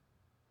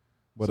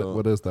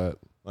 What is that?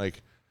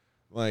 Like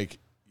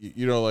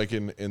you know, like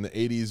in the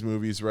 80s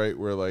movies, right,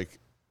 where like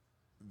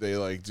they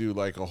like do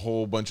like a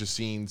whole bunch of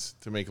scenes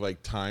to make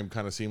like time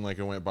kind of seem like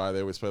it went by.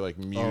 They always play like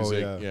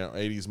music,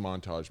 80s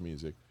montage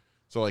music.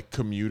 So like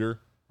Commuter,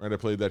 right? I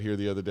played that here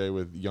the other day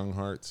with Young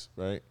Hearts,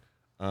 right?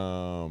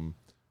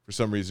 For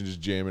some reason,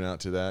 just jamming out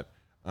to that,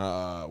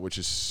 which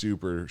is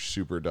super,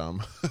 super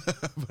dumb,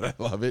 but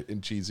I love it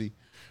and cheesy.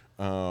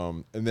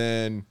 And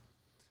then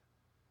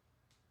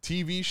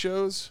TV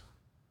shows,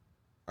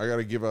 I got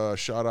to give a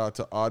shout out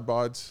to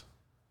Oddbods.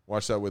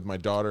 Watch that with my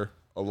daughter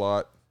a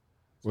lot.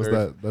 What's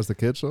that? That's the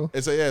kid show?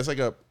 It's like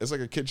a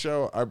kid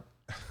show.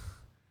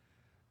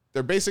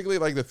 They're basically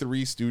like the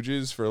Three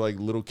Stooges for like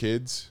little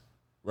kids,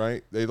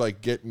 right? They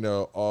like get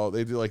into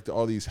they do like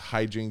all these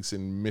hijinks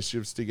and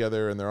mischiefs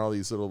together, and they're all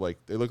these little like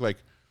they look like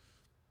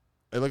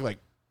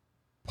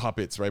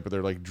puppets, right? But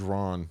they're like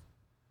drawn,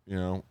 you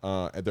know,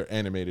 and they're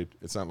animated.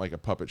 It's not like a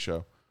puppet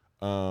show.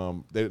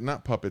 They're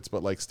not puppets,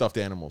 but like stuffed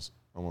animals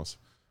almost.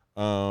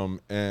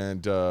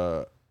 And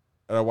I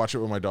watch it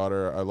with my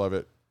daughter. I love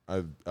it.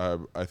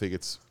 I think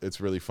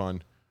it's really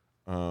fun.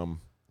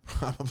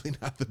 Probably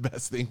not the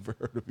best thing for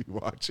her to be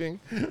watching,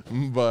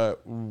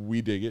 but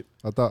we dig it.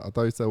 I thought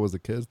you said it was a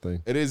kids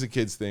thing. It is a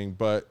kids thing,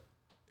 but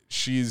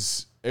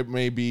it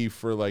may be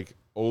for like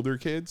older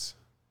kids.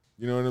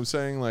 You know what I'm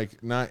saying?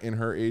 Like not in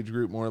her age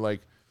group, more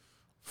like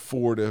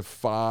 4 to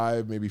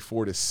 5, maybe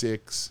 4 to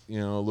 6. You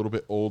know, a little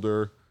bit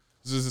older.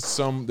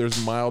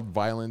 There's mild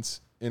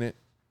violence in it.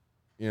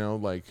 You know,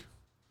 like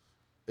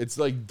it's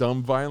like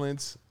dumb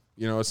violence.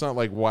 You know, it's not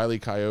like Wile E.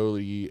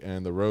 Coyote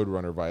and the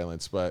Roadrunner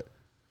violence, but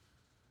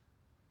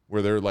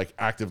where they're like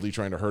actively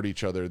trying to hurt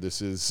each other.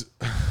 This is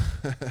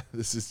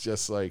this is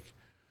just like,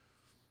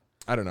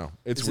 I don't know.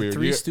 It's weird.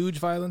 Three Stooge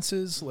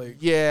violences, like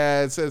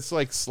yeah, it's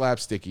like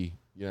slapsticky.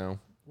 You know.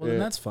 Well, then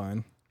that's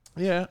fine.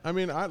 Yeah, I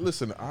mean,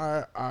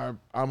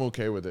 I'm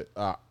okay with it.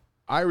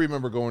 I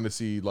remember going to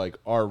see like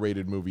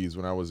R-rated movies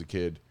when I was a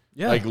kid.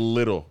 Yeah, like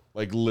little,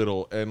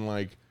 and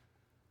like,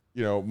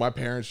 you know, my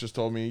parents just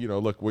told me, you know,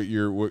 look, what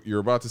you're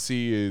about to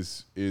see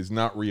is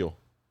not real,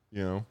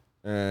 you know,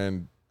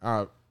 and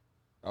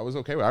I was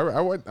okay with it.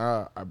 I went.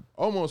 I'm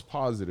almost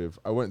positive.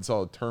 I went and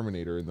saw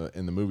Terminator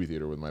in the movie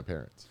theater with my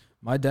parents.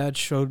 My dad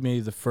showed me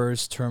the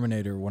first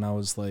Terminator when I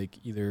was like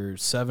either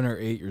 7 or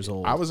 8 years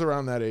old. I was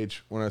around that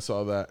age when I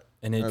saw that,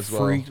 and it as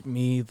freaked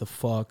me the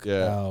fuck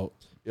out.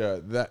 Yeah,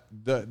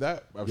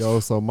 that. Yo,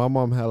 so my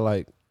mom had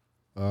like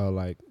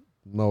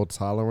no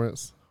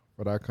tolerance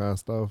for that kind of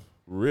stuff.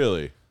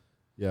 Really?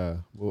 Yeah.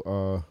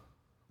 Well,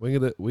 we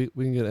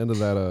can get into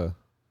that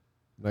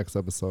next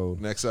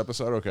episode. Next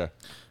episode, okay.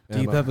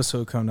 Deep And,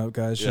 episode coming up,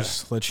 guys.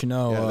 Just to let you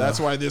know. Yeah, that's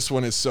why this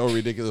one is so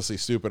ridiculously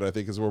stupid. I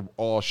think is we're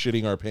all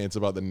shitting our pants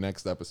about the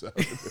next episode.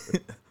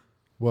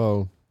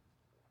 Well,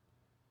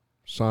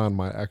 Sean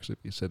might actually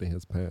be shitting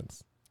his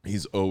pants.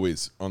 He's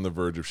always on the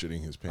verge of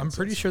shitting his pants. I'm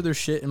pretty sure there's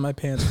shit in my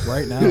pants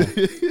right now.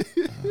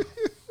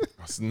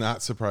 It's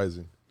not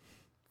surprising.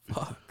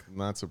 Fuck.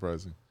 Not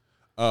surprising.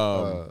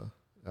 I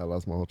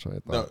lost my whole train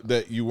of No, thought.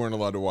 that you weren't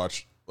allowed to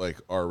watch like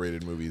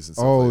R-rated movies and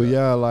stuff. Oh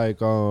like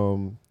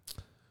that.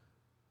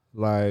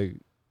 yeah,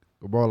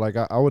 bro, like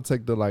I would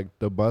take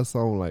the bus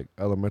home, like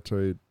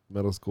elementary,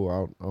 middle school,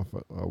 out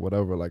or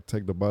whatever. Like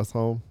take the bus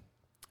home,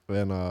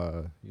 and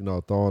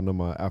throw on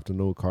them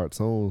afternoon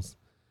cartoons,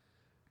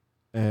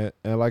 and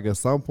like at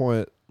some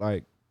point,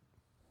 like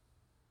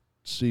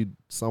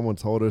someone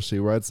told her she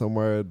read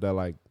somewhere that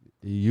like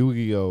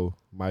Yu-Gi-Oh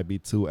might be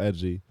too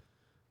edgy.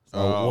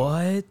 So,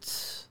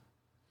 What?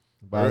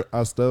 but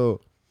I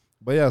still,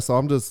 but yeah. So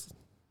I'm just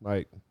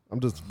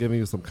giving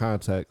you some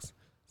context.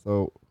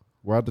 So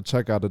we're at the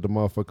checkout of the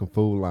motherfucking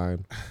food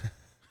line,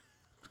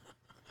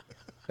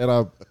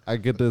 and I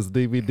get this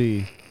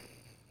DVD.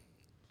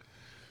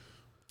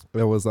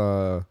 It was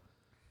I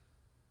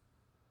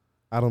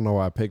don't know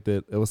why I picked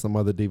it. It was some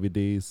other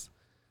DVDs.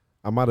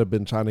 I might have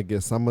been trying to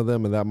get some of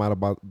them, and that might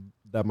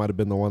have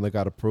been the one that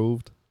got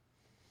approved.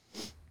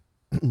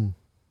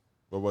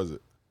 What was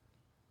it?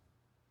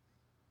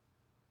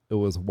 It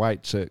was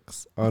White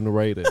Chicks,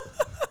 unrated.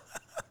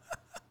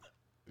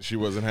 She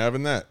wasn't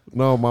having that.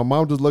 No, my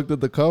mom just looked at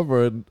the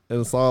cover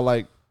and saw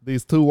like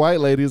these two white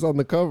ladies on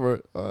the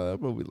cover. That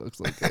movie looks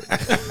okay.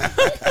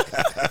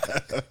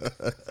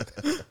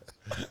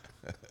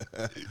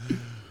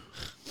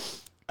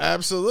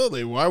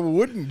 Absolutely. Why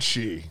wouldn't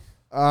she?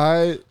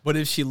 But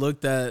if she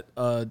looked at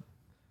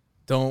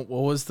what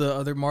was the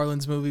other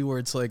Marlins movie where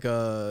it's like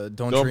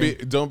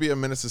Don't be a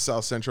menace to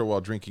South Central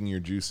while drinking your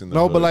juice in the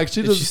No, hood. but like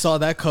if she saw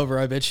that cover,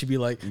 I bet she'd be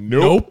like,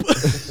 Nope.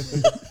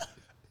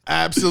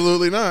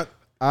 Absolutely not.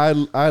 I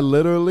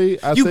literally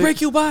You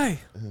break, you buy.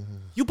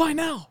 You buy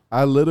now.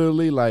 I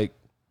literally like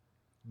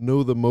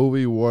knew the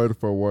movie word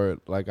for word.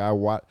 Like I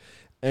watched,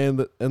 and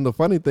the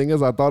funny thing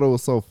is, I thought it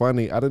was so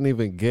funny. I didn't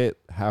even get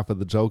half of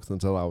the jokes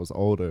until I was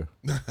older.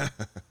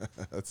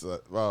 That's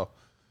well,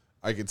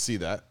 I could see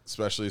that,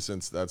 especially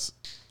since that's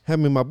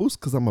Hand me my boots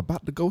because I'm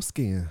about to go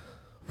skiing.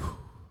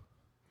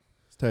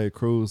 It's Terry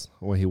Crews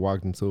when he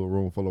walked into a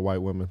room full of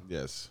white women.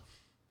 yes.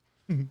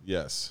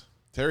 Yes.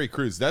 Terry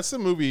Crews. That's the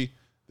movie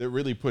that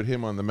really put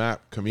him on the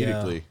map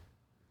comedically.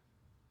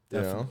 You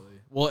know? Definitely.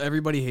 Well,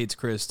 Everybody Hates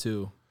Chris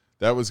too.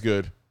 That was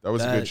good. That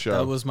was a good show.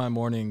 That was my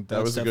morning. That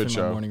was was a good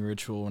definitely my show. morning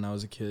ritual when I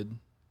was a kid.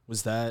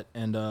 Was that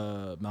and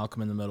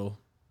Malcolm in the Middle.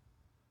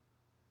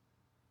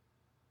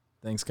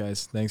 Thanks,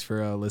 guys. Thanks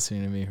for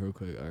listening to me real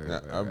quick. All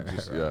right, Yeah, I'm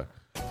just, yeah.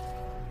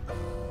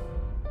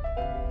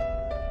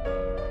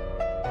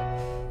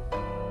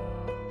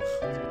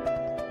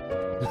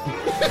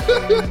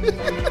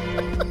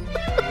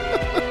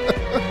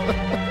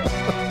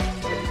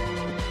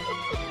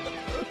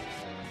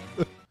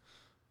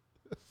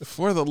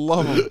 For the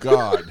love of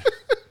God,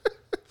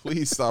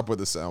 please stop with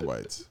the sound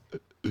bites.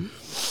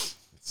 It's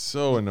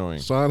so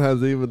annoying. Sean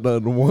hasn't even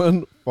done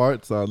one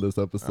fart sound this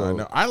I episode.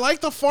 know. I like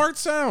the fart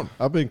sound.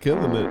 I've been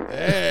killing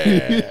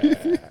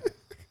it. Yeah.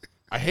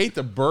 I hate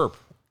the burp.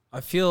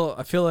 I feel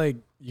like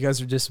you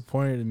guys are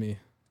disappointed in me.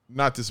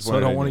 Not So disappointed.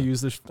 I don't in want to you.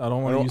 use this. I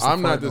don't want to use. The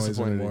I'm not fart noise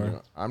disappointed in anymore.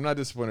 you. I'm not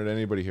disappointed in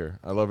anybody here.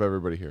 I love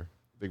everybody here.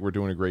 I think we're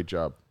doing a great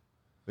job.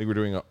 I think we're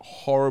doing a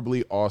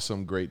horribly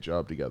awesome, great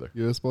job together.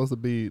 You're supposed to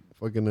be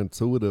fucking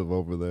intuitive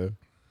over there.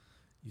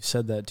 You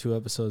said that 2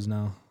 episodes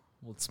now.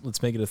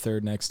 Let's make it a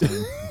third next time.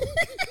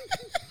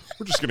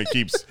 We're just gonna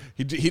keep.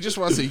 He just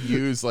wants to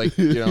use like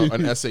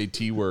an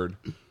SAT word.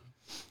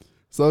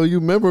 So you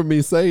remember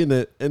me saying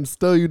it, and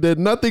still you did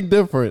nothing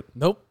different.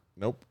 Nope.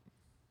 Nope.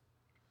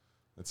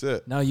 That's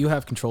it. Now you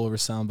have control over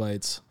sound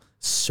bites,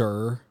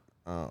 sir.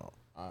 Oh,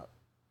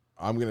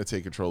 I'm gonna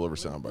take control over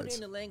sound Put it bites.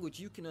 in a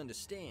language you can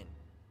understand.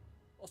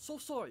 Oh, so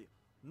sorry.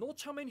 No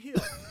charm in here.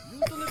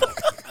 You deliver.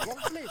 Wrong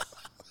place.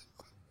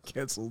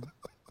 Cancelled.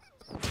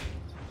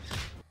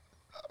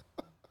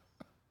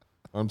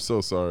 I'm so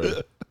sorry.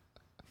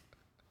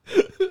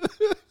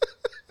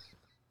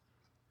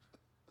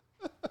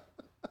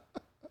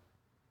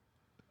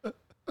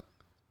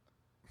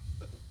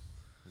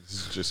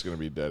 This is just gonna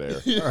be dead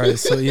air. All right.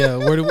 So yeah,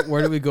 where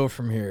do we go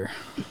from here?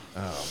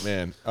 Oh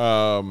man.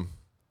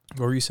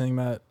 What were you saying,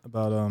 Matt?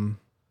 About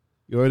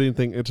You heard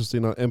anything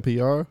interesting on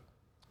NPR?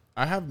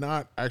 I have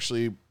not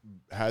actually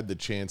had the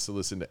chance to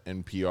listen to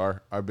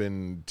NPR. I've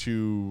been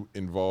too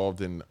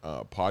involved in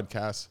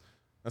podcasts.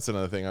 That's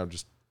another thing. I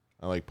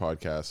like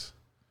podcasts.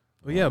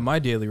 Well, yeah, my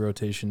daily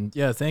rotation.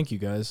 Yeah, thank you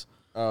guys.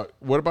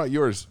 What about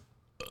yours?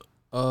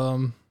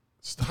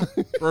 Stop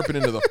burping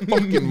into the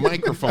fucking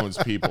microphones,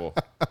 people.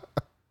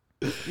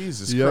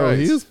 Jesus Christ.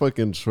 He is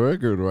fucking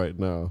triggered right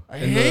now. I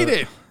hate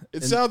it.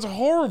 It sounds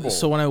horrible.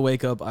 So when I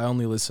wake up, I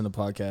only listen to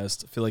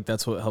podcasts. I feel like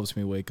that's what helps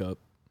me wake up.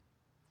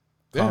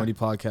 Comedy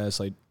podcasts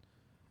like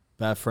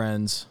Bad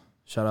Friends,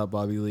 shout out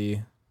Bobby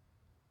Lee,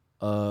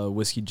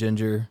 Whiskey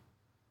Ginger,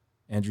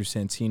 Andrew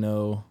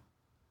Santino.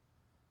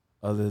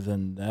 Other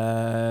than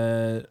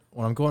that,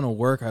 when I'm going to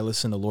work, I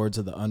listen to Lords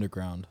of the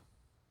Underground.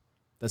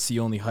 That's the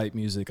only hype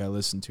music I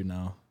listen to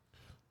now.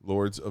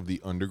 Lords of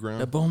the Underground?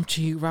 The boom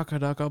chi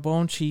rock-a-dock-a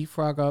boom chi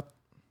frog up.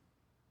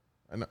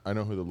 I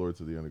know who the Lords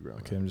of the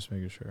Underground Okay, are. I'm just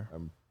making sure.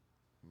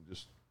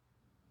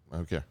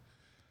 Okay.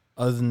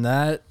 Other than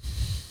that,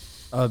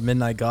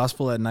 Midnight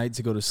Gospel at night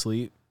to go to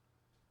sleep.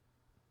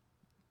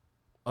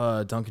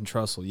 Duncan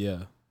Trussell,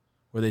 yeah.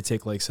 Where they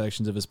take like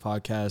sections of his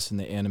podcast and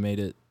they animate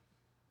it.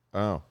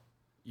 Oh.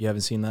 You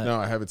haven't seen that? No,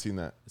 I haven't seen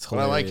that. It's but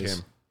I like hilarious.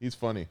 him. He's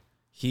funny.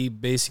 He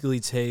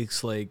basically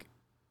takes like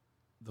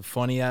the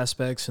funny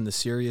aspects and the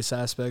serious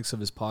aspects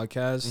of his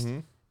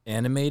podcast,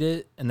 animate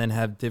it, and then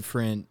have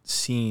different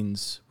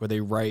scenes where they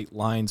write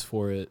lines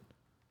for it.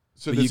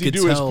 So But does you he could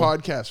do his tell-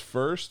 podcast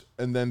first,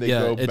 and then they Yeah,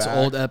 go back? it's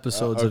old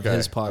episodes of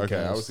his podcast.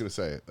 Okay, I was going to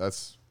say it.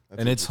 That's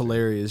And it's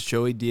hilarious.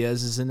 Joey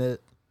Diaz is in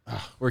it,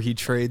 where he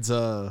trades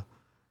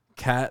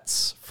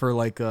cats for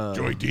like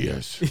Joey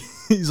Diaz.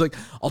 He's like,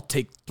 I'll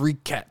take 3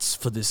 cats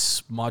for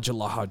this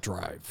modular hard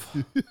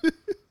drive.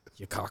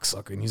 You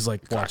cocksucker. And he's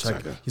like, watch,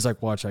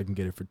 I can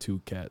get it for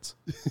 2 cats.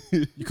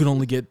 You can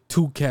only get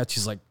 2 cats.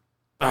 He's like,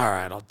 all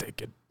right, I'll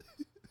take it.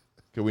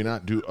 Can we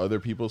not do other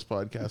people's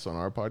podcasts on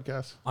our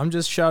podcast? I'm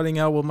just shouting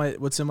out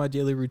what's in my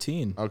daily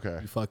routine. Okay.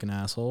 You fucking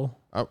asshole.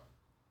 Oh,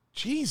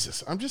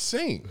 Jesus, I'm just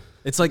saying.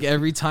 It's like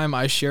every time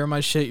I share my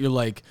shit, you're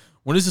like,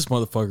 when is this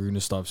motherfucker going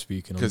to stop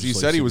speaking? Because he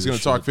said he was going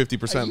to talk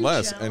 50%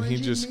 less, and he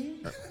just...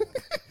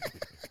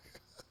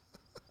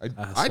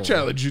 I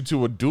challenge you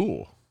to a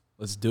duel.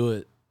 Let's do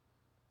it.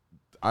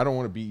 I don't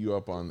want to beat you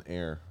up on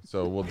air,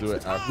 so we'll do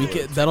it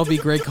after. That'll be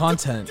great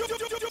content.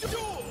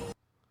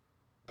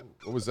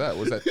 What was that?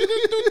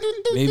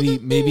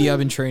 Maybe I've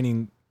been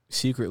training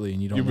secretly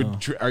and you don't know.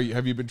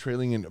 Have you been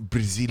trailing in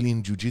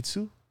Brazilian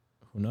Jiu-Jitsu?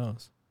 Who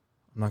knows?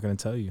 I'm not going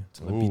to tell you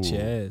until I beat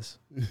your ass.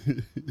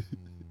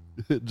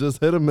 Just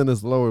hit him in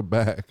his lower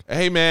back.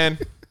 Hey, man.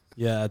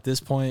 Yeah, at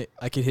this point,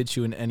 I could hit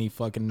you in any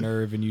fucking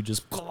nerve and you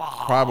just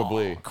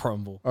Probably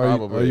crumble.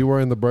 Are you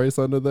wearing the brace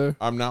under there?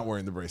 I'm not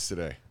wearing the brace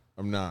today.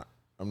 I'm not.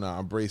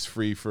 I'm brace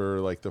free for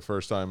like the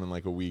first time in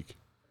like a week.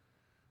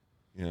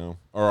 You know,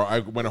 or I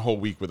went a whole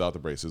week without the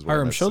braces.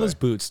 Hiram, show those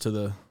boots to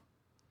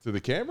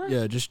the camera.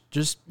 Yeah, just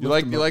you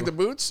like the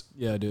boots?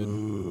 Yeah, dude.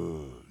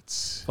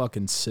 Boots.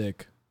 Fucking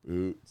sick.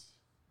 Boots.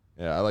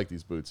 Yeah, I like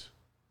these boots.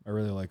 I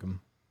really like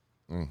them.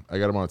 I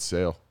got them on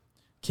sale.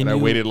 I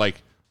waited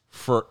like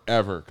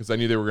forever because I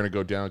knew they were going to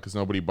go down because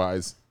nobody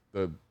buys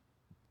the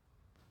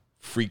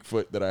freak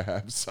foot that I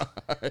have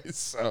size.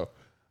 So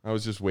I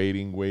was just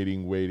waiting.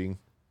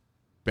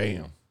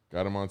 Bam.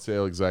 Got them on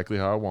sale exactly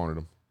how I wanted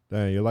them.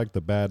 Dang, you're like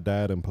the bad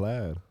dad in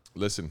plaid.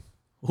 Listen.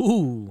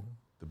 Ooh.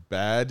 The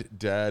bad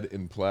dad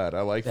in plaid.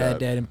 I like that. Bad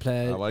dad in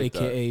plaid, I like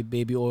a.k.a.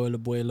 Baby Oil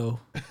Abuelo.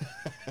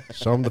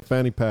 Show him the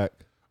fanny pack.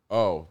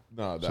 Oh,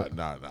 no,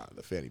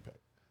 the fanny pack.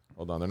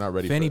 Hold on, they're not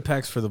ready Fanny for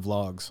packs for the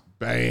vlogs.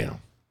 Bam.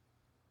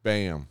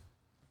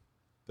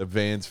 The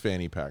Vans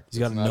fanny pack. He's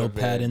got a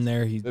notepad in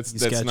there. That's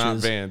not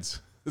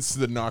Vans. This is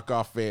the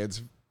knockoff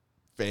Vans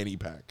fanny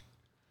pack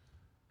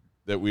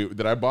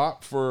that I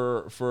bought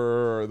for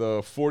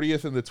the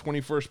 40th and the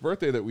 21st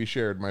birthday that we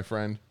shared, my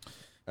friend.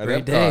 At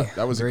Great Epcot. day.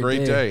 That was a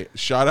great day.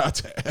 Shout out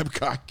to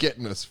Epcot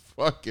getting us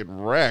fucking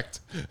wrecked.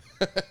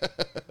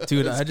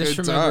 Dude, I just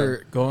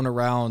remember going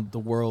around the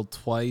world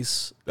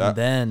twice, and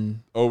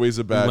then always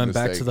a bad we went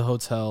mistake. back to the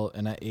hotel,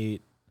 and I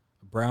ate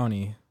a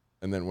brownie.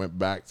 And then went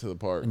back to the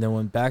park. And then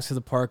went back to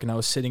the park, and I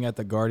was sitting at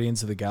the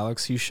Guardians of the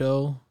Galaxy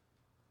show,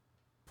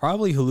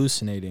 probably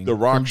hallucinating The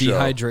Rock from show.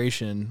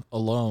 dehydration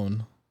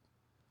alone,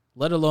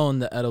 let alone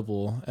the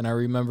edible. And I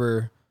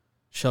remember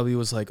Shelby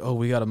was like, "Oh,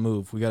 we gotta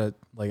move. We gotta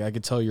I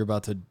could tell you're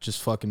about to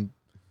just fucking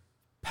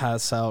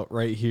pass out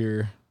right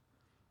here."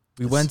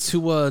 We went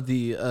to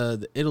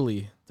the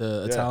Italy,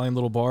 the Italian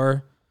little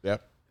bar.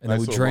 Yep. And then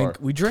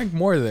we drank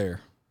more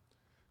there.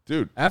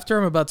 Dude. After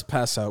I'm about to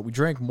pass out, we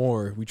drank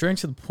more. We drank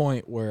to the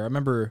point where I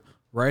remember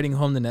riding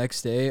home the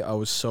next day, I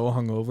was so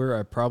hungover,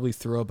 I probably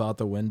threw up out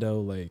the window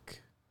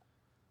like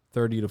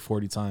 30 to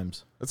 40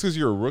 times. That's because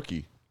you're a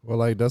rookie. Well,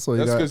 like that's what you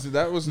That's got. because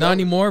that was Not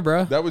anymore,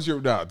 bro. That was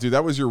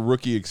that was your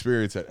rookie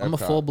experience at Epcot. I'm a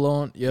full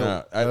blown.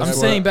 Nah, I'm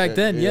saying back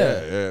then,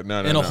 yeah. No,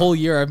 in a whole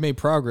year, I've made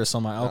progress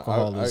on my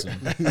alcoholism.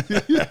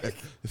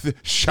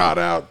 Shout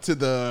out to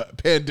the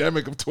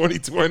pandemic of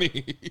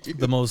 2020.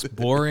 The most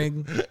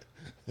boring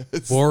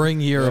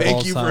year of all time.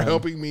 Thank you for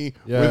helping me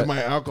with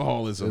my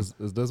alcoholism.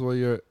 Is this what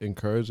you're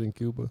encouraging,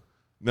 Cuba?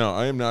 No,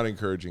 I am not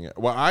encouraging it.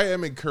 Well, I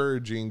am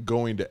encouraging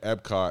going to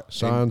Epcot.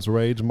 Sean's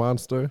Rage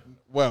Monster.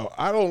 Well,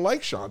 I don't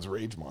like Sean's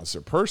Rage Monster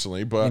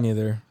personally, but Me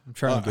neither. I'm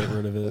trying to get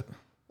rid of it.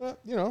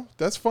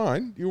 that's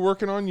fine. You're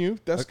working on you.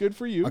 That's good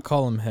for you. I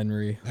call him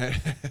Henry.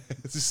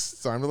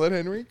 It's time to let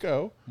Henry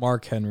go.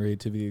 Mark Henry,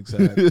 to be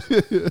exact.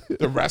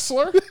 The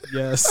wrestler?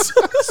 Yes.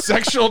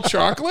 Sexual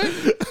chocolate?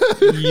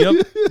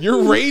 Yep.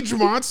 Your Rage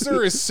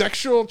Monster is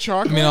sexual I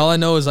chocolate? mean, all I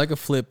know is I could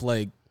flip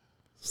like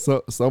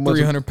So much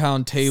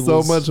 300-pound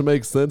tables. So much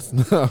makes sense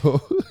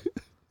now.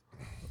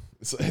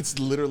 It's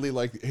literally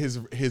like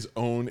his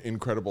own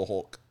Incredible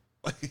Hulk.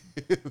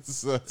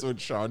 That's what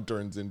Sean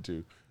turns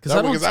into.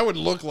 Because that would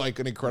look like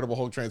an Incredible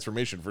Hulk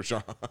transformation for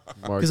Sean.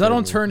 Because I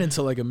don't turn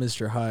into like a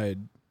Mr. Hyde.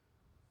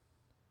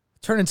 I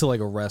turn into like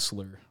a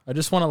wrestler. I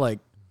just want to like,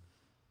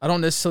 I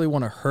don't necessarily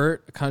want to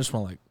hurt. I kind of just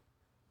want to like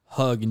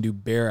hug and do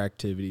bear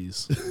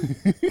activities.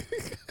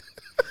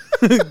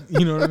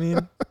 You know what I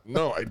mean?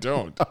 No, I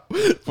don't.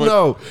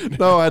 No,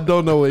 I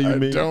don't know what you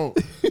mean. I don't.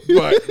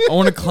 But I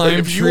want to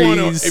climb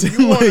trees. If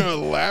you want to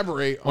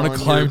elaborate, I want to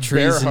climb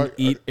trees and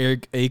eat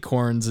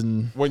acorns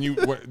and.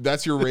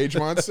 That's your Rage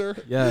Monster?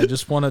 Yeah, I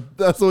just want to.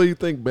 That's what you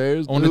think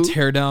bears do? I want to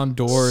tear down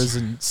doors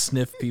and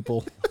sniff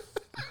people.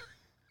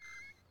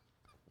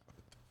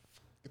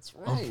 What's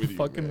wrong with you?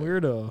 Fucking man?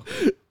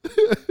 Weirdo.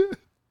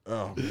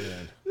 Oh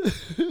man.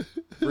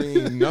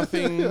 Bringing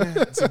nothing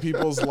to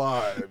people's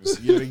lives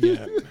yet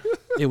again.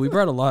 Yeah, we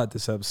brought a lot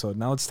this episode.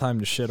 Now it's time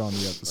to shit on the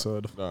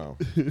episode.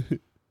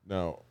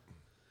 No.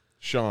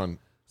 Sean.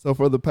 So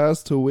for the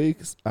past 2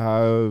 weeks,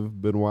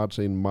 I've been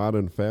watching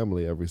Modern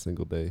Family every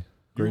single day.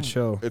 Great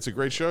show. It's a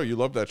great show. You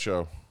love that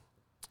show.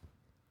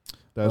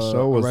 That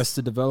show was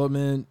Arrested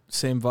Development,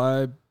 same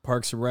vibe.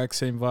 Parks and Rec,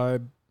 same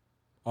vibe.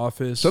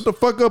 Office. Shut the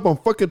fuck up! I'm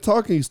fucking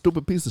talking, you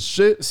stupid piece of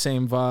shit.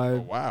 Same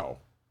vibe. Oh,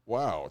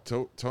 wow.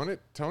 Tone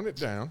it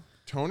down.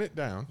 Tone it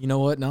down. You know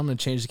what? Now I'm gonna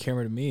change the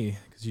camera to me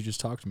because you just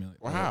talked to me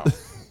like wow.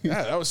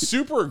 Yeah, that was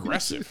super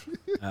aggressive.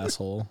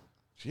 Asshole.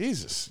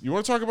 Jesus. You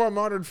want to talk about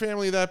Modern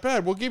Family that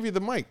bad? We'll give you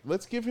the mic.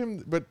 Let's give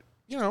him, but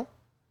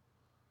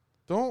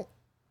don't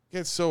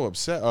get so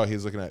upset. Oh,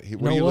 he's looking at.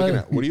 What are you looking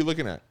at? What are you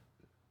looking at?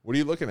 What are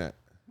you looking at?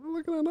 I'm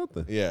looking at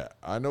nothing. Yeah,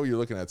 I know you're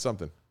looking at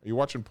something. Are you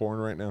watching porn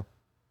right now?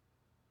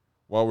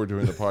 While we're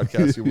doing the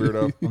podcast, you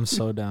weirdo. I'm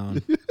so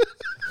down.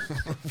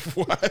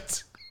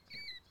 What?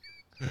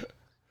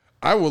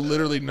 I will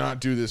literally not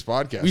do this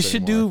podcast. We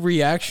should do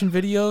reaction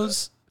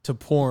videos to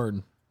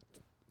porn.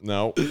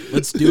 No.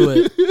 Let's do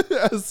it.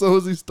 As soon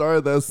as he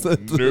started that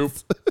sentence. Nope.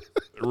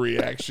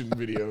 Reaction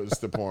videos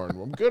to porn.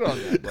 I'm good on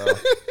that, bro.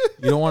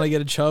 You don't want to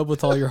get a chub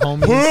with all your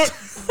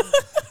homies?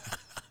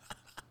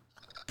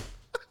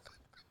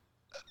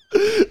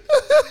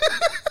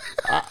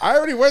 I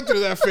already went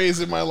through that phase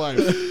in my life.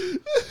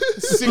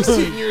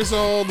 16 years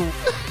old.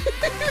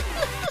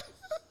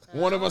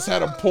 One of us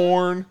had a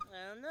porn.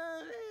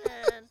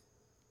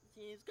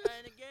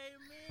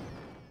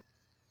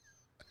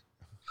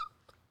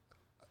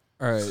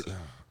 All right.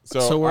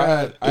 So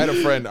I had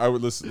a friend.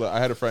 I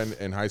had a friend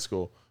in high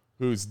school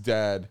whose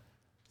dad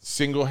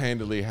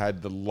single-handedly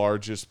had the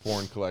largest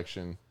porn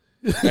collection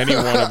any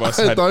one of us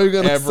had ever. I thought you were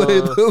gonna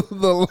say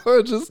the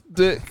largest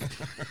dick.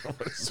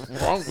 What's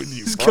wrong with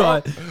you,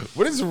 bro?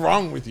 What is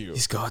wrong with you?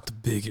 He's got the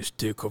biggest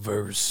dick I've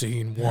ever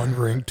seen. One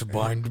ring to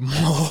bind them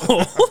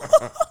all.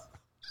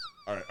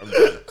 All right, I'm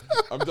done.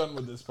 I'm done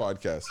with this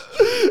podcast.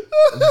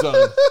 I'm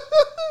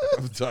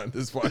done.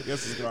 This podcast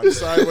has gone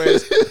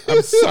sideways.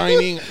 I'm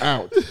signing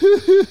out.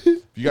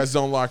 If you guys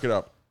don't lock it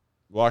up,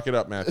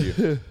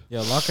 Matthew.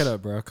 Yeah, lock it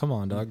up, bro. Come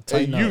on, dog.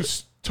 Hey, you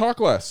talk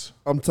less.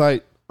 I'm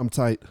tight.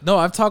 No,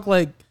 I've talked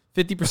like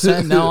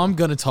 50%. Now I'm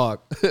gonna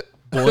talk,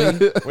 boy.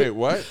 Wait,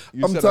 what?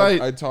 You I'm said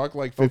tight. I talk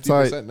like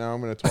 50%. Now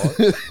I'm gonna talk.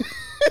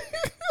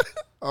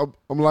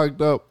 I'm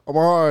locked up. I'm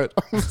hard.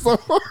 I'm so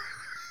hard.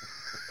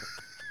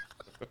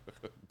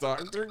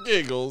 Dr.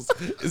 Giggles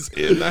is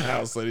in the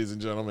house, ladies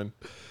and gentlemen.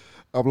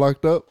 I'm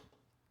locked up.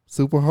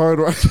 Super hard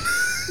right.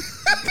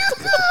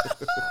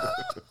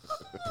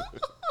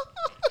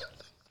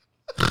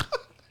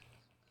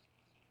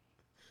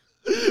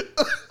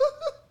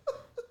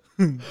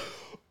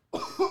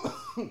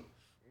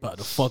 About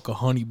to fuck a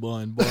honey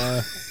bun,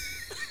 boy.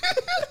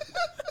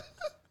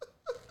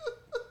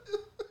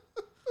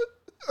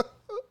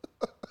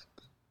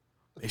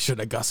 They should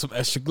have got some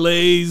extra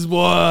glaze,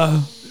 boy.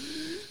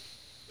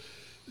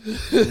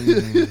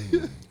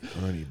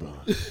 Honey bun.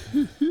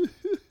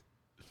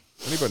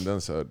 Honey bun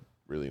does sound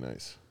really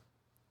nice.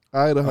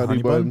 I had a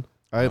honey bun.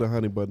 I had a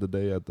honey bun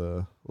today at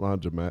the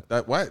laundromat.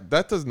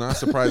 That does not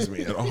surprise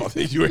me at all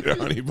that you ate a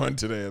honey bun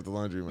today at the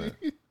laundromat.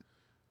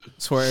 I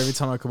swear every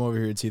time I come over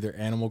here, it's either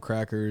animal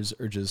crackers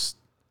or just.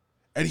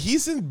 And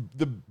he's in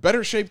the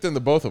better shape than the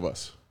both of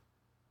us.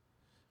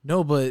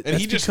 No, but and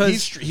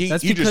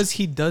that's because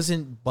he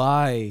doesn't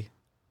buy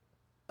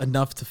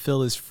enough to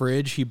fill his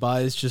fridge. He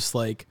buys just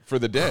like for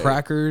the day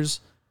crackers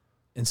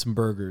and some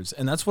burgers,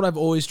 and that's what I've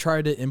always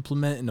tried to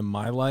implement into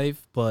my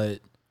life.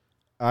 But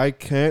I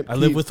can't. I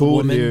live with a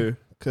woman here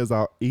because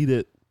I'll eat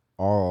it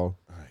all.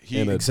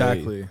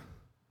 Exactly.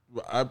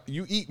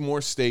 You eat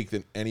more steak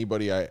than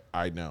anybody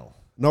I know.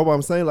 No, but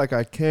I'm saying like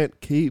I can't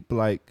keep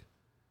like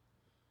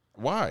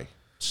Why?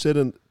 shit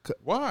in.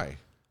 Why?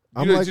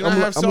 I'm Do like you not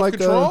have I'm like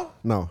self-control?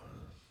 no.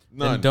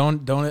 None.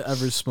 And don't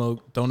ever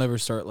smoke. Don't ever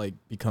start like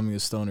becoming a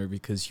stoner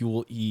because you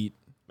will eat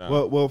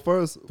No. Well,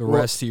 first the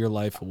rest of your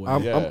life away.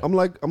 I'm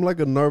like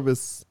a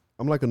nervous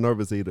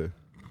eater,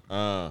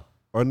 or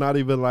not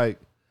even like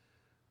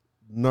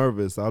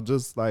nervous. I'll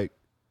just like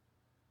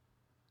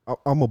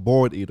I'm a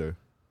bored eater.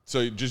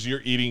 So just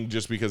you're eating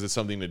just because it's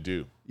something to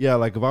do. Yeah,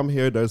 like if I'm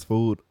here, there's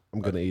food,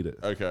 I'm gonna eat it.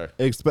 Okay.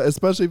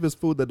 Especially if it's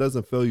food that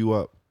doesn't fill you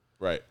up.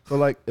 Right. So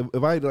like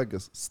if I eat like a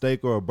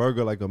steak or a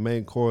burger, like a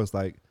main course,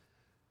 like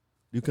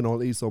you can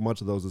only eat so much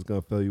of those, it's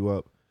gonna fill you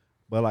up.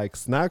 But like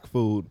snack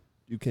food,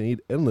 you can eat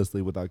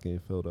endlessly without getting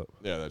filled up.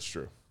 Yeah, that's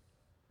true.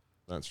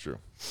 That's true.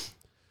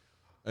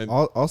 And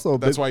Also,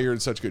 that's why you're in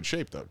such good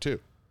shape, though, too.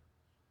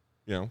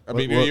 You know, I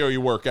mean,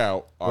 you work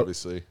out,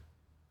 obviously.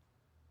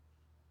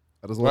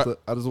 I just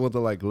want to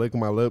like lick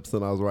my lips,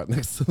 and I was right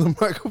next to the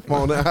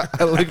microphone. And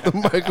I licked the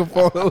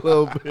microphone a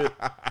little bit.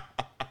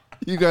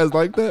 You guys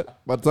like that?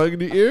 My tongue in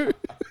your ear?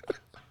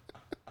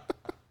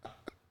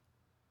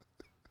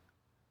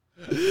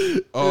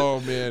 Oh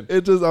man!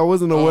 It just I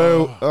wasn't aware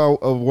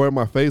of where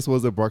my face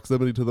was in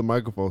proximity to the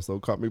microphone, so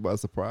it caught me by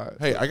surprise.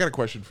 Hey, I got a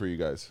question for you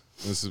guys.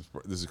 This is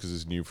because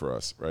it's new for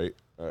us, right?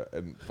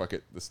 And fuck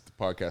it, the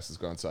podcast has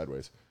gone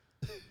sideways.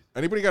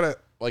 Anybody got a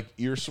like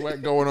ear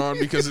sweat going on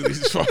because of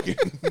these fucking?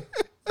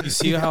 You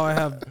see how I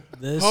have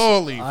this?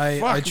 Holy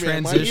I fuck,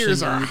 man! My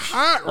ears are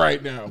hot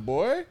right now,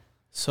 boy.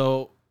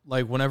 So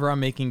like whenever I'm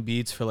making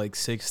beats for like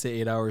 6 to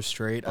 8 hours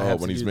straight, I have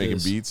when to he's do making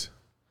this. beats.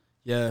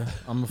 Yeah,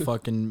 I'm a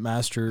fucking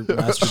master.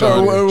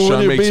 Sean, when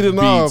Sean you're makes beating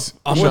beats.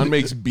 off, Sean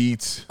makes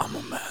beats. I'm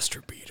a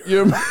master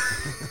beater.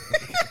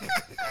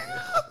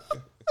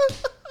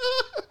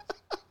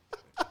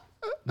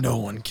 No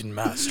one can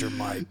master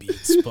my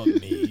beats but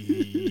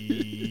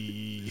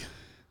me.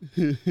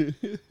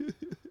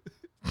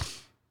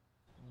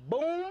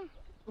 Boom,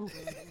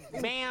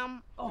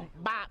 bam,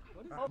 bop,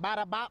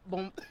 bada bop,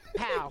 boom,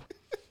 pow.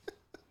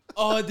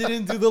 Oh, I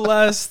didn't do the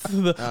last.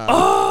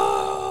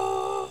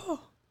 Oh!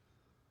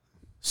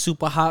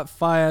 Super hot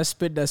fire.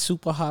 Spit that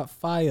super hot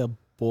fire,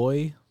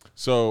 boy.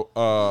 So,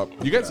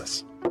 you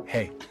guys,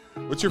 Hey,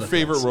 what's your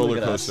favorite roller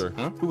coaster?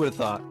 huh? Who would have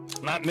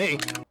thought? Not me.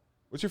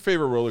 What's your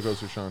favorite roller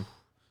coaster, Sean?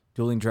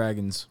 Dueling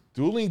Dragons.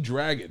 Dueling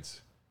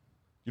Dragons.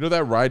 You know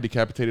that ride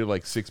decapitated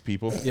like 6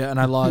 people? Yeah, and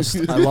I lost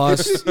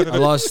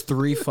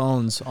 3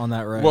 phones on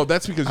that ride. Well,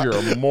 that's because you're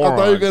a moron. I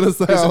thought you were gonna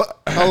say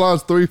I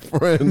lost 3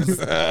 friends.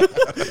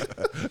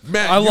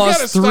 Matt, I you gotta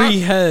lost 3 stop.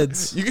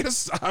 heads. You gotta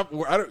stop.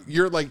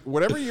 You're like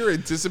whatever you're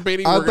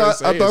anticipating. I we're gonna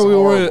thought say we is were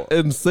horrible.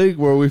 in sync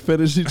where we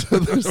finish each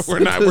other's. We're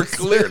not. We're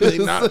clearly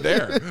not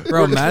there.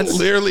 Bro, we're Matt's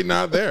clearly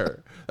not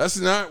there. That's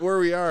not where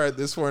we are at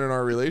this point in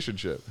our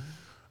relationship.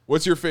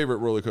 What's your favorite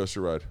roller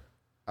coaster ride?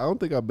 I don't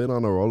think I've been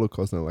on a roller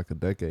coaster in like a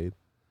decade.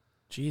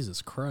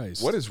 Jesus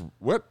Christ.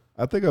 What?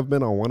 I think I've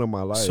been on one in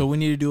my life. So we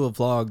need to do a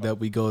vlog that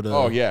we go to.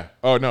 Oh yeah.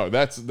 Oh no.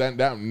 That's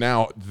that.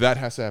 Now that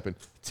has to happen.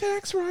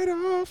 Tax write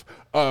off.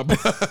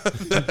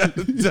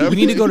 We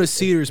need to go to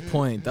Cedars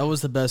Point. That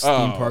was the best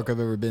theme park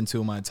I've ever been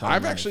to in my entire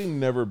I've life. actually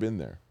never been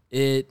there.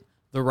 The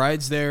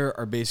rides there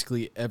are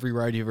basically every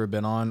ride you've ever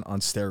been on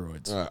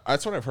steroids.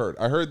 That's what I've heard.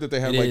 I heard that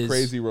they have It like is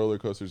crazy roller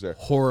coasters there.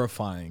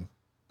 Horrifying.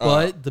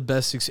 But the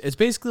best, it's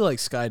basically like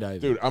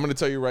skydiving. Dude, I'm going to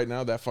tell you right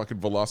now, that fucking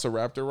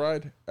Velociraptor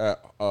ride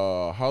at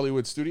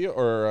Hollywood Studio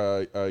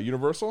or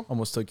Universal.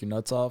 Almost took your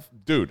nuts off.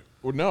 Dude,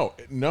 no.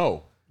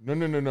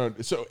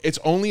 So it's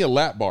only a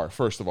lap bar,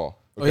 first of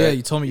all. Oh, yeah,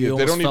 you told me you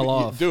almost fell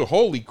off. Dude,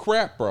 holy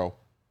crap, bro.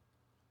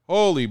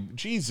 Holy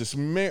Jesus,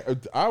 man.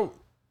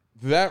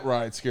 That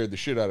ride scared the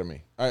shit out of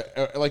me.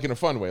 Like in a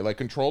fun way, like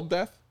controlled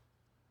death,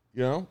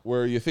 you know,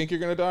 where you think you're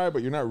going to die,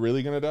 but you're not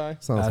really going to die.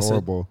 Sounds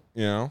horrible.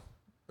 You know?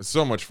 It's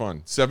so much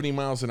fun. 70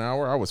 miles an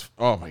hour.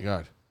 Oh my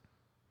God.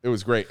 It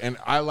was great. And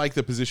I like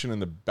the position in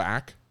the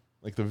back,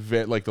 like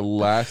the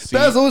last seat.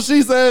 That's what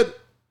she said.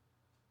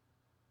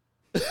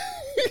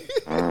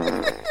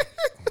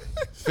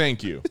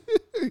 Thank you.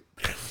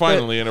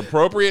 Finally, an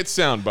appropriate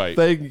soundbite.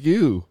 Thank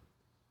you.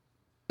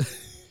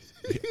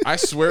 I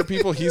swear,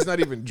 people, he's not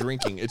even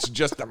drinking. It's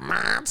just a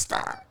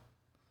monster.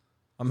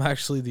 I'm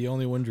actually the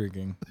only one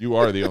drinking. You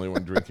are the only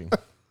one drinking.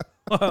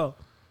 Wow.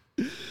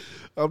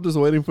 I'm just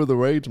waiting for the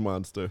rage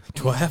monster.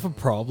 Do I have a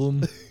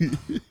problem?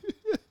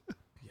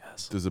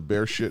 Yes. Does a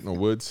bear shit in the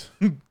woods?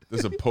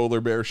 Does a polar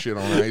bear shit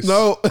on ice?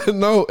 No.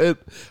 It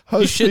He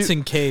shits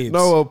in caves.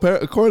 No,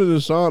 according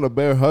to Sean, a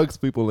bear hugs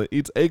people and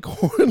eats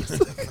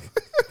acorns.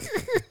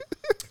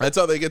 That's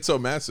how they get so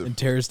massive. And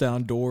tears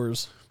down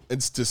doors.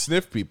 It's to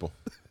sniff people.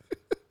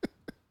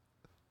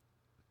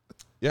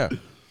 Yeah.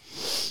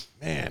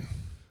 Man.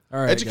 All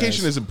right,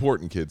 Education guys. is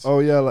important, kids. Oh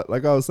yeah,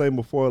 like I was saying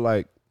before,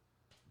 like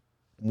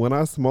when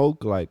I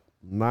smoke, like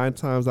 9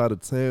 times out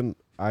of 10,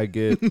 I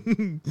get.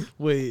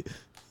 Wait,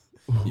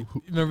 you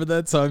remember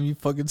that time you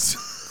fucking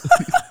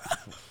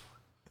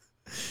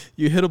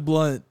you hit a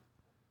blunt,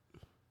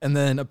 and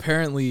then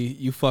apparently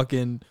you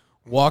fucking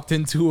walked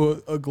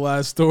into a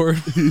glass door.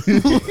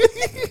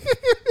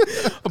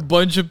 A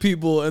bunch of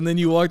people, and then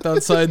you walked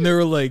outside and they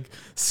were like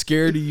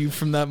scared of you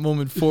from that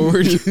moment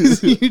forward.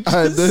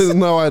 I didn't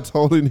know I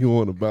told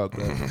anyone about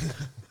that.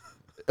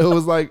 It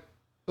was like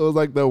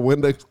the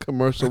Windex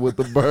commercial with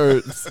the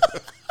birds.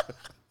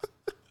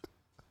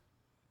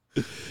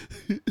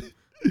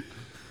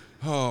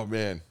 Oh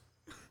man.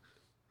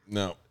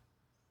 No.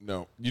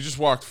 You just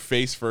walked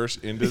face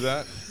first into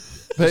that.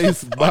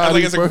 Face body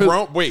like as a first.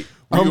 grown. Wait.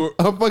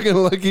 I'm fucking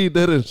lucky it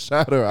didn't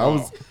shatter.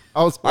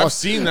 I've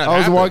seen that I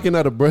was happen. walking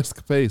at a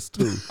brisk pace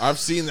too. I've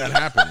seen that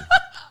happen.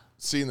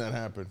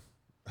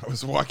 I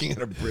was walking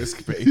at a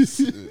brisk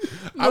pace.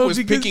 I was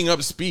picking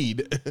up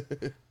speed.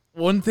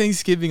 One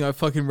Thanksgiving, I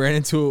fucking ran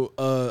into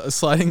a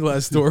sliding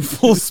glass door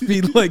full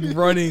speed, like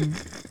running.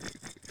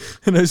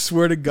 And I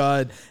swear to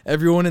God,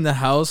 everyone in the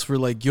house were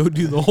like, yo,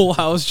 dude, the whole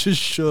house just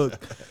shook.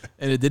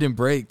 And it didn't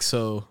break,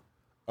 so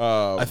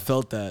I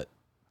felt that.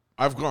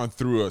 I've gone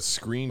through a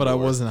screen but door. I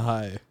wasn't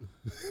high.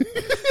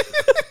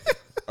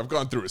 I've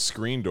gone through a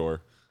screen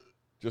door.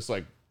 Just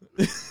like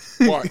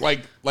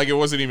it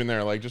wasn't even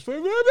there. Like just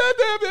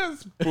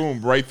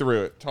boom, right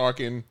through it.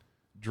 Talking,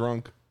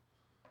 drunk.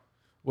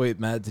 Wait,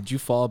 Matt, did you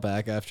fall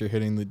back after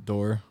hitting the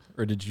door?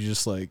 Or did you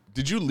just like...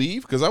 Did you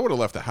leave? Because I would have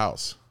left the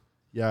house.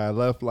 Yeah, I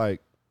left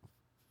like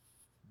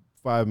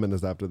 5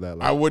 minutes after that.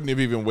 I wouldn't have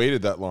even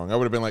waited that long. I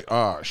would have been like,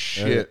 oh,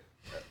 shit.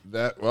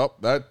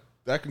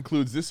 That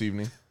concludes this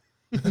evening.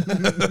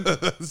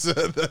 That's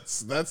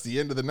the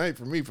end of the night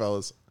for me,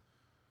 fellas.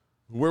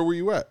 Where were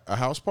you at? A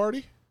house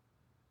party?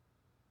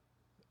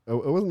 It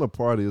wasn't a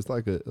party. It was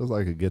like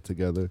a get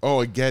together.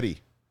 Oh, a Getty.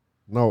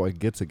 No, a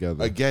get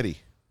together. A Getty.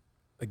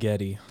 A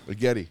Getty. A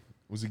Getty. It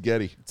was a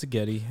Getty. It's a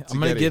Getty. It's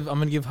I'm a gonna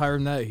Getty. give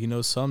Hiram that. He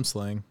knows some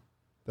slang.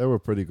 There were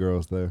pretty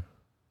girls there.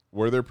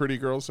 Were there pretty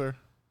girls there?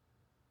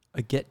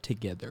 A get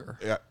together.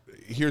 Yeah.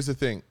 Here's the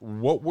thing.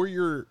 What were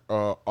your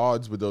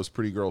odds with those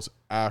pretty girls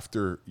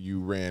after you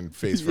ran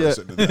face first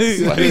into that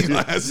sliding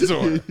glass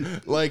door?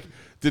 Like,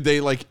 did they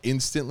like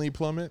instantly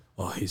plummet?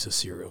 Oh, he's a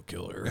serial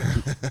killer.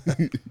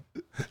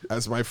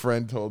 As my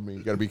friend told me,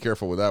 you got to be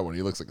careful with that one.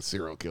 He looks like a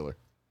serial killer.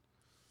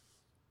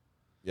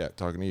 Yeah,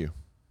 talking to you.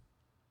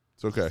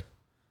 It's okay.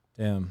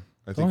 Damn.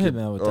 I Don't think hit you-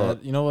 me with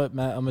that. You know what,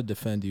 Matt? I'm gonna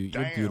defend you.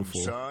 You're beautiful.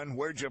 Son,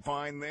 where'd you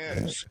find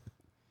this?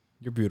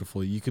 You're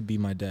beautiful. You could be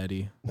my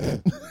daddy.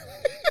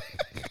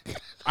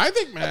 I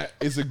think Matt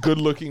is a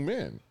good-looking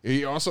man.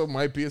 He also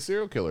might be a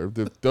serial killer.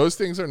 Those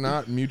things are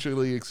not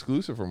mutually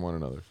exclusive from one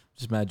another.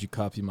 Just mad you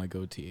copied my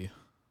goatee.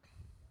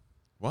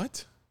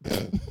 What?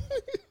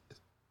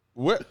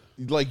 What?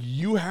 Like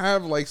you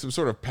have like some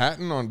sort of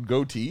patent on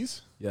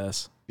goatees?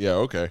 Yes. Yeah.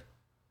 Okay.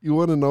 You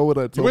want to know what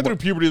I told You went through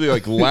puberty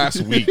like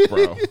last week,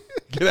 bro.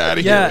 Get out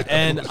of Yeah, here.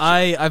 and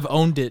I've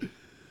owned it.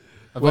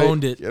 I've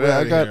owned it. Get Wait,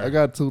 outta here. I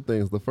got two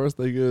things. The first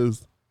thing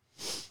is,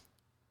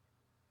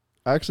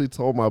 I actually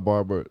told my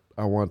barber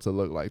I want to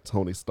look like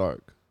Tony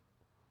Stark,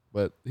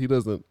 but he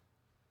doesn't.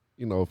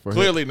 You know, for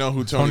Clearly him. know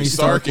who Tony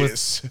Stark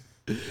is.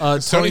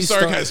 Tony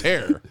Stark has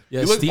hair.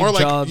 Yeah, you look Steve more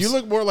like Jobs. you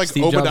look more like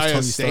Steve Jobs, Obadiah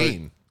Tony Stark.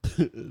 Stane.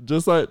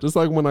 just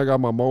like when I got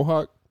my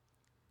mohawk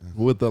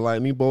with the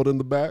lightning bolt in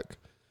the back,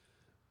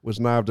 which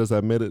now I've just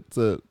admitted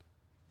to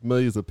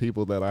millions of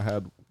people that I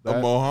had A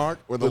that. mohawk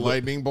with a With the-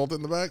 lightning bolt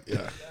in the back.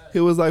 Yeah. He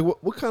was like,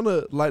 what kind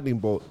of lightning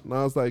bolt? And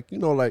I was like,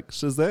 like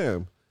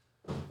Shazam.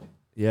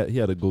 Yeah, he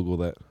had to Google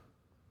that.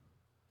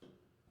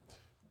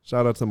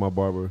 Shout out to my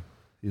barber.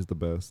 He's the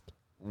best.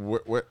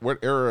 What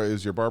era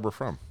is your barber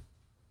from?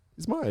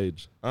 He's my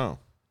age. Oh,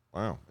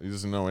 wow. He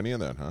doesn't know any of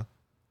that, huh?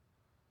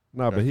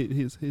 Nah, but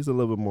he's a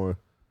little bit more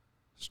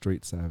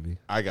street savvy.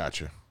 I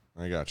got you.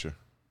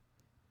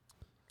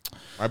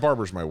 My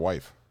barber's my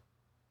wife.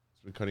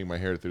 She's been cutting my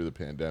hair through the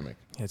pandemic.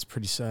 Yeah, it's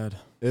pretty sad.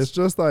 It's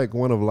just like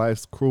one of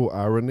life's cruel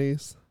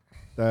ironies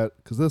that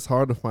because it's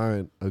hard to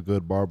find a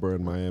good barber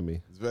in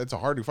Miami. It's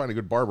hard to find a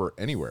good barber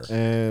anywhere.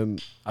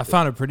 And I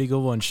found a pretty good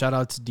one. Shout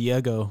out to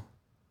Diego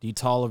D.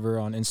 Tolliver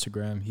on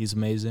Instagram. He's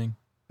amazing.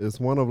 it's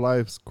one of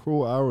life's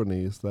cruel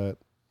ironies that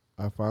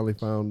I finally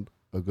found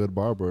a good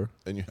barber.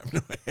 And you have no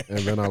hair. And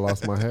then I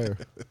lost my hair.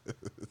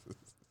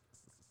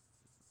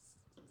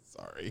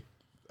 Sorry.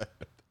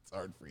 It's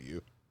hard for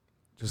you.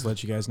 Just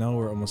let you guys know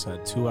we're almost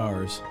at 2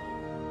 hours.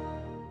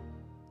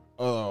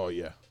 Oh,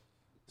 yeah.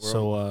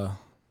 So,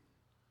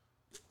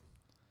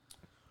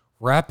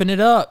 wrapping it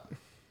up.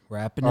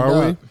 Wrapping it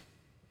Are up. we?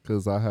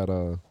 Because I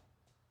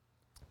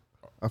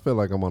feel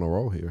like I'm on a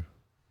roll here,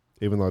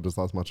 even though I just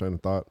lost my train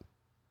of thought.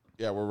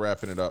 Yeah, we're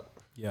wrapping it up.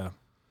 Yeah.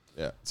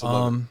 Yeah. It's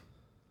 11.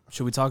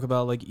 Should we talk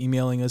about like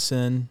emailing us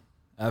in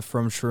at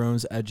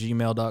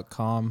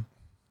fromshrooms@gmail.com?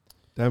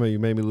 Damn it, you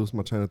made me lose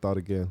my train of thought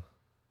again.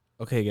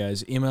 Okay,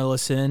 guys, email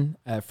us in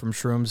at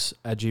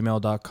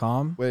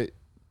fromshrooms@gmail.com. Wait,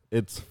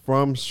 it's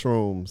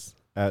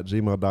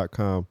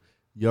fromshrooms@gmail.com.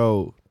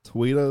 Yo,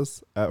 tweet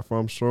us at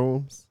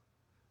fromshrooms.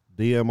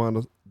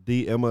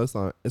 DM us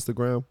on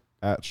Instagram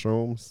at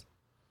shrooms.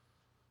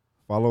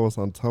 Follow us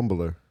on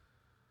Tumblr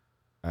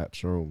at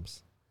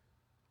shrooms.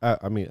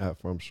 At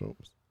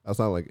fromshrooms. I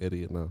sound like an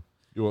idiot now.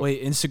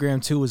 Wait,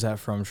 Instagram too was at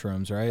From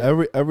Shrooms, right?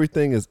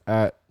 Everything is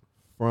at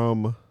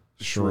From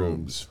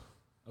Shrooms.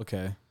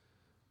 Okay.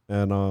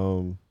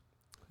 And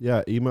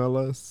yeah, email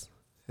us,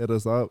 hit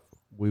us up.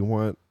 We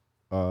want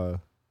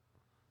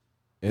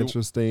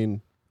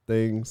interesting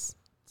things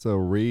to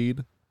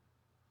read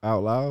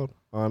out loud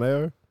on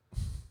air.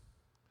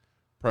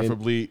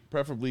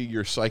 Preferably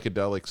your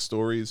psychedelic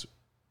stories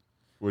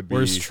would be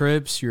worst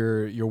trips,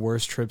 your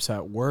worst trips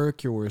at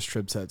work, your worst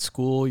trips at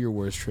school, your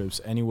worst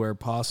trips anywhere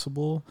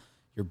possible,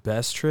 your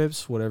best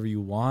trips, whatever you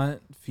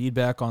want.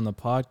 Feedback on the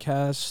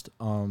podcast.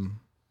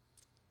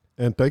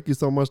 And thank you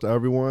so much to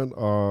everyone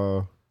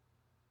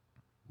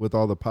with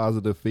all the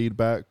positive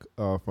feedback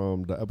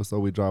from the episode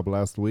we dropped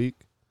last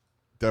week.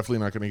 Definitely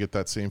not going to get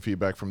that same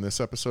feedback from this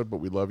episode, but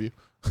we love you.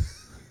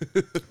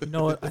 You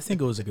know what? I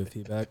think it was a good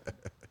feedback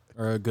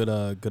or a good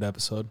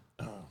episode.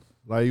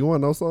 Like, you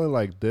want to know something?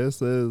 Like,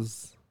 this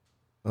is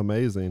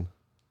amazing.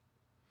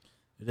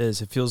 It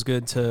is. It feels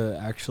good to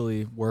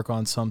actually work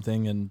on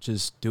something and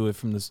just do it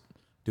from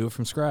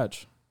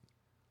scratch.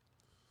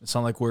 It's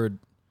not like we're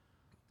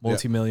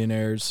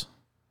multimillionaires.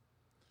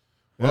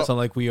 Well, It's not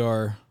like we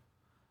are.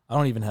 I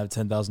don't even have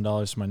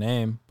 $10,000 to my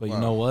name, but you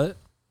know what?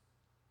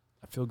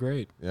 I feel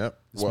great. Yep.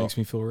 This makes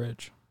me feel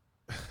rich.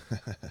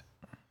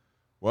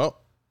 Well,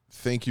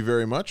 thank you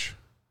very much.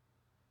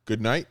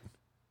 Good night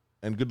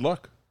and good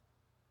luck.